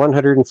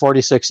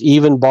 3,146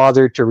 even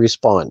bothered to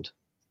respond.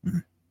 Mm-hmm.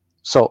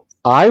 So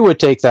I would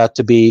take that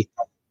to be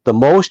the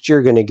most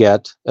you're going to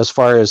get as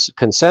far as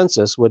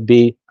consensus would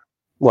be,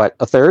 what,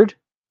 a third?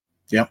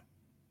 Yep.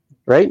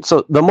 Right?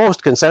 So the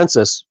most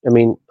consensus, I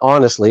mean,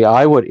 honestly,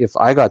 I would, if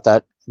I got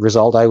that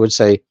result, I would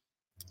say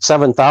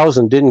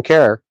 7,000 didn't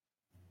care.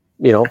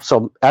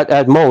 So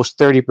at most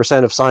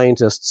 30% of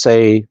scientists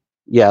say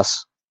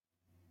yes.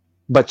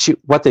 But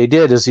what they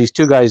did is these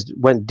two guys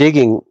went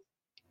digging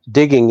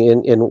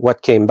in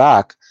what came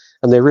back,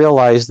 and they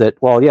realized that,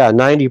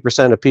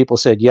 90% of people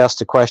said yes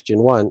to question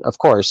one. Of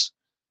course,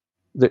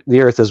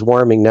 the Earth is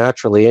warming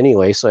naturally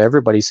anyway, so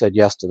everybody said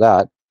yes to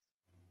that.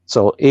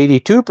 So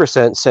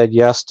 82% said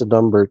yes to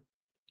number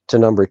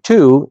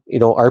two.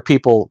 Are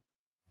people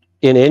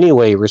in any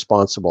way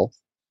responsible?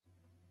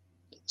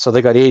 So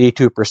they got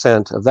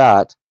 82% of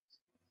that.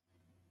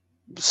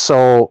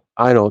 So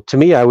to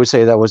me, I would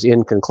say that was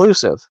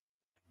inconclusive.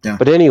 Yeah.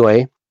 But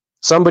anyway,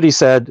 somebody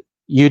said,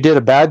 you did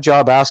a bad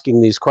job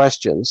asking these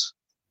questions.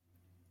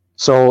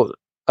 So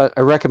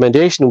a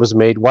recommendation was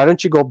made. Why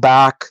don't you go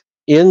back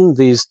in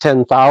these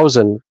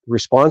 10,000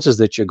 responses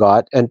that you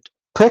got and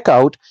pick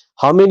out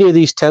how many of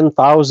these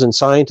 10,000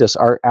 scientists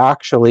are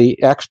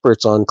actually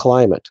experts on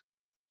climate,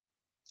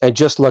 and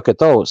just look at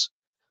those.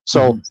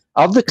 So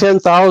of the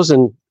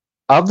 10,000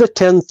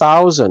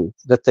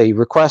 that they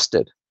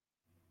requested,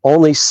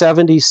 only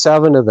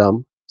 77 of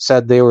them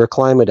said they were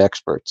climate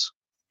experts.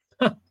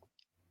 Huh.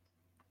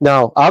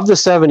 Now, of the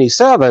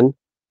 77,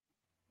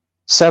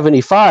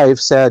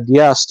 75 said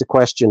yes to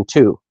question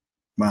two.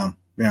 Wow.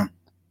 Yeah.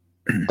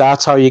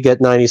 That's how you get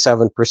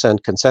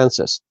 97%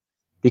 consensus,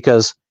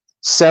 because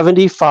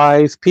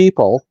 75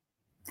 people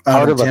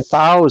out of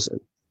 1,000.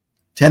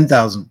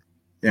 10,000.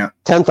 Yeah.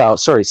 10,000.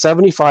 Sorry,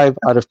 75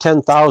 out of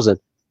 10,000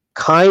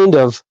 kind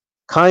of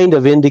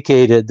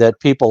indicated that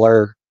people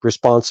are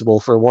responsible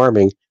for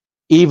warming,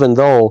 even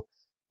though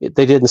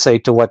they didn't say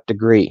to what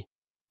degree.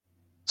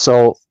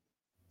 So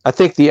I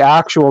think the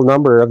actual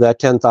number of that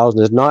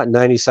 10,000 is not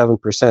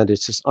 97%.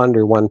 It's just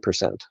under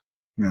 1%.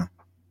 Yeah.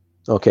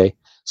 Okay.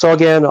 So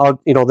again,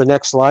 the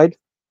next slide.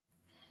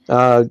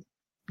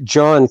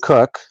 John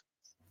Cook,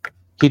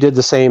 he did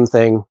the same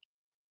thing.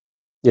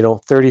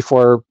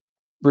 34.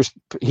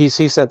 He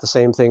sent the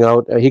same thing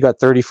out. He got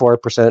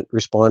 34%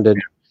 responded.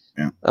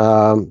 Yeah.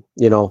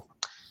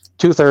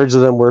 2/3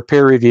 of them were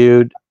peer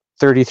reviewed.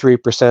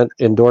 33%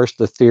 endorsed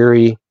the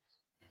theory.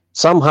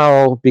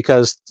 somehow,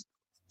 because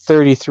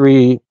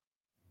 33%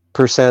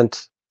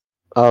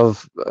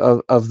 of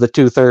the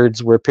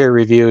 2/3 were peer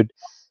reviewed,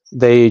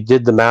 they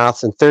did the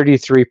math, and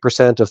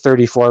 33% of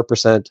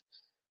 34%,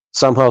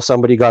 somehow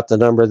somebody got the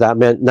number that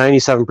meant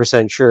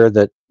 97% sure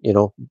that,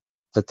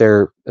 that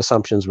their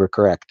assumptions were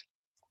correct.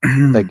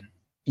 Like,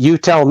 you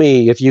tell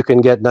me if you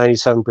can get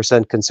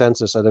 97%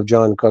 consensus out of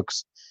John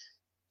Cook's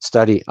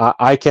study.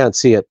 I can't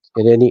see it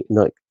in any.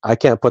 I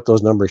can't put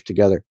those numbers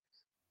together.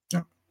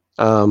 Yeah.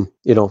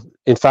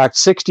 In fact,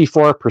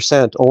 64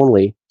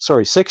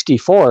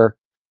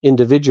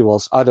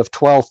 individuals out of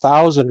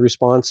 12,000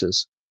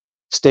 responses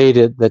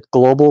stated that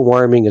global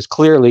warming is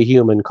clearly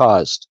human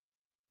caused.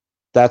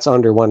 That's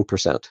under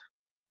 1%.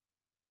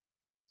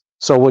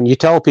 So when you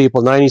tell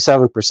people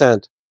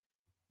 97%,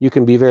 you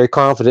can be very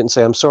confident and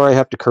say, I'm sorry, I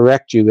have to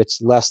correct you.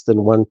 It's less than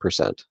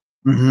 1%.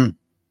 Mm-hmm.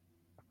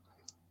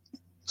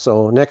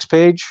 So next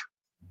page.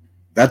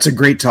 That's a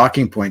great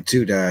talking point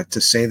too,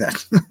 to say that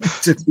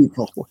to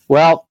people.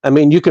 Well, I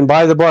mean, you can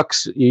buy the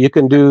books, you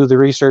can do the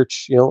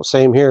research,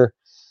 same here.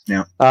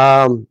 Yeah.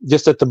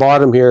 Just at the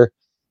bottom here,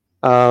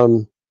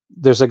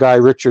 there's a guy,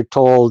 Richard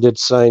Toll,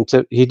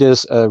 he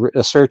does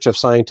a search of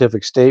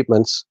scientific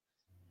statements.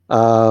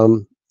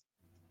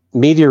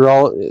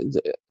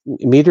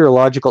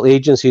 Meteorological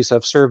agencies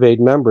have surveyed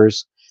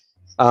members.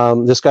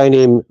 This guy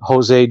named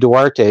Jose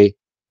Duarte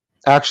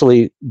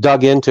actually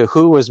dug into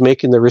who was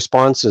making the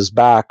responses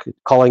back,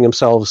 calling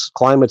themselves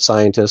climate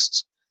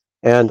scientists.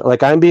 And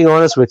I'm being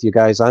honest with you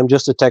guys, I'm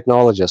just a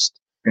technologist.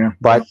 Yeah.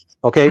 But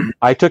okay,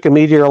 I took a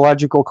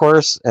meteorological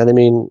course, and I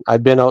mean,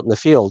 I've been out in the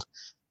field.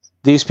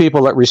 These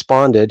people that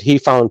responded, he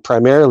found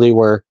primarily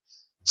were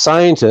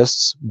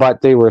scientists,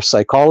 but they were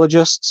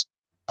psychologists,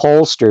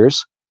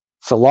 pollsters,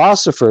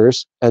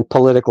 philosophers, and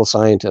political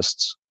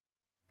scientists.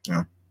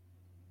 Yeah.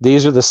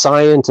 These are the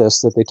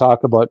scientists that they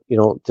talk about,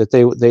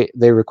 that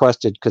they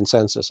requested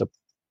consensus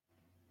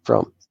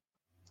from.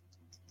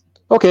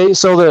 Okay,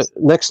 so the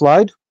next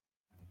slide.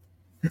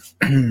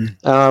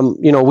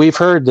 We've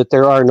heard that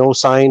there are no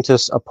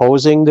scientists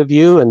opposing the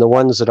view, and the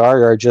ones that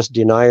are just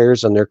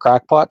deniers and they're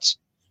crackpots.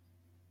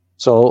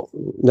 So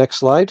next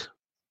slide.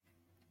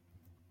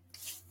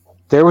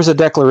 There was a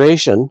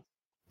declaration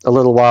a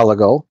little while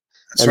ago.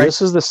 That's right.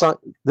 This is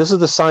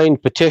the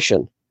signed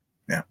petition.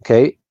 Yeah.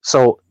 Okay.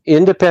 So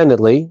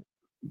independently,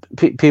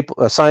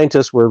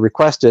 scientists were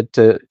requested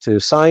to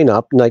sign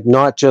up,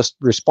 not just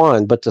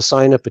respond, but to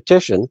sign a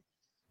petition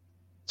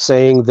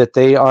saying that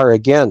they are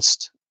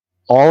against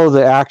all of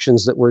the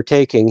actions that we're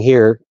taking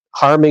here,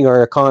 harming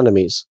our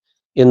economies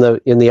in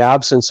the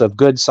absence of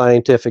good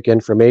scientific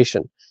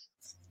information.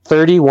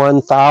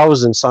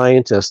 31,000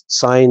 scientists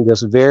signed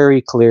this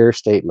very clear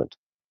statement.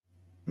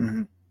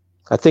 Mm-hmm.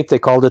 I think they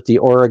called it the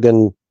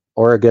Oregon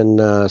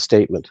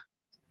statement,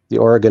 the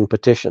Oregon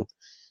petition.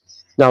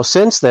 Now,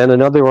 since then,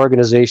 another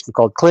organization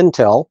called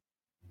Clintel,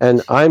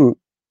 and I'm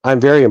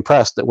very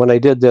impressed that when I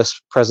did this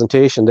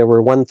presentation, there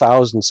were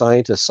 1,000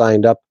 scientists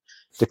signed up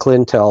to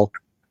Clintel.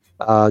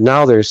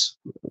 Now there's,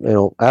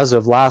 as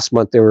of last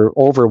month, there were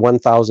over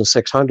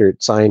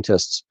 1,600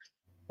 scientists.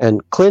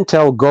 And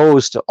Clintel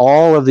goes to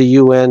all of the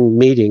UN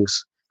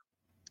meetings.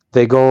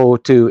 They go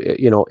to,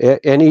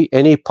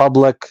 any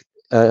public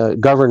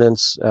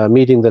governance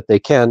meeting that they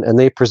can, and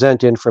they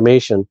present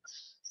information.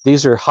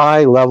 These are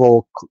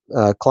high-level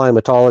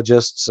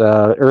climatologists,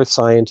 earth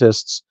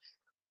scientists,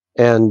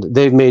 and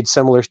they've made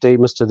similar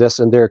statements to this,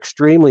 and they're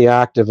extremely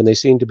active, and they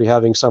seem to be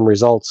having some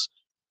results.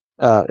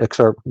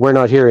 Except we're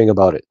not hearing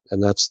about it,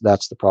 and that's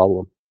the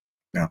problem.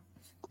 Yeah.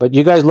 But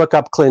you guys look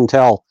up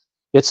Clintel.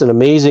 It's an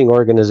amazing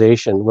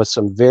organization with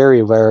some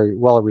very, very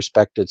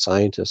well-respected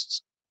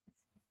scientists.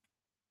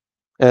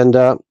 And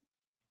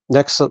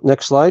next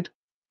slide.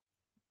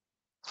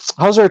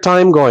 How's our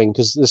time going?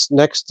 Because this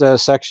next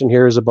section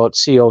here is about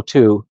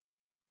CO2.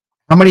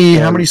 How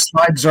many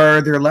slides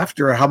are there left,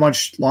 or how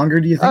much longer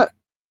do you think?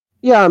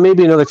 Yeah,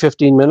 maybe another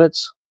 15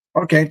 minutes.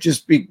 Okay,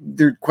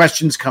 their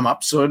questions come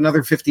up, so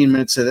another 15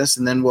 minutes of this,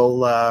 and then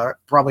we'll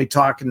probably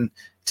talk and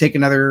take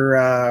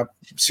another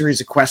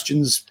series of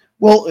questions.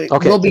 We'll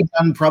be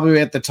done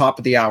probably at the top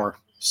of the hour.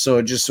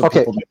 So just so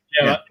people know.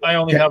 Yeah, I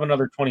only have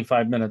another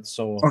 25 minutes.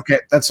 So okay,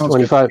 that sounds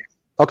 25.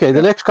 Good. Okay,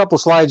 the next couple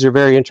of slides are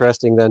very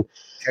interesting then.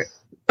 Okay.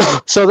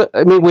 So,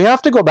 we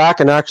have to go back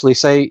and actually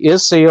say,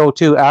 is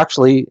CO2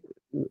 actually,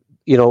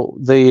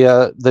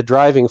 the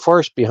driving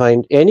force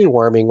behind any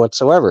warming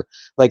whatsoever?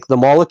 Like the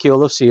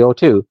molecule of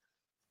CO2,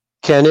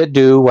 can it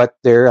do what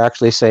they're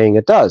actually saying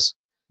it does?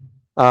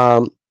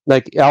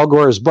 Like Al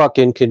Gore's book,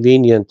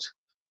 Inconvenient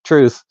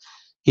Truth,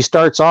 he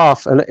starts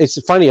off, and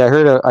it's funny, I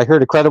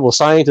heard a credible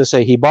scientist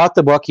say he bought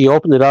the book, he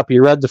opened it up, he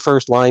read the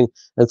first line,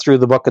 and threw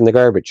the book in the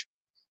garbage.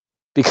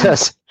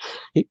 Because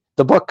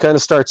the book kind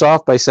of starts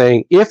off by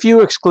saying, if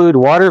you exclude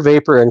water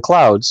vapor and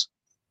clouds,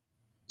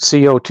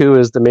 CO2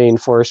 is the main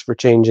force for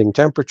changing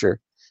temperature.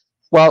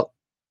 Well,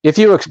 if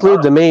you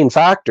exclude the main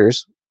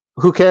factors,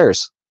 who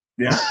cares?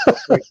 Yeah.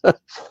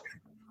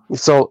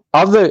 So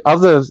of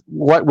the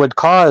what would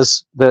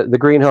cause the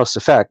greenhouse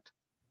effect,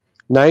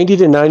 90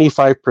 to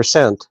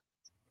 95%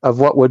 of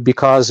what would be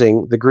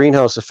causing the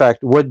greenhouse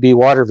effect would be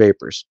water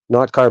vapors,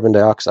 not carbon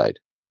dioxide.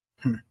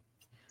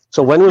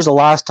 So when was the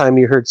last time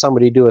you heard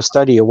somebody do a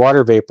study of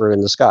water vapor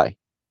in the sky?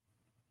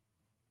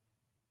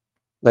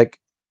 Like,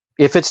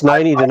 if it's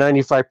 90 to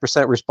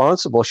 95%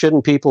 responsible,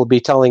 shouldn't people be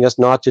telling us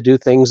not to do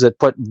things that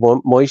put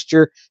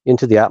moisture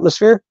into the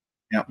atmosphere?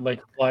 Yeah,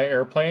 like fly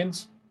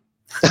airplanes.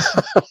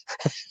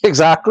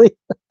 Exactly.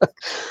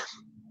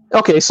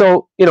 Okay,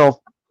 so,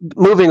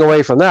 moving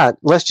away from that,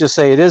 let's just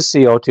say it is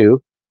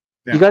CO2.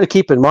 Yeah. You got to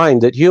keep in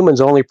mind that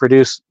humans only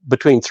produce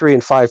between 3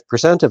 and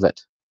 5% of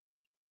it.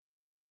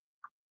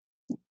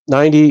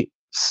 95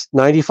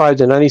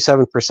 to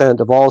 97%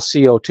 of all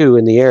CO2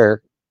 in the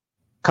air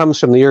comes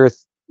from the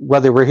Earth,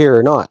 whether we're here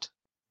or not.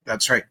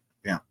 That's right.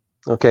 Yeah.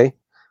 Okay.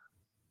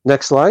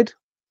 Next slide.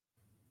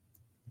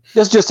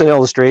 This is just an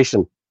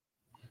illustration.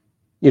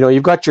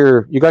 You've got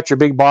your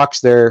big box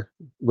there,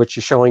 which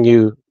is showing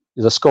you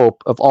the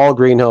scope of all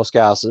greenhouse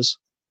gases.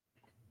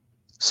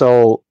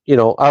 So,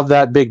 of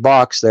that big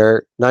box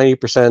there,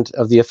 90%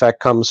 of the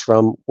effect comes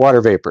from water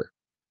vapor.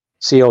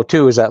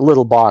 CO2 is that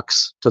little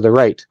box to the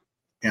right.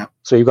 Yeah.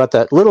 So you've got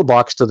that little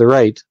box to the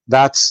right.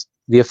 That's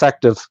the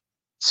effect of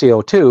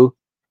CO2.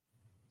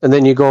 And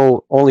then you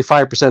go, only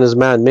 5% is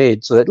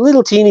man-made. So that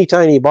little teeny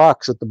tiny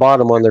box at the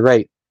bottom on the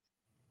right,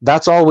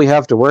 that's all we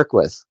have to work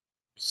with.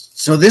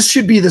 So this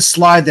should be the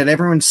slide that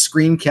everyone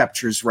screen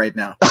captures right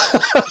now.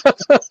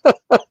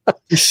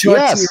 You show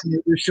it to your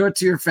neighbor, show it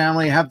to your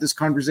family, have this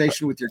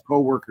conversation with your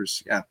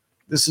coworkers. Yeah,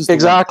 this is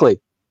exactly.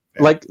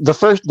 Yeah. Like the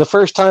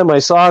first time I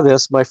saw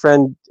this, my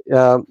friend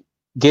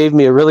gave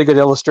me a really good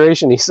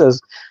illustration. He says,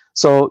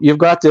 "So you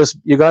got this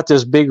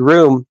big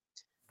room,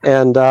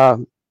 and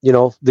the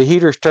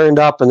heater's turned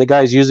up, and the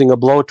guy's using a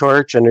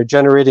blowtorch, and they're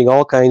generating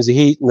all kinds of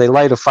heat, and they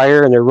light a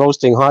fire, and they're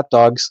roasting hot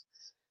dogs."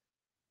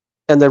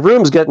 And the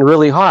room's getting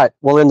really hot.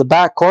 Well, in the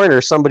back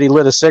corner, somebody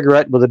lit a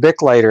cigarette with a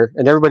Bic lighter,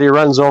 and everybody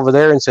runs over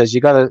there and says,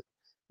 "You got to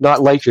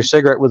not light your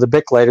cigarette with a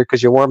Bic lighter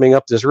because you're warming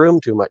up this room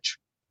too much."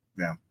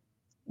 Yeah.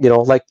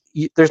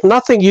 There's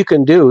nothing you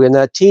can do in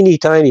that teeny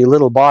tiny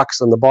little box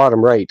on the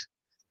bottom right.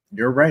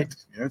 You're right.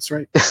 That's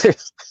right.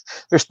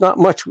 There's not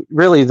much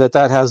really that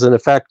has an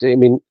effect. I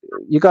mean,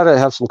 you got to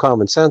have some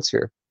common sense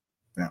here.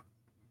 Yeah.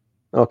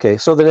 Okay,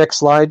 so the next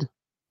slide.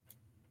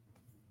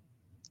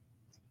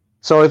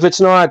 So if it's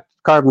not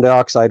carbon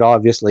dioxide,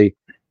 obviously,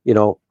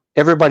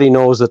 everybody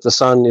knows that the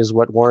sun is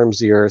what warms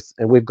the Earth,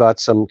 and we've got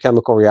some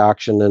chemical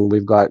reaction, and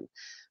we've got,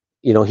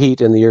 heat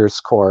in the Earth's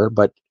core,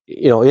 but,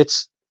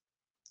 it's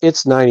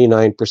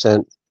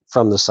 99%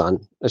 from the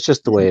sun. It's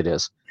just the way it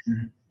is.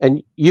 Mm-hmm.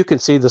 And you can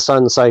see the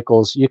sun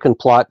cycles, you can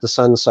plot the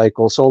sun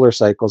cycle, solar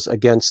cycles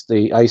against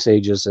the ice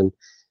ages. And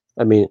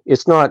I mean,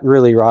 it's not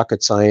really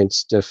rocket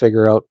science to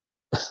figure out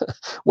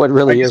what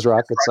really is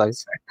rocket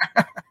science.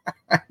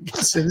 I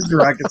guess it is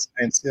rocket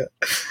science,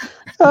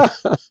 yeah.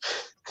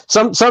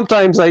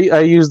 Sometimes I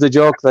use the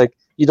joke, like,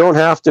 you don't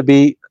have to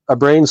be a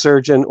brain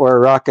surgeon or a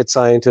rocket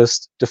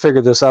scientist to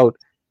figure this out.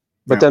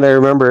 But then I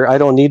remember I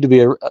don't need to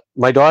be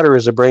my daughter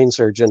is a brain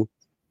surgeon.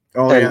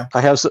 Oh, and yeah.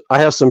 I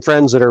have some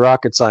friends that are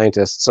rocket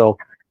scientists. So,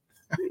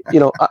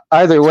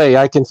 either way,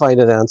 I can find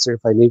an answer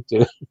if I need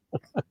to.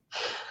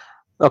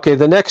 Okay,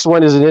 the next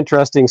one is an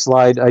interesting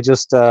slide. I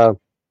just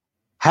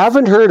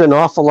haven't heard an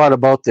awful lot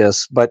about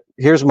this, but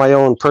here's my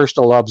own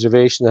personal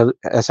observation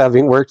as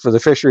having worked for the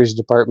fisheries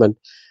department.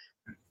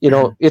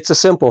 It's a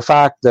simple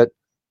fact that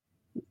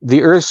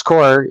the Earth's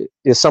core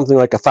is something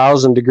like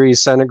 1,000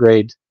 degrees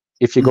centigrade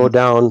if you go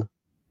down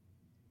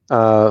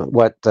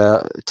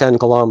 10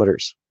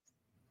 kilometers.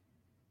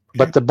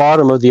 But the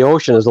bottom of the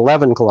ocean is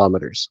 11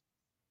 kilometers.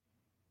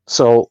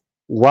 So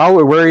while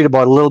we're worried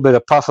about a little bit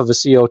of puff of a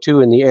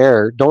CO2 in the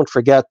air, don't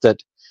forget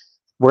that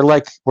we're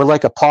like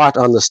a pot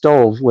on the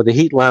stove with a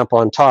heat lamp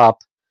on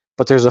top,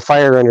 but there's a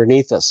fire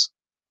underneath us.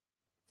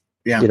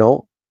 Yeah.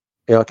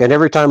 And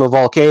every time a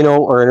volcano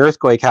or an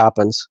earthquake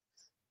happens,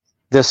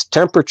 this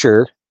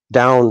temperature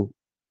down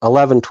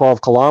 11,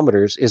 12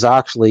 kilometers is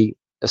actually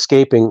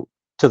escaping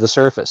to the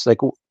surface. Like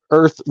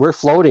Earth, we're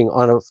floating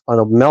on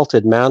a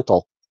melted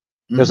mantle.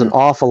 There's an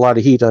awful lot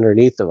of heat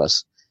underneath of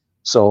us.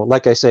 So,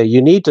 like I say, you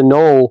need to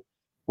know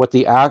what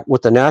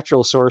the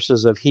natural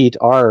sources of heat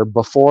are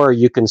before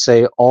you can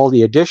say all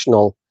the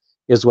additional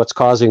is what's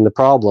causing the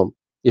problem.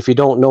 If you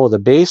don't know the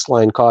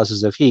baseline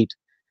causes of heat,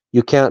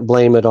 you can't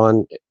blame it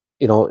on,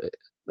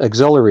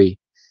 auxiliary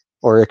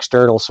or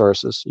external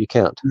sources. You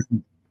can't. Mm-hmm.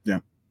 Yeah.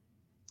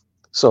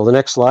 So the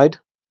next slide.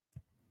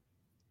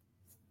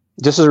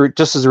 Just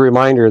as a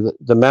reminder,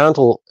 the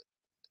mantle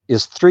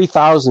is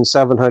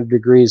 3,700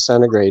 degrees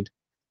centigrade,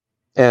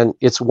 and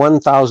it's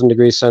 1,000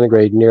 degrees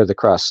centigrade near the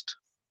crust.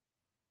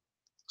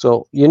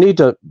 So you need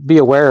to be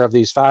aware of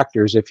these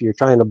factors if you're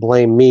trying to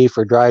blame me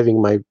for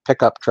driving my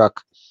pickup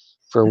truck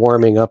for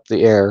warming up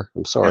the air.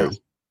 I'm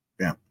sorry.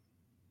 Yeah.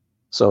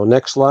 So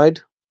next slide.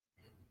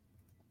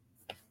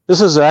 This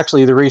is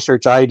actually the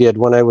research I did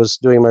when I was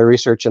doing my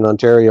research in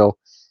Ontario.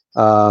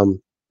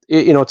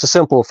 It's a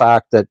simple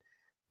fact that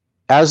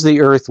as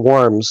the Earth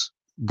warms,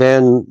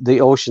 then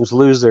the oceans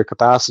lose their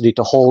capacity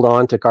to hold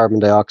on to carbon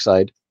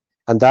dioxide.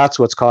 And that's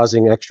what's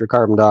causing extra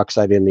carbon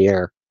dioxide in the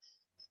air.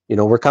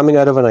 We're coming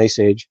out of an ice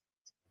age.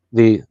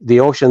 The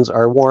oceans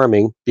are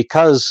warming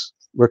because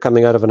we're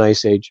coming out of an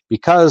ice age,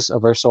 because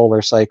of our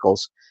solar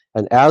cycles.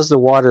 And as the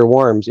water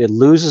warms, it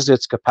loses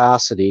its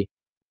capacity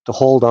to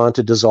hold on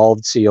to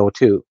dissolved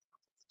CO2.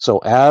 So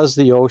as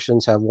the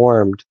oceans have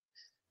warmed,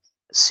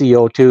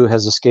 CO2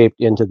 has escaped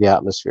into the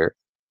atmosphere.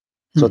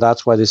 So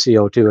that's why the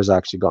CO2 has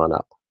actually gone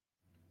up.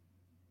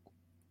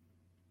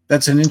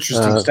 That's an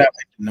interesting stat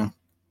to know.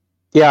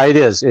 Yeah, it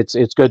is.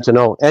 It's good to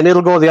know. And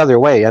it'll go the other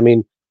way. I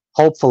mean,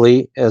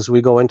 hopefully, as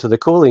we go into the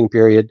cooling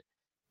period,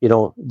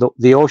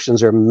 the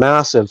oceans are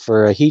massive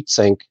for a heat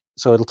sink,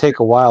 so it'll take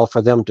a while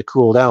for them to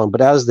cool down.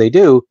 But as they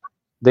do,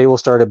 they will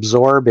start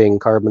absorbing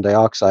carbon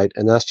dioxide,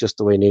 and that's just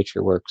the way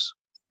nature works.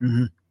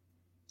 Mm-hmm.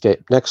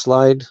 Okay, next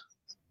slide.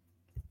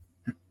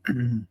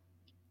 And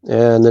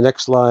the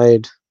next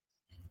slide.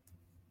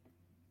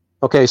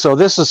 Okay, so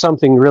this is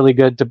something really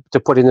good to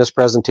put in this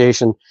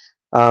presentation.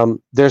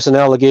 There's an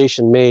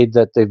allegation made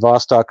that the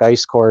Vostok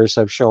ice cores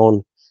have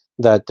shown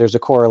that there's a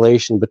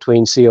correlation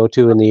between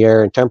CO2 in the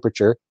air and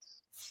temperature.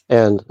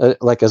 And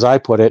like as I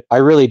put it, I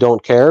really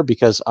don't care,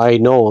 because I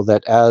know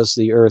that as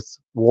the Earth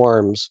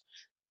warms,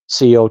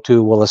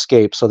 CO2 will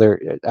escape. So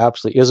there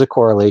absolutely is a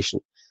correlation.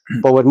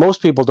 But what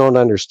most people don't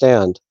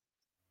understand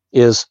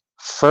is,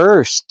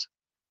 first,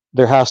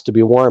 there has to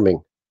be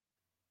warming.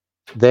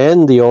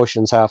 Then the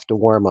oceans have to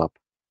warm up.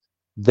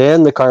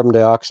 Then the carbon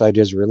dioxide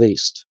is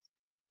released.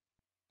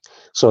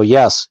 So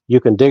yes, you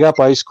can dig up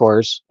ice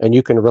cores and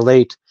you can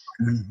relate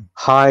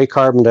high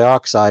carbon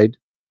dioxide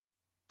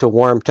to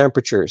warm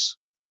temperatures.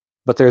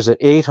 But there's an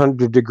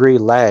 800-degree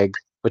lag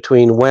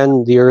between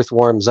when the Earth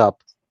warms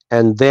up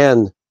and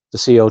then the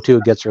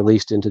CO2 gets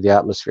released into the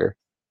atmosphere.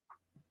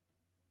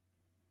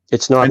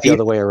 It's not the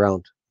other way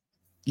around.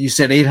 You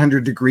said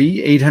 800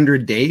 degree,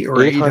 800 day,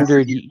 or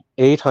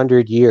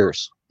 800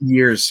 years.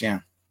 Years, yeah.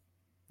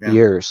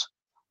 Years.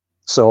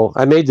 So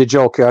I made the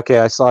joke. Okay,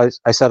 I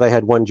said I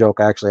had one joke.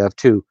 Actually, I have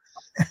two.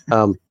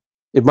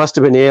 It must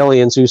have been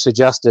aliens who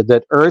suggested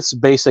that Earth's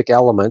basic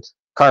element,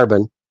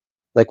 carbon,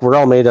 like we're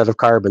all made out of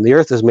carbon. The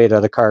Earth is made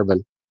out of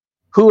carbon.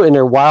 Who in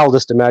their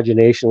wildest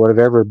imagination would have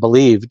ever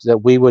believed that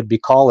we would be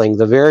calling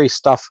the very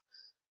stuff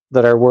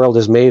that our world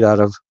is made out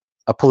of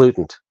a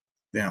pollutant?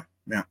 Yeah.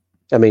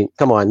 I mean,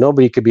 come on,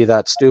 nobody could be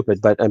that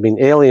stupid. But I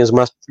mean, aliens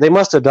must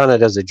have done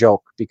it as a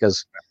joke,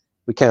 because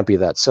we can't be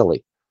that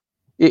silly.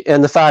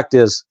 And the fact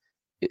is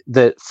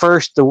that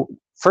first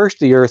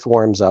the Earth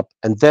warms up,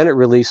 and then it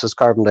releases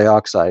carbon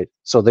dioxide.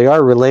 So they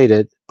are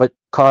related, but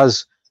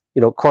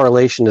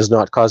correlation is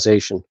not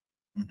causation.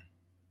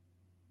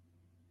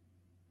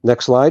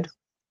 Next slide.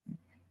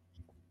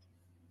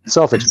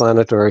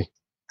 Self-explanatory.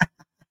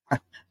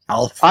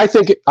 I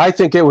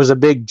think it was a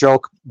big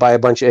joke by a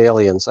bunch of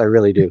aliens. I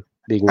really do.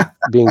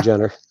 Being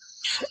generous.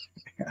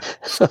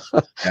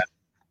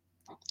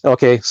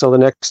 Okay, so the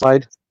next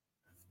slide.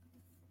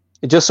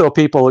 Just so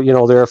people,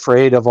 they're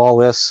afraid of all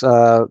this,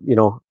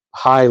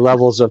 high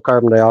levels of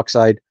carbon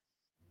dioxide.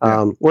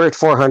 We're at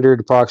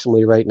 400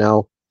 approximately right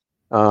now.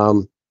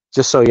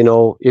 Just so you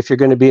know, if you're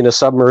going to be in a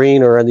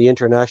submarine or on the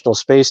International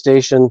Space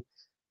Station,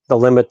 the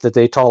limit that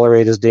they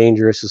tolerate as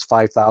dangerous is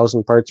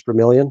 5,000 parts per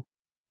million.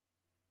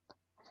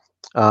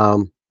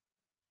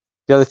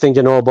 The other thing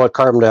to know about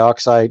carbon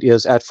dioxide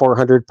is at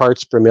 400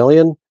 parts per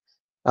million,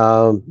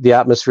 the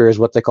atmosphere is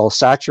what they call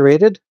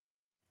saturated.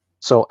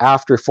 So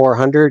after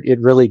 400, it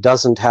really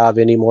doesn't have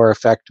any more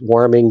effect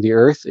warming the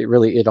Earth.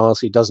 It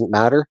honestly doesn't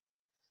matter.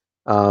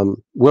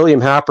 William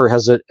Happer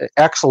has an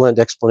excellent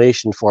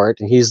explanation for it,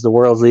 and he's the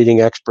world's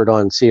leading expert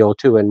on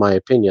CO2, in my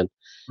opinion.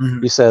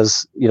 Mm-hmm. He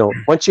says,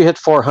 once you hit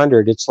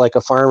 400, it's like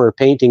a farmer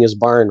painting his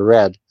barn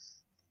red.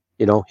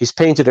 He's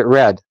painted it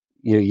red.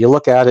 You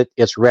look at it,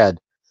 it's red.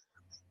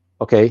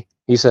 Okay,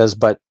 he says,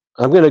 but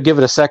I'm going to give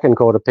it a second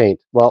coat of paint.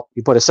 Well,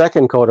 you put a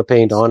second coat of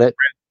paint on it,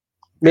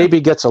 maybe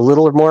it gets a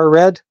little more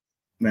red.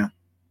 Yeah.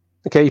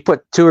 Okay, you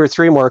put 2 or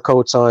 3 more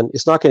coats on,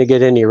 it's not going to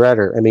get any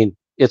redder. I mean,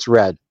 it's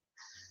red.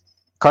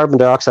 Carbon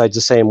dioxide's the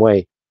same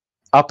way.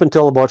 Up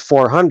until about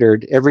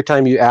 400, every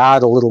time you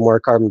add a little more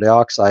carbon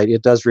dioxide,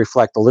 it does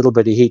reflect a little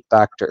bit of heat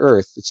back to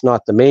Earth. It's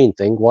not the main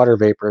thing. Water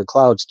vapor and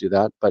clouds do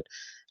that. But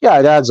yeah,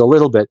 it adds a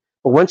little bit.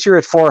 But once you're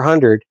at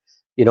 400,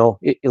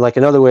 like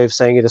another way of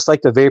saying it, it's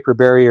like the vapor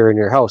barrier in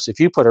your house. If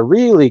you put a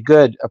really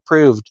good,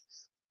 approved,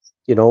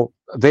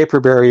 vapor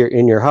barrier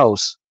in your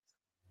house,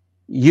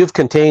 you've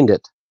contained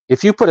it.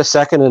 If you put a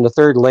second and a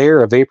third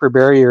layer of vapor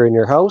barrier in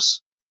your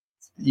house,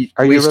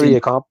 are you really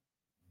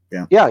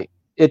Yeah,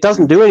 it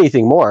doesn't do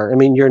anything more. I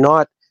mean, you're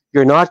not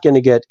going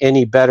to get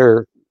any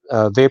better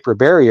vapor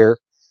barrier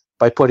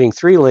by putting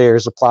 3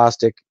 layers of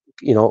plastic,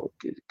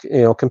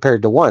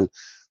 compared to 1.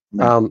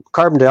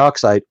 Carbon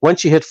dioxide,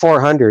 once you hit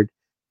 400,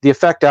 the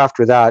effect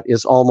after that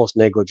is almost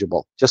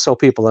negligible, just so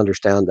people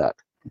understand that.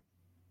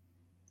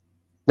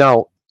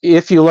 Now,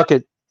 if you look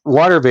at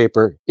water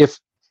vapor, if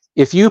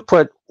you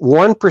put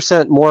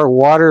 1% more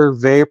water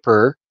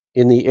vapor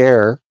in the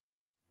air,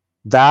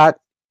 that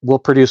will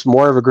produce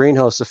more of a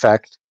greenhouse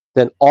effect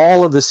than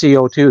all of the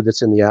CO2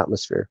 that's in the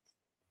atmosphere.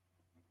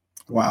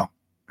 Wow.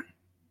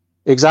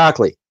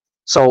 Exactly.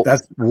 So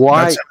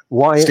why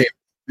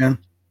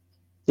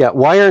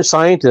aren't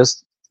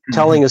scientists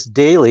telling us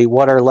daily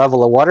what our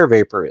level of water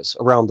vapor is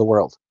around the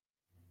world?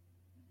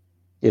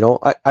 You know,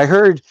 I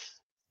heard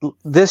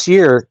this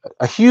year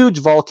a huge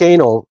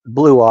volcano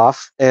blew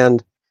off,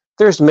 and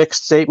there's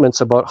mixed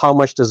statements about how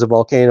much does a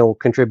volcano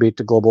contribute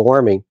to global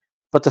warming.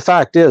 But the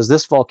fact is,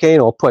 this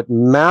volcano put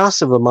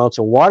massive amounts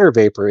of water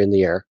vapor in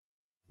the air.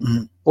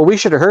 Mm-hmm. Well, we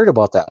should have heard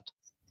about that,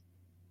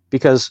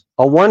 because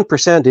a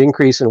 1%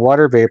 increase in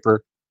water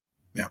vapor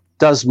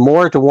does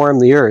more to warm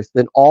the earth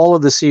than all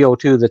of the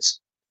CO2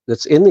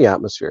 that's in the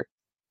atmosphere.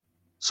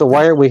 So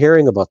why aren't we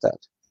hearing about that?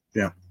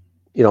 Yeah.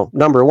 You know,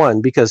 number one,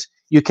 because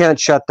you can't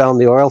shut down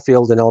the oil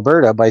field in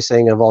Alberta by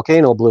saying a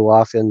volcano blew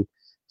off in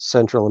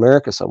Central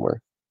America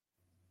somewhere.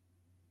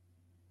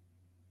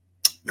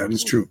 That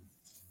is true.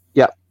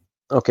 Yeah.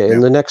 Okay.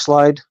 And the next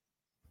slide.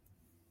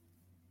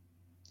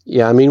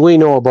 Yeah, I mean, we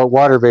know about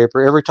water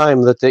vapor. Every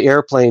time that the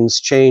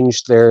airplanes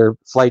change their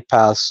flight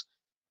paths,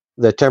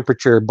 the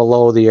temperature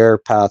below the air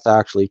path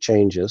actually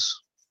changes.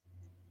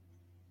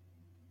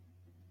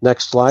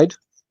 Next slide.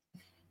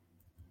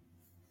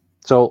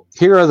 So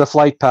here are the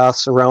flight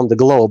paths around the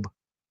globe.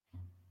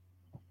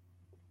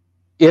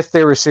 If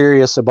they were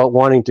serious about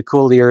wanting to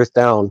cool the earth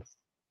down,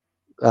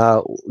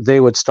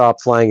 they would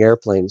stop flying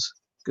airplanes,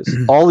 because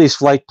all these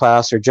flight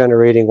paths are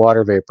generating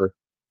water vapor.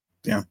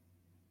 Yeah.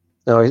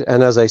 Now,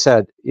 and as I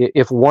said,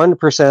 if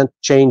 1%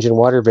 change in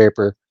water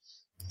vapor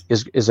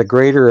is a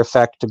greater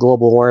effect to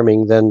global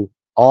warming than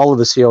all of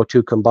the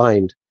CO2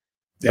 combined,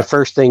 the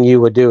first thing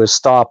you would do is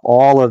stop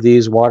all of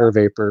these water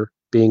vapor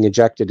being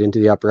ejected into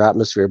the upper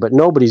atmosphere. But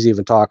nobody's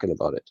even talking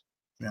about it.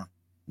 Yeah.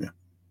 Yeah.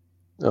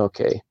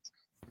 Okay.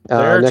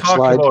 They're next talking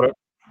slide. about it.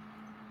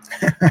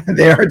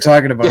 They are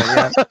talking about it.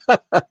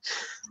 Yeah.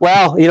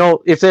 Well, you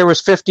know, if there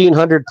was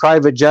 1,500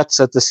 private jets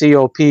at the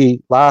COP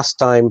last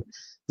time,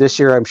 this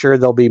year I'm sure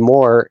there'll be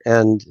more,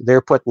 and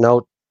they're putting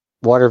out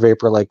water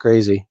vapor like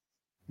crazy.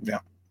 Yeah,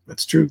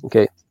 that's true.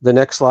 Okay, the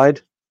next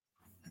slide.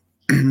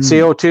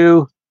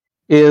 CO2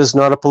 is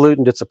not a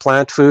pollutant; it's a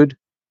plant food.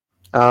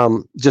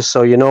 Just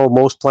so you know,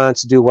 most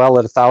plants do well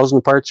at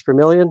 1,000 parts per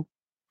million.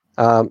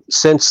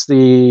 Since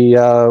the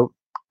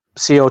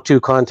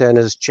CO2 content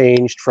has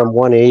changed from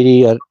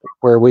 180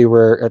 where we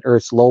were at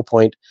Earth's low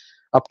point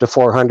up to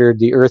 400,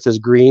 the Earth is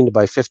greened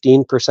by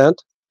 15%.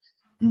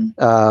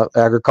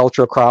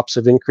 Agricultural crops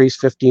have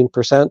increased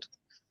 15%.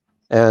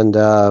 And,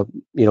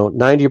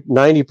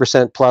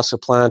 90% plus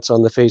of plants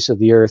on the face of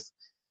the Earth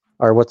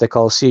are what they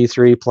call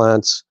C3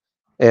 plants.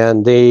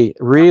 And they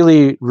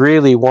really,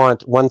 really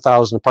want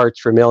 1,000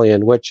 parts per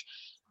million, which,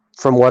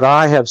 from what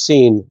I have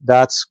seen,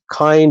 that's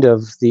kind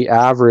of the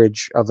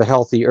average of a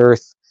healthy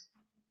Earth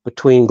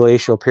between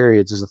glacial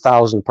periods, is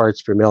 1,000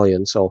 parts per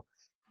million. So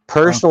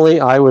personally,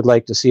 I would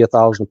like to see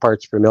 1,000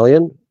 parts per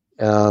million.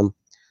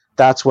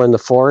 That's when the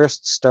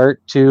forests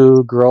start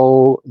to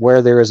grow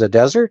where there is a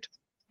desert.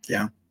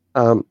 Yeah.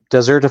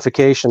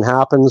 Desertification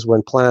happens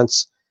when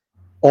plants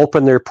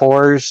open their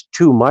pores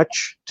too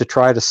much to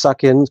try to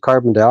suck in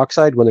carbon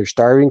dioxide when they're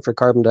starving for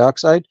carbon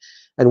dioxide.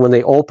 And when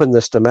they open the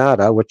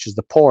stomata, which is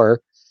the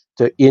pore,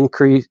 to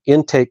increase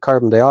intake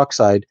carbon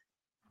dioxide,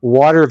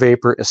 water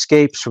vapor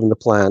escapes from the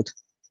plant,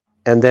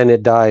 and then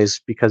it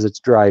dies because it's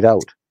dried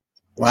out.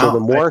 Wow. So the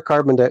more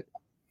carbon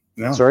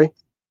dioxide... Sorry?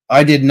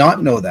 I did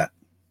not know that.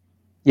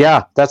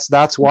 Yeah,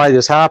 that's why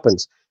this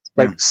happens.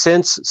 Like,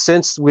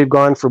 since we've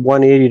gone from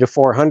 180 to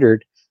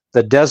 400,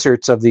 the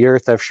deserts of the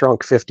Earth have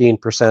shrunk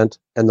 15%,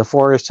 and the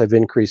forests have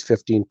increased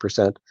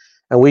 15%.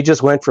 And we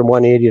just went from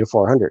 180 to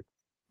 400.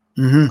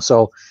 Mm-hmm.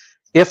 So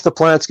if the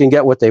plants can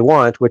get what they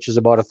want, which is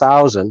about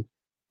 1,000,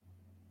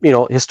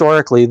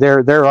 historically,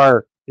 there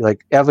are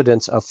like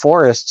evidence of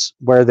forests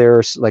where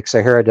there's like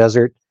Sahara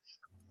Desert.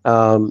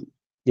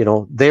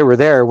 They were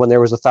there when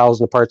there was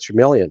 1,000 parts per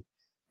million.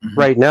 Mm-hmm.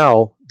 Right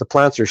now, the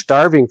plants are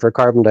starving for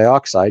carbon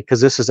dioxide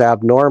because this is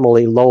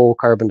abnormally low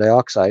carbon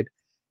dioxide.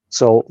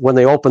 So when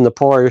they open the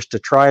pores to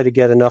try to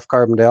get enough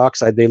carbon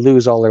dioxide, they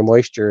lose all their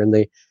moisture, and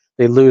they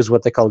lose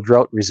what they call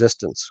drought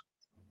resistance.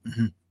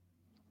 Mm-hmm.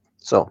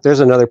 So there's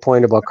another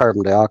point about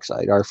carbon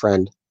dioxide, our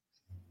friend.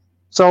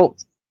 So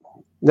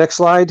next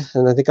slide,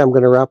 and I think I'm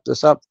going to wrap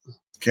this up.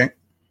 Okay.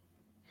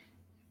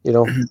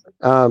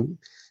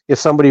 If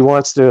somebody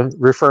wants to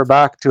refer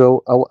back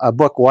to a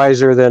book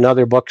wiser than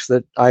other books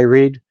that I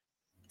read,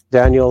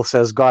 Daniel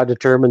says God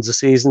determines the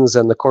seasons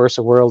and the course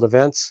of world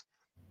events.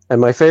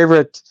 And my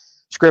favorite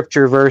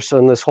scripture verse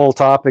on this whole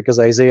topic is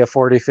Isaiah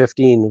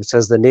 40:15, which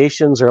says, "The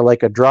nations are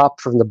like a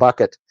drop from the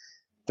bucket.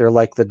 They're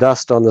like the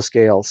dust on the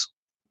scales."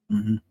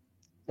 Mm-hmm.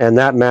 And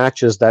that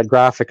matches that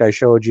graphic I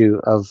showed you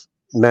of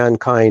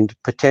mankind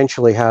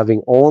potentially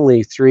having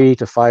only 3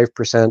 to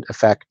 5%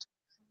 effect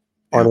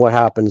on what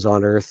happens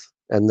on Earth.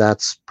 And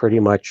that's pretty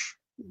much,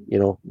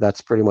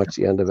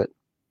 the end of it.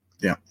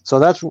 Yeah. So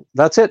that's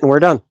it, and we're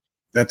done.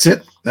 That's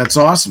it. That's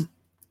awesome.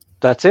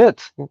 That's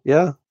it.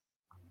 Yeah.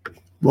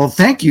 Well,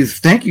 thank you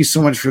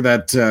so much for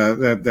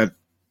that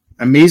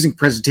amazing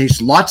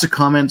presentation. Lots of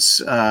comments.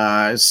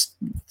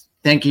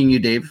 thanking you,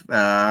 Dave.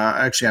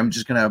 Actually, I'm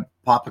just going to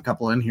pop a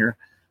couple in here.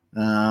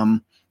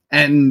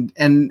 And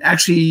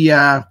actually,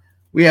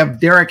 we have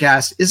Derek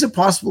asked, is it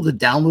possible to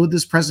download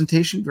this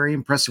presentation? Very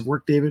impressive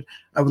work, David.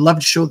 I would love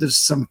to show this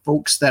to some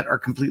folks that are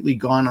completely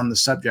gone on the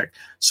subject.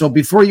 So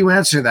before you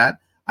answer that,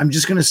 I'm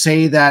just going to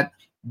say that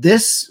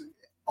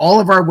all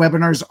of our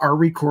webinars are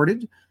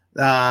recorded.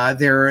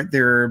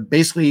 They're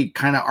basically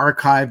kind of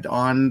archived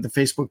on the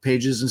Facebook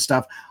pages and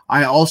stuff.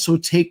 I also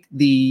take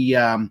the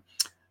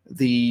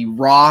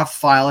raw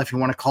file, if you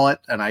want to call it,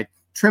 and I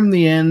trim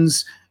the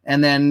ends.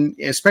 And then,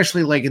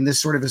 especially like in this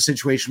sort of a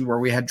situation where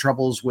we had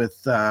troubles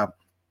with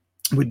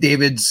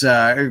David's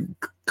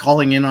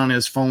calling in on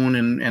his phone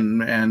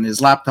and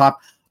his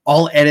laptop,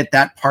 I'll edit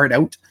that part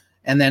out,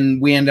 and then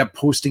we end up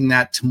posting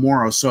that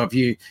tomorrow. So if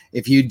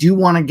you do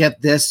want to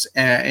get this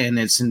in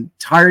its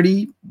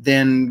entirety,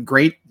 then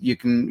great, you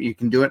can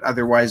do it.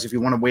 Otherwise, if you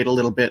want to wait a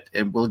little bit,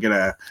 and we'll get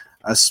a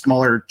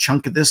smaller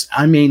chunk of this.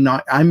 I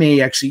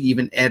may actually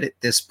even edit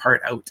this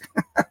part out,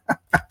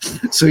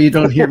 so you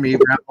don't hear me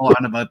ramble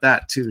on about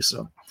that too.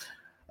 So,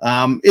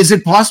 is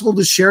it possible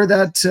to share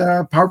that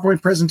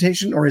PowerPoint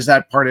presentation, or is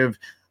that part of?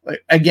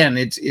 Again,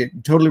 it's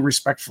totally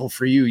respectful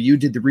for you. You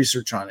did the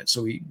research on it,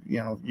 so I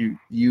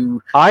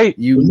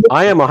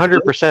am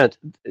 100%.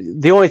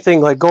 The only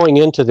thing, like going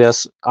into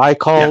this, I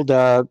called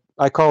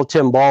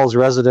Tim Ball's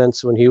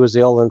residence when he was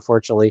ill,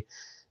 unfortunately,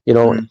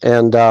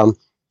 and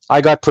I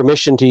got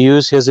permission to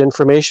use his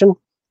information.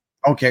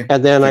 Okay.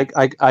 And then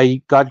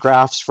I got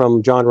graphs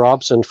from John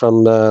Robson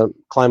from the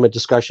Climate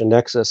Discussion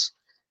Nexus,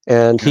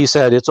 and he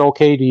said it's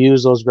okay to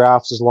use those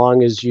graphs as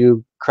long as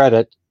you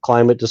credit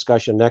Climate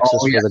Discussion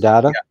Nexus for the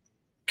data. Yeah.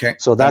 Okay.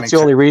 So that's the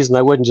only reason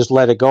I wouldn't just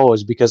let it go,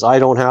 is because I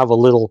don't have a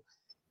little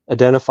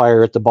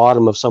identifier at the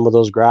bottom of some of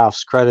those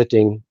graphs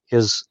crediting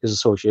his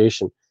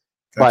association.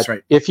 That's but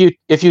right. If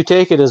you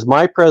take it as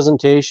my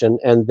presentation,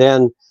 and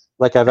then,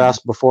 like I've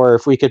asked before,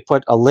 if we could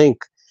put a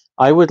link,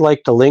 I would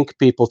like to link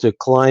people to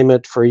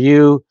Climate for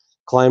You,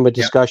 Climate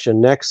Discussion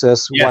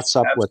Nexus. Yes, what's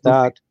up absolutely. with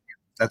that?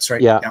 That's right.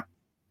 Yeah.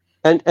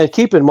 And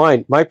keep in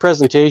mind, my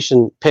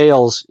presentation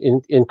pales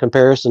in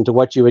comparison to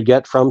what you would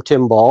get from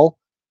Tim Ball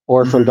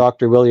or from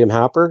Dr. William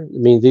Happer. I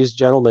mean, these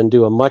gentlemen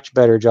do a much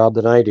better job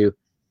than I do,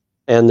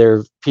 and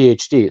they're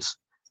PhDs.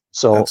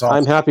 So That's awesome.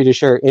 I'm happy to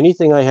share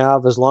anything I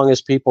have, as long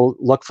as people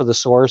look for the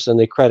source and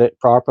they credit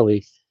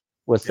properly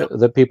with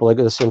the people that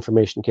this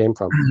information came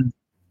from.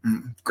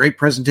 Great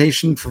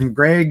presentation from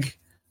Greg.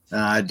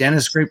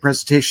 Dennis, great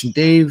presentation.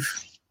 Dave.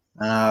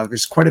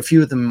 There's quite a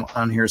few of them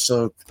on here,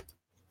 so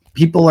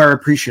people are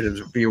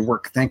appreciative of your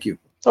work. Thank you.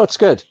 Oh, it's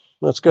good.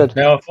 That's good.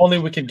 Now, if only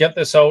we could get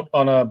this out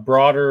on a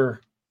broader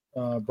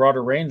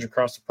range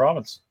across the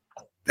province.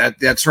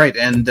 That's right,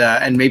 and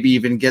maybe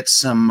even get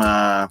some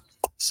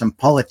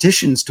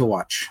politicians to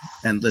watch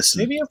and listen.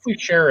 Maybe if we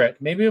share it.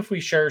 Maybe if we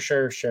share.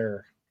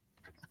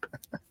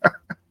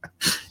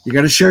 You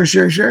got to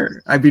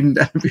share. I've been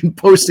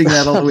posting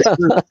that all the way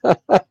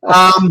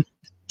through.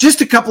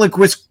 Just a couple of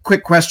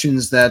quick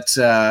questions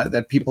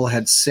that people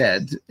had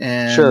said,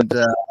 and sure.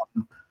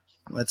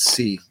 Let's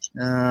see.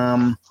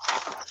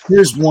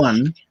 Here's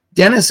one.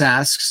 Dennis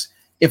asks,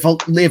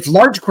 if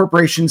large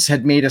corporations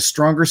had made a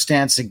stronger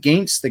stance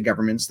against the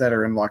governments that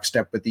are in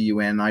lockstep with the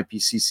UN,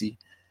 IPCC,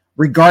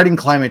 regarding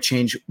climate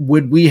change,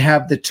 would we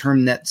have the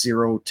term net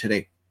zero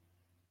today?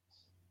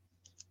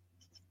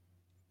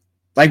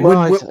 Like,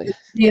 would it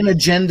be an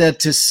agenda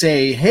to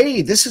say,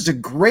 hey, this is a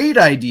great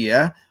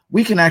idea.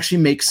 We can actually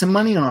make some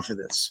money off of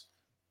this.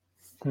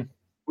 What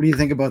do you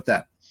think about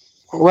that?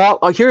 Well,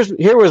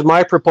 here was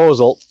my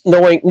proposal,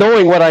 knowing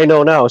what I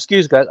know now.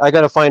 Excuse guys, I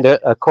got to find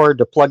a cord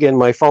to plug in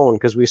my phone,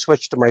 because we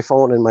switched to my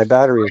phone and my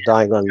battery is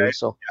dying on me.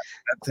 So,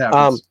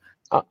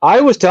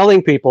 I was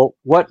telling people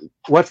what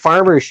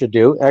farmers should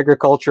do,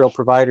 agricultural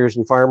providers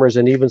and farmers,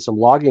 and even some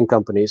logging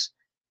companies,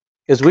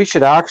 is we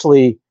should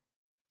actually,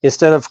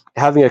 instead of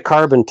having a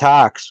carbon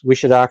tax, we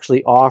should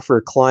actually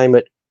offer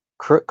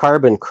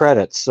carbon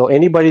credits. So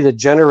anybody that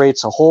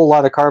generates a whole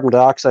lot of carbon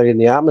dioxide in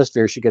the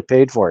atmosphere should get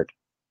paid for it.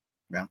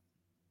 Yeah.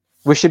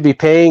 We should be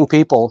paying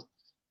people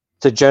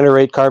to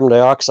generate carbon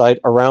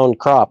dioxide around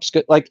crops.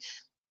 Like,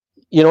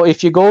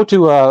 if you go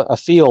to a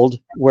field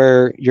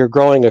where you're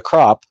growing a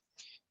crop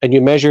and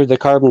you measure the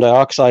carbon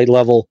dioxide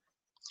level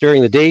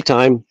during the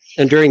daytime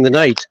and during the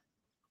night,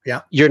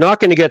 you're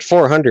not going to get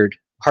 400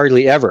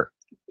 hardly ever.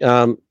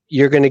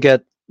 You're going to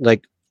get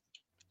like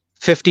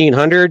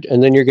 1,500,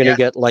 and then you're going to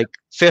get like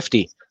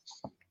 50.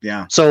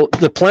 Yeah. So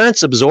the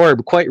plants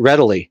absorb quite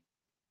readily.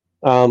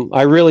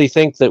 I really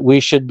think that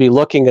we should be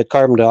looking at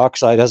carbon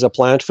dioxide as a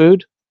plant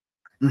food.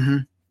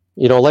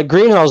 Like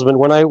greenhouseman,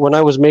 when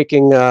I was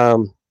making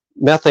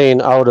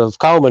methane out of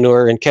cow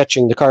manure and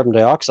catching the carbon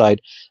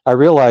dioxide, I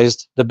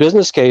realized the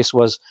business case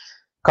was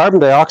carbon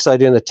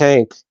dioxide in the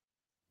tank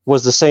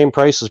was the same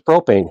price as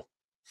propane.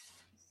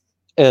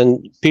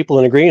 And people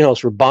in a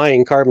greenhouse were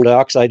buying carbon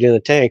dioxide in a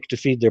tank to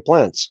feed their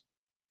plants.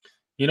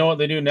 You know what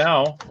they do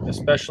now,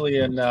 especially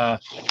in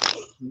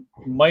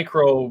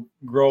micro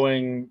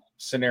growing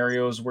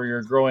scenarios where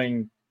you're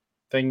growing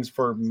things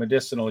for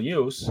medicinal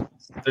use,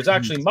 There's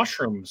actually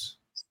mushrooms,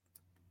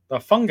 the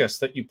fungus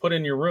that you put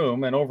in your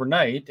room, and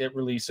overnight it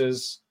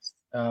releases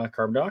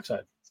carbon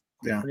dioxide.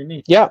 Yeah. Pretty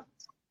neat. Yeah.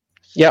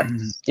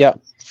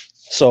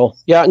 So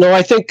no,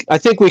 I think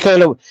we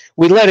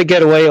let it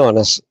get away on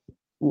us.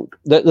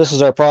 This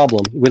is our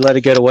problem. We let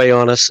it get away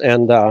on us,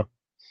 and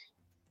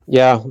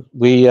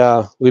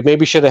we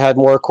maybe should have had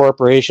more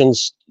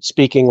corporations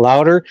speaking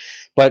louder.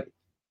 But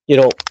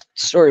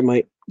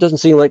sorry, doesn't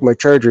seem like my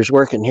charger's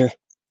working here.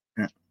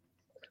 Yeah.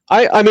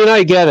 I mean,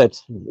 I get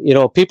it.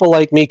 People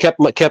like me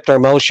kept our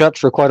mouths shut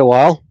for quite a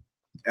while,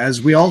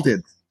 as we all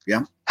did.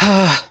 Yeah.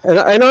 and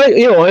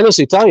I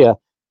honestly tell you,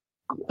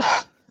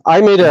 I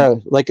made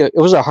it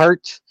was a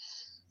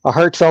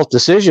heartfelt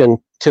decision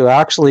to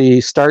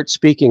actually start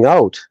speaking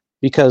out,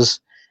 because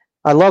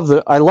I love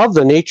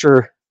the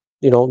nature,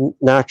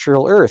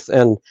 natural earth,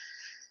 and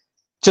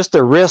just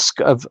the risk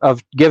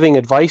of giving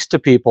advice to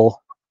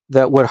people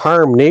that would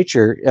harm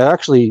nature, it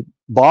actually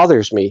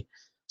bothers me.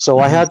 So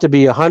I had to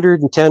be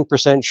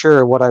 110%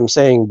 sure of what I'm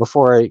saying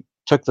before I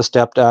took the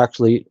step to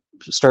actually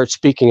start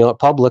speaking out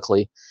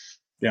publicly.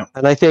 Yeah.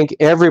 And I think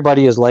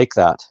everybody is like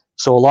that.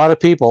 So a lot of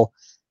people,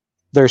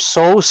 they're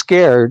so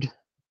scared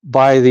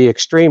by the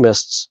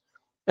extremists.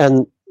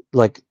 And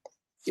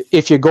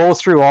if you go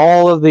through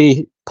all of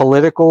the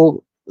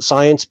political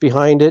science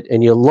behind it,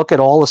 and you look at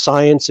all the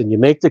science and you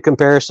make the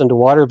comparison to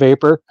water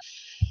vapor,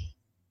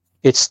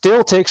 it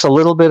still takes a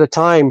little bit of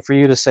time for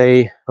you to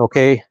say,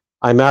 okay,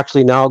 I'm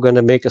actually now going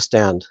to make a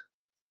stand.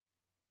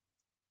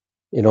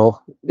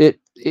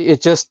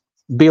 It just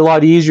be a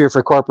lot easier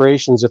for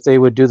corporations if they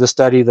would do the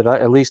study that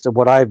at least of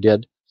what I've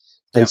did,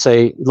 and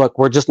say, look,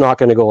 we're just not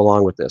going to go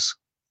along with this.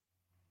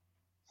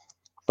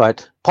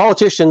 But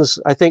politicians,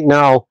 I think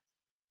now,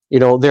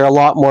 they're a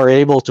lot more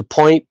able to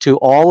point to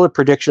all the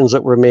predictions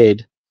that were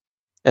made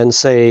and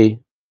say,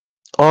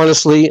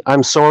 honestly,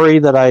 I'm sorry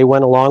that I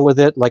went along with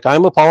it.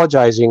 I'm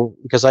apologizing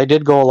because I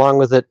did go along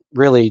with it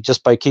really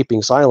just by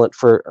keeping silent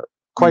for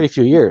quite a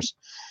few years.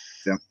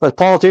 Yeah. But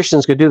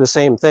politicians could do the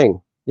same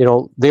thing.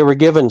 They were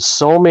given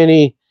so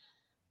many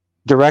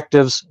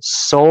directives,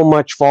 so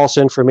much false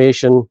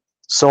information,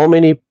 so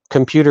many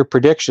computer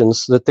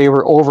predictions that they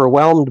were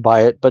overwhelmed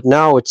by it. But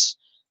now it's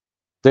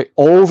the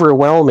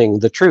overwhelming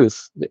the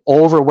truth, the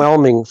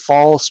overwhelming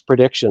false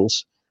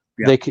predictions.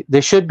 Yeah.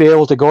 They should be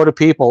able to go to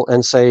people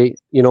and say,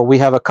 we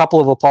have a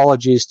couple of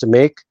apologies to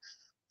make.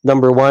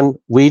 Number one,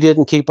 we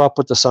didn't keep up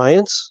with the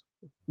science.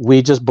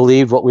 We just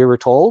believed what we were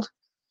told.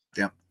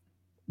 Yeah.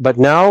 But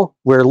now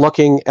we're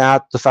looking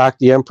at the fact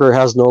the emperor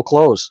has no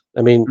clothes.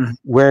 I mean,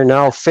 we're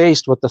now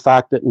faced with the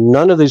fact that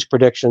none of these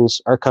predictions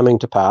are coming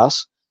to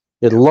pass.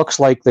 It looks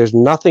like there's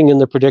nothing in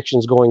the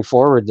predictions going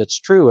forward that's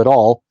true at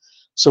all.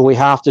 So we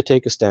have to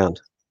take a stand.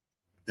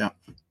 Yeah.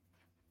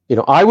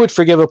 I would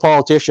forgive a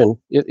politician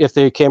if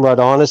they came out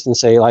honest and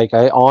say,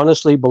 I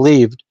honestly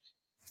believed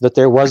that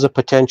there was a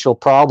potential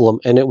problem,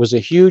 and it was a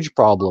huge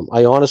problem.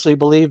 I honestly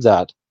believe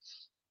that.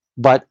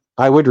 But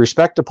I would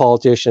respect a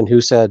politician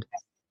who said,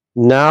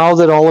 now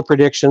that all the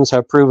predictions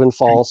have proven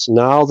false,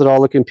 now that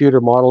all the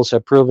computer models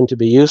have proven to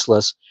be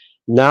useless,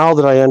 now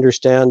that I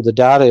understand the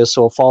data is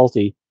so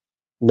faulty,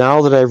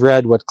 now that I've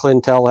read what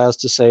Clintel has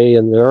to say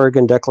and the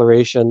Oregon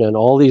Declaration and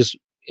all these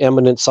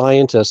eminent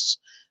scientists,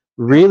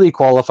 really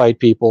qualified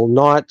people,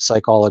 not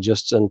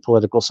psychologists and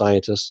political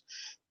scientists,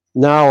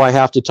 now I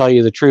have to tell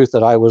you the truth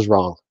that I was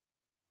wrong.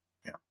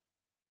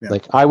 Yeah.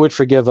 I would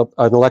forgive an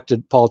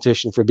elected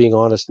politician for being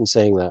honest and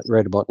saying that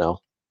right about now.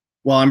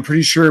 Well, I'm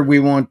pretty sure we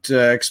won't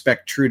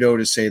expect Trudeau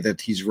to say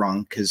that he's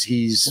wrong, because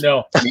he's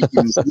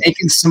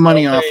making some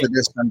money off of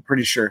this. I'm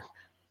pretty sure.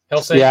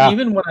 He'll say,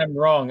 even when I'm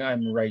wrong,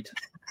 I'm right.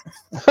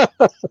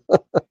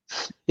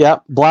 Yeah,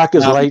 black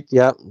is white.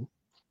 Yeah,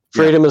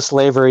 freedom is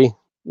slavery.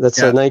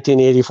 That's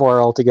 1984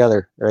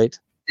 altogether, right?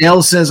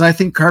 Dale says, I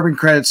think carbon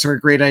credits are a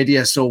great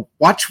idea. So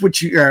watch what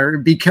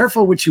be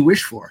careful what you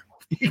wish for,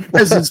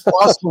 because it's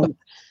possible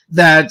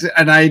that,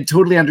 and I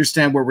totally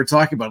understand what we're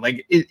talking about.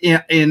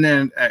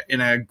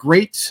 In a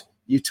great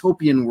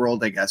utopian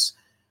world, I guess,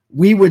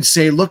 we would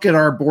say, look at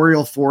our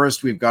boreal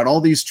forest. We've got all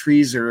these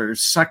trees that are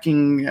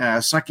sucking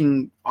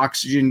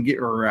oxygen,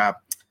 or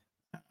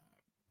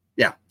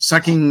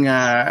sucking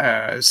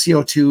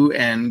CO2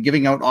 and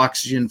giving out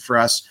oxygen for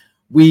us.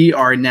 We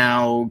are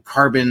now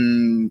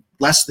carbon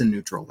less than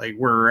neutral.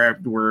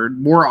 We're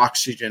more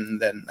oxygen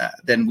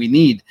than we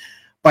need.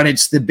 But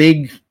it's the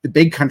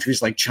big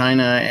countries like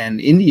China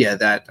and India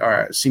that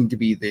seem to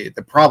be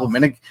the problem.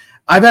 And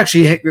I've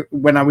actually,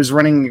 when I was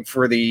running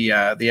for the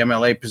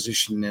MLA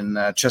position in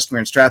Chestermere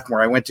and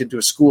Strathmore, I went into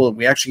a school and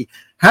we actually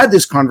had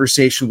this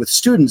conversation with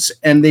students,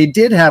 and they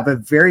did have a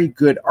very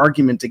good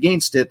argument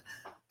against it.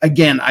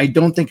 Again, I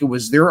don't think it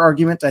was their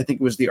argument. I think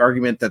it was the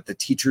argument that the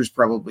teachers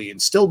probably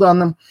instilled on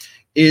them,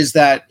 is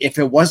that if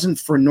it wasn't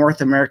for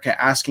North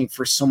America asking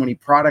for so many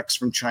products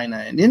from China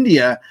and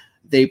India,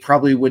 they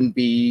probably wouldn't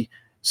be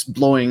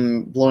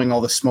blowing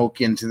all the smoke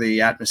into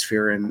the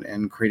atmosphere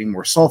and creating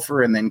more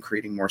sulfur and then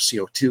creating more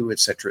CO2, et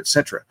cetera, et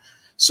cetera.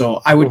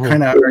 So I would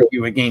kind of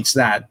argue against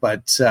that.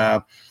 But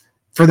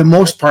for the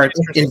most part,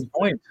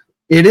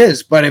 It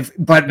is, but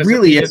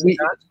really, if we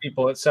tax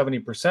people at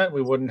 70%,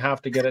 we wouldn't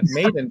have to get it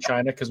made in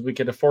China because we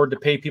could afford to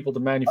pay people to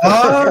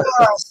manufacture.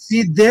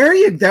 See,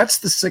 that's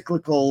the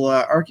cyclical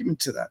argument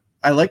to that.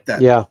 I like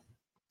that. Yeah,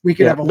 we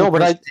could have a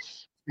whole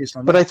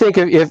I think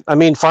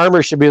if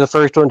farmers should be the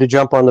first one to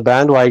jump on the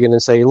bandwagon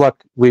and say,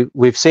 look,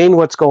 we've seen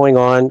what's going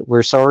on.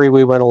 We're sorry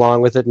we went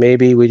along with it.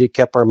 Maybe we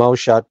kept our mouth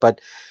shut, but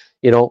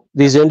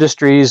these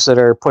industries that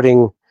are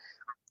putting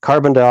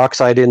carbon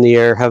dioxide in the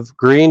air have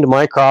greened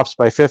my crops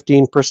by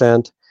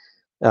 15%.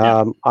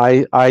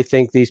 I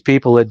think these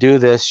people that do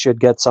this should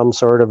get some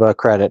sort of a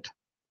credit.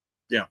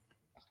 Yeah.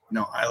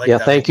 No, I like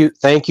that.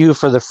 Thank you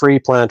for the free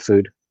plant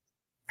food.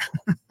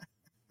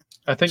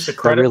 I think the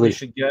credit we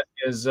should get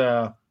is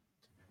a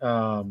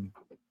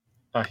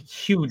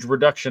huge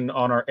reduction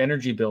on our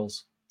energy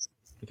bills,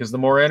 because the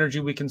more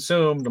energy we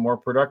consume, the more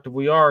productive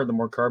we are, the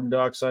more carbon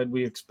dioxide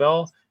we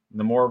expel, and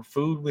the more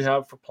food we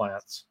have for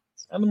plants,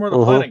 and the more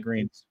the planet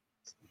greens.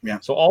 Yeah.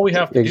 So all we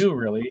have to do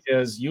really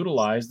is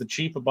utilize the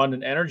cheap,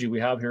 abundant energy we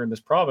have here in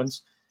this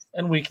province,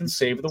 and we can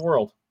save the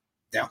world.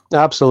 Yeah,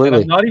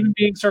 absolutely. And I'm not even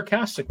being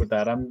sarcastic with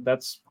that.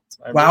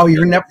 Wow,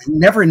 you're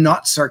never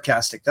not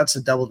sarcastic. That's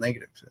a double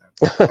negative.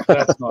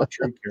 That's not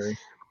true, Kerry.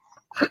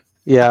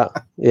 Yeah.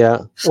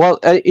 Well,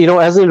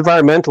 as an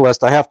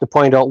environmentalist, I have to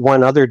point out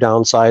one other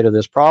downside of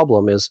this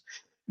problem is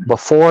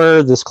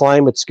before this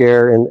climate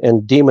scare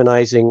and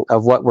demonizing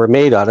of what we're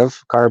made out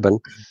of, carbon,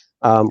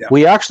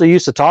 we actually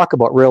used to talk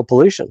about real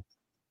pollution.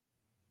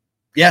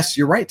 Yes,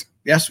 you're right.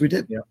 Yes, we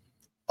did. Yeah.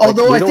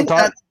 Although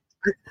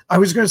I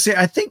was going to say,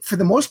 I think for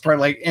the most part,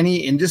 like any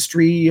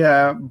industry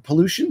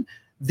pollution,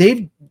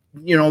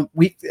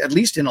 we at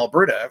least in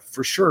Alberta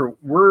for sure,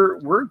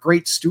 we're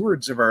great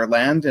stewards of our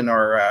land and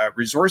our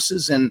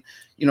resources, and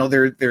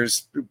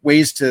there's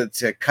ways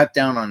to cut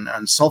down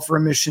on sulfur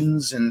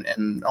emissions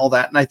and all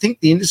that. And I think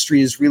the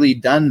industry has really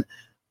done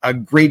a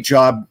great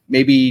job,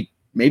 maybe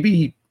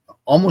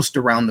almost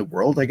around the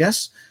world, I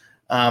guess.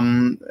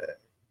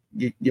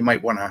 You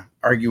might want to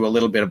argue a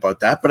little bit about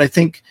that, but I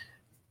think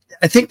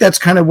that's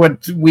kind of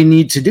what we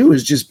need to do,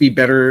 is just be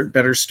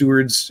better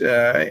stewards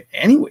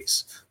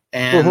anyways.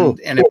 And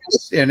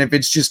if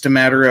it's just a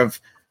matter of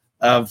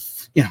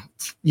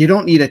you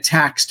don't need a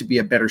tax to be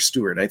a better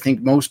steward. I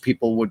think most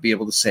people would be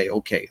able to say,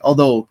 okay,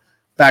 although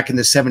back in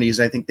the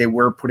 70s, I think they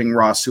were putting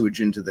raw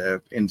sewage into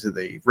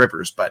the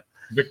rivers, but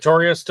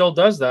Victoria still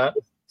does that.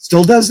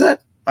 Still does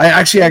that?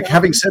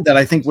 Having said that,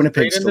 I think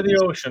Winnipeg into the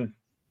ocean.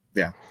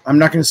 Yeah, I'm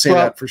not going to say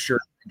that for sure.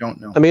 I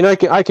don't know. I mean,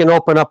 I can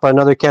open up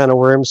another can of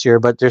worms here,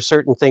 but there's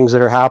certain things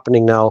that are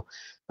happening now,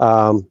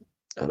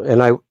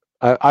 and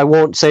I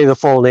won't say the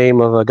full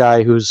name of a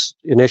guy whose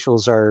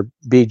initials are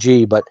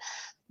BG, but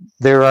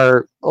there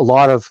are a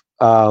lot of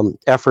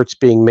efforts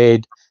being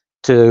made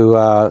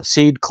to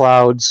seed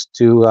clouds,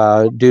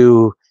 to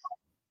do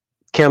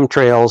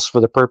chemtrails for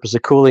the purpose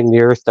of cooling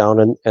the earth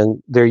down,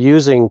 and they're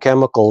using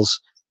chemicals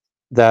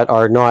that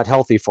are not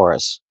healthy for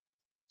us.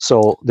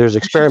 So there's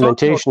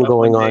experimentation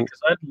going on.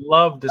 I'd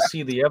love to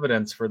see the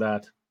evidence for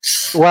that.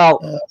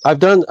 Well, I've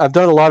done a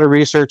lot of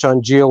research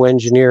on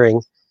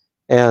geoengineering,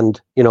 and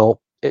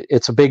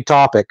it's a big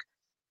topic,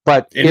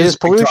 but it is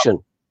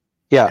pollution.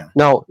 Yeah.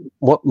 Now,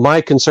 what my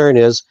concern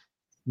is,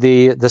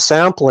 the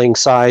sampling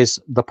size,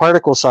 the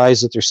particle size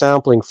that they're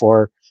sampling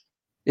for,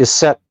 is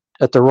set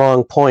at the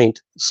wrong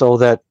point, so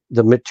that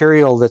the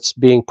material that's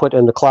being put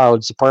in the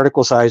clouds, the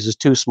particle size is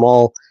too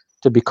small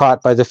to be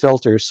caught by the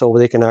filters, so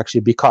they can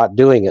actually be caught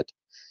doing it.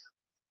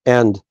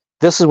 And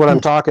this is what I'm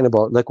talking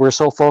about. Like, we're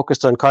so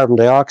focused on carbon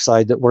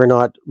dioxide that we're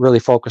not really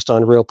focused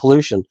on real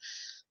pollution.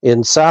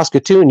 In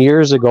Saskatoon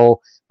years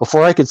ago,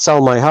 before I could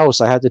sell my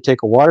house, I had to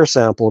take a water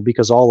sample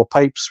because all the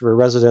pipes for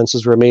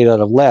residences were made out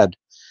of lead.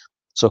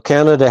 So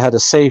Canada had a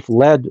safe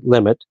lead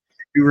limit.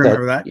 You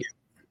remember that?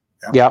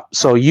 Yeah.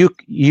 So you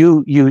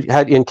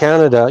had, in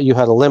Canada, you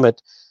had a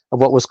limit of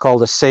what was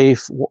called a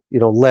safe,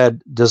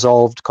 lead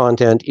dissolved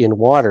content in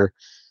water.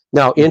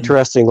 Now,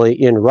 interestingly,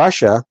 in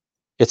Russia,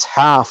 it's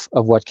half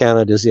of what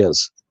Canada's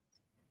is.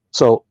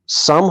 So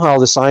somehow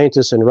the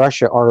scientists in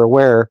Russia are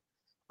aware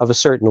of a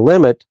certain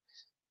limit,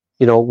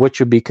 which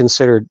would be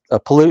considered a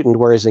pollutant,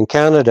 whereas in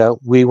Canada,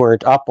 we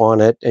weren't up on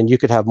it, and you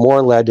could have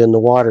more lead in the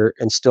water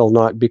and still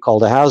not be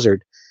called a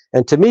hazard.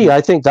 And to me,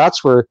 I think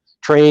that's where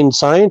trained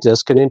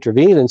scientists can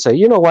intervene and say,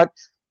 you know what,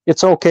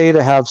 it's okay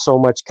to have so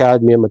much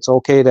cadmium, it's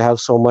okay to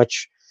have so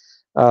much,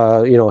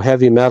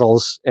 heavy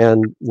metals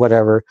and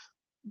whatever.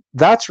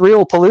 That's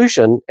real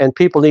pollution, and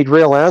people need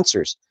real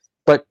answers.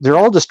 But they're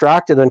all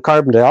distracted on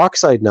carbon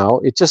dioxide now.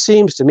 It just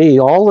seems to me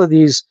all of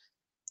these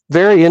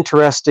very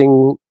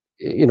interesting,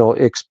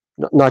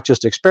 not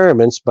just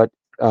experiments, but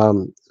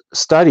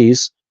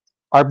studies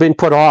are being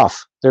put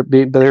off. They're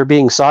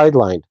being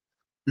sidelined.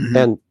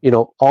 And,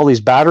 all these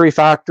battery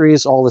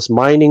factories, all this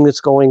mining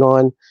that's going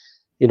on,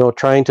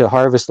 trying to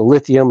harvest the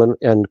lithium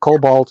and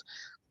cobalt,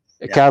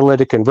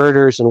 catalytic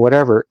converters and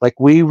whatever. Like,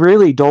 we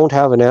really don't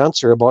have an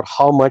answer about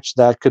how much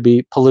that could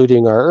be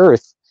polluting our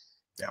earth,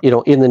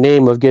 in the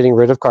name of getting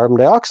rid of carbon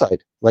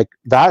dioxide. Like,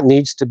 that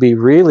needs to be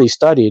really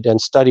studied,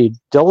 and studied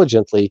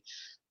diligently,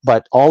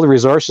 but all the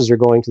resources are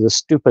going to the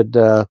stupid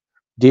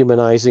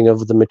demonizing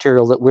of the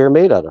material that we're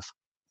made out of.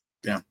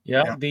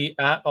 Yeah. The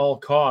at all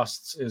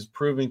costs is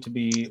proving to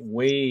be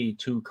way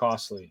too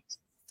costly.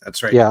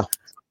 That's right. Yeah.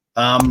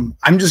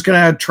 I'm just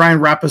going to try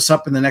and wrap us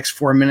up in the next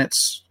 4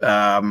 minutes.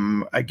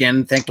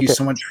 Again, thank you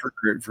so much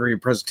for your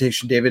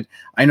presentation, David.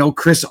 I know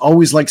Chris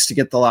always likes to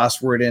get the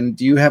last word in.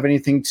 Do you have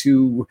anything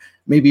to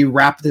maybe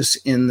wrap this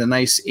in the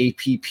nice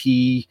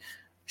APP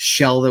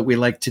shell that we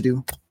like to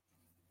do?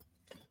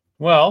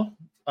 Well,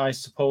 I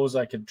suppose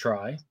I could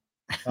try.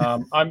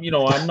 I'm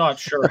not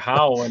sure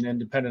how an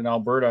independent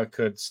Alberta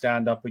could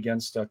stand up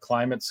against a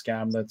climate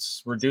scam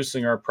that's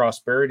reducing our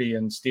prosperity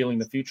and stealing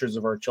the futures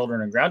of our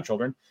children and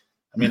grandchildren.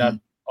 I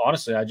mean,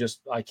 honestly, I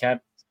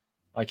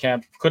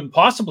couldn't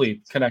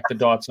possibly connect the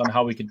dots on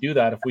how we could do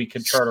that if we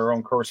could chart our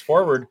own course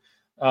forward,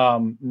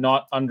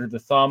 not under the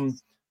thumb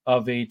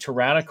of a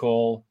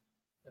tyrannical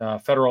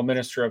federal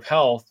minister of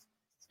health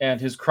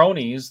and his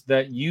cronies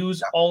that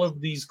use all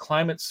of these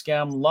climate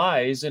scam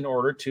lies in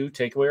order to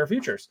take away our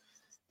futures.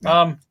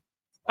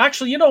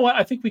 Actually, you know what?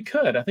 I think we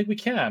could. I think we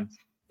can.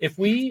 If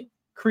we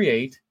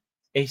create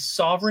a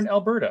sovereign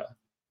Alberta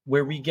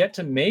where we get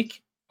to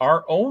make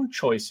our own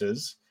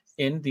choices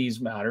in these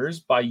matters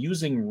by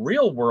using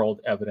real world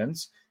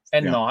evidence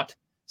and not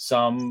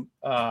some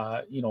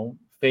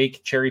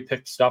fake cherry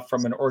picked stuff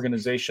from an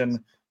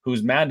organization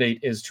whose mandate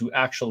is to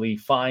actually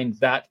find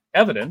that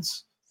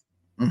evidence,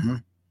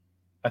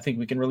 I think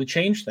we can really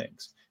change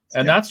things.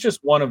 And that's just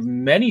one of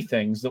many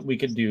things that we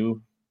could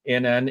do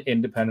in an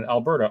independent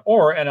Alberta,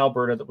 or an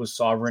Alberta that was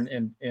sovereign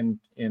in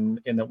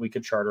that we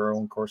could chart our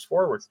own course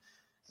forward.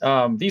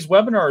 These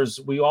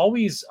webinars, we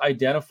always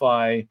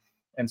identify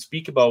and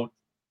speak about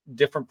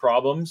different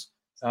problems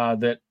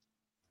that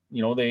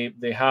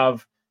they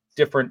have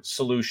different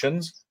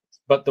solutions,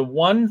 but the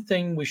one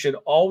thing we should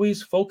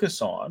always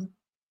focus on,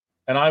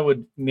 and I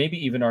would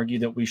maybe even argue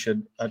that we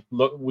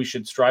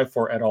should strive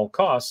for at all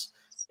costs,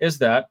 is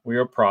that we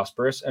are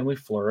prosperous and we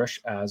flourish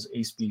as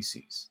a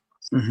species.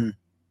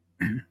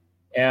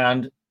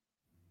 And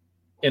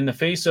in the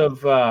face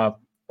of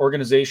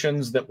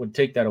organizations that would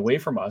take that away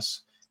from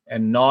us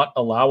and not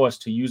allow us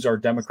to use our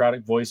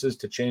democratic voices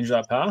to change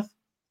that path,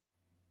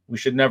 we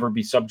should never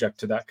be subject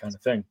to that kind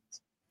of thing.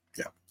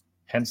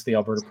 Hence the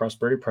Alberta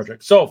Prosperity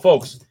Project. So,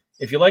 folks,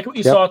 if you like what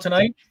you saw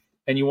tonight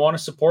and you want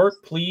to support,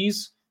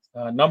 please,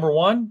 number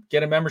one,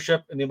 get a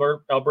membership in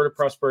the Alberta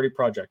Prosperity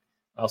Project.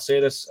 I've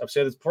said this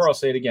before, I'll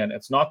say it again.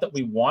 It's not that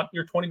we want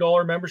your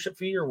 $20 membership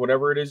fee or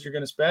whatever it is you're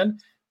going to spend.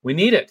 We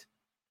need it.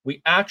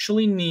 We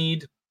actually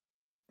need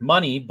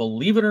money,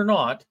 believe it or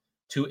not,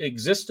 to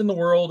exist in the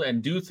world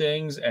and do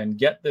things and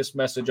get this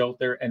message out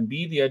there and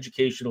be the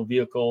educational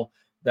vehicle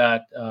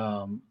that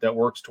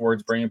works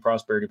towards bringing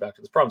prosperity back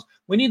to this province.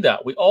 We need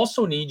that. We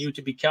also need you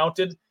to be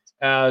counted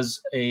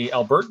as a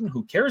Albertan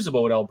who cares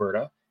about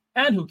Alberta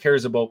and who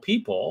cares about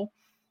people,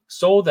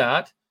 so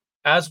that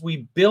as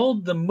we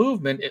build the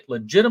movement, it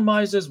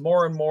legitimizes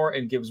more and more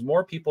and gives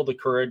more people the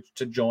courage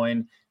to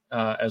join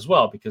as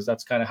well, because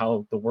that's kind of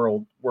how the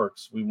world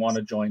works. We want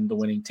to join the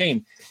winning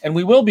team, and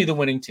we will be the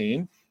winning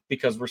team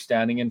because we're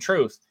standing in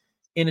truth.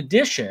 In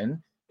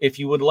addition, if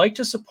you would like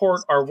to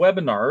support our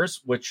webinars,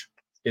 which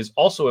is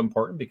also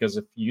important, because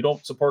if you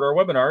don't support our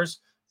webinars,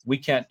 we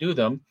can't do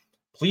them,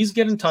 please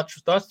get in touch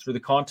with us through the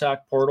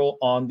contact portal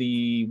on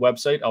the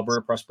website,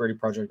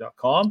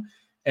 albertaprosperityproject.com,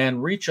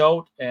 and reach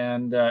out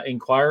and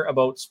inquire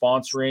about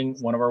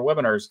sponsoring one of our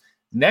webinars.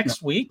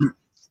 Next week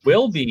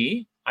will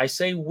be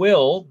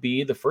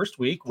the first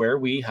week where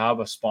we have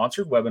a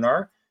sponsored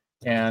webinar,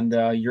 and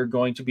you're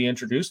going to be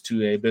introduced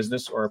to a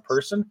business or a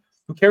person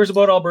who cares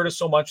about Alberta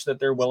so much that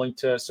they're willing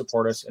to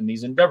support us in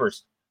these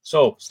endeavors.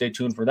 So stay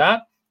tuned for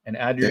that and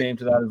add your name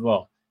to that as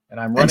well. And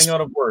I'm running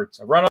out of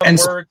words. I run out of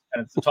words,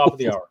 and it's the top of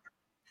the hour.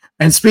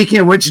 And speaking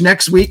of which,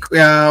 next week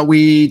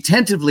we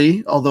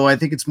tentatively, although I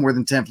think it's more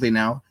than tentatively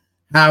now,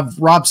 have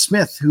Rob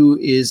Smith, who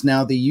is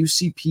now the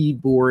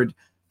UCP board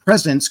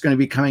president, is going to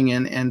be coming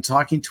in and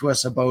talking to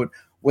us about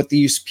what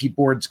the UCP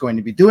board is going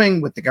to be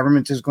doing, what the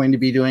government is going to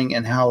be doing,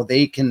 and how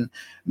they can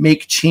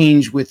make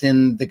change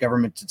within the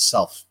government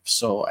itself.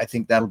 So I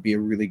think that'll be a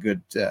really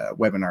good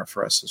webinar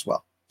for us as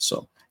well.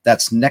 So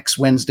that's next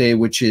Wednesday,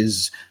 which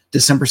is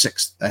December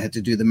 6th. I had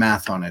to do the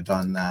math on it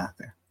on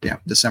there. Yeah,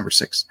 December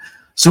 6th.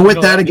 So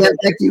with that, again,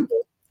 thank you.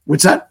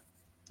 What's that?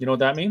 You know what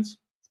that means?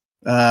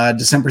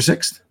 December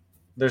 6th.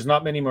 There's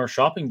not many more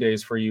shopping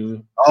days for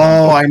you.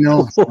 Oh, I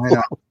know.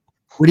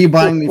 What are you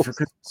buying me for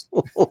Christmas?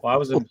 Well, I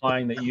was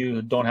implying that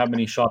you don't have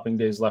many shopping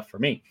days left for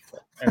me.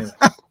 Anyway.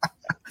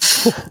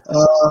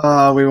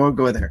 We won't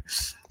go there.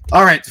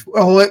 All right.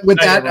 Well, with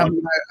that,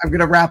 I'm going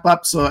to wrap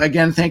up. So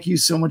again, thank you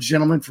so much,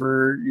 gentlemen,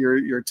 for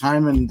your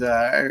time and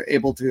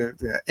able to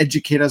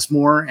educate us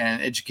more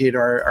and educate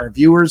our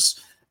viewers.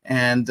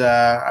 And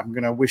I'm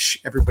going to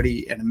wish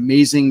everybody an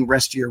amazing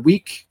rest of your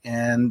week.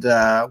 And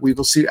we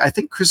will see. I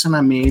think Chris and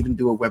I may even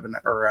do a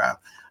webinar or a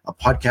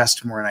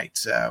podcast tomorrow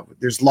night.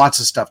 There's lots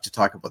of stuff to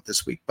talk about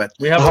this week. But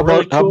we have a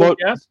really cool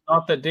guest.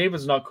 Not that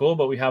David's not cool,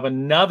 but we have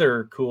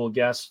another cool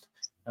guest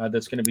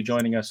that's going to be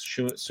joining us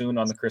soon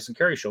on the Chris and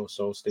Kerry show.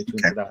 So stay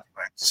tuned for that.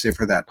 Right. Stay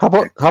for that. How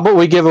about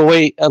we give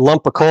away a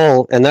lump of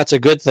coal, and that's a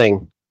good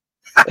thing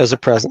as a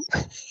present.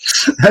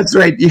 That's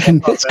right. You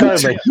can It's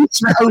carbon.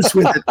 use your house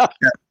with it.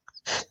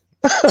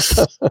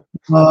 Yeah.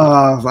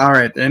 All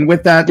right. And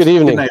with that, Good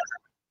evening. Good night.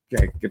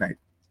 Okay. Good night.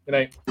 Good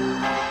night.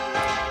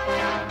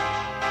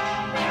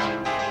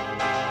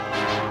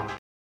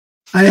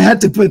 I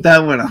had to put that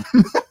one on.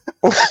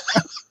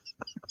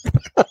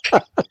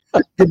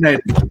 Good night.